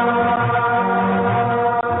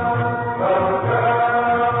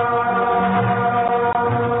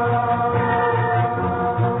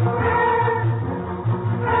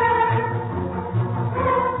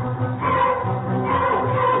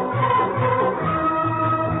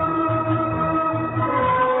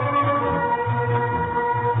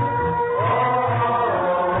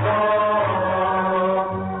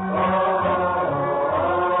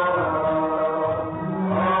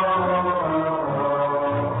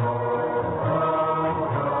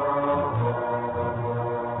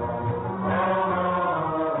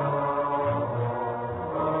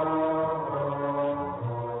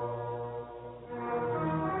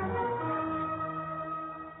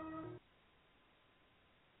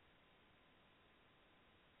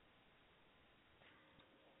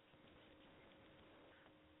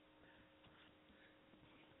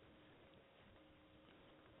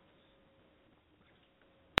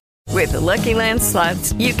 With the Lucky Land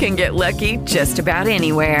Slots, you can get lucky just about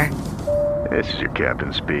anywhere. This is your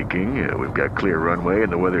captain speaking. We've got clear runway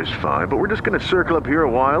and the weather's fine, but we're just going to circle up here a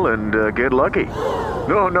while and get lucky.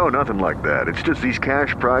 No, nothing like that. It's just these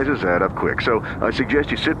cash prizes add up quick. So I suggest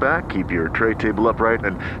you sit back, keep your tray table upright,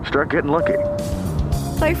 and start getting lucky.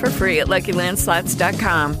 Play for free at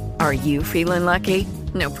LuckyLandSlots.com. Are you feeling lucky?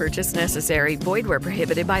 No purchase necessary. Void where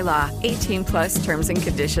prohibited by law. 18+ terms and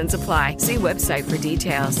conditions apply. See website for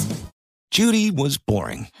details. Judy was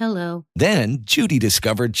boring. Hello. Then Judy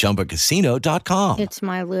discovered ChumbaCasino.com. It's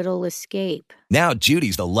my little escape. Now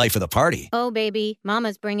Judy's the life of the party. Oh, baby,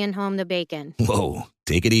 mama's bringing home the bacon. Whoa,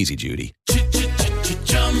 take it easy, Judy.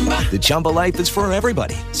 The Chumba life is for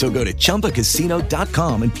everybody. So go to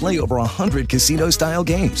ChumbaCasino.com and play over 100 casino-style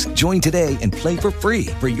games. Join today and play for free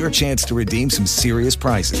for your chance to redeem some serious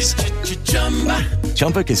prizes.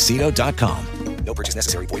 ChumbaCasino.com. No purchase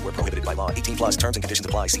necessary. Void where prohibited by law. 18+ terms and conditions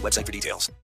apply. See website for details.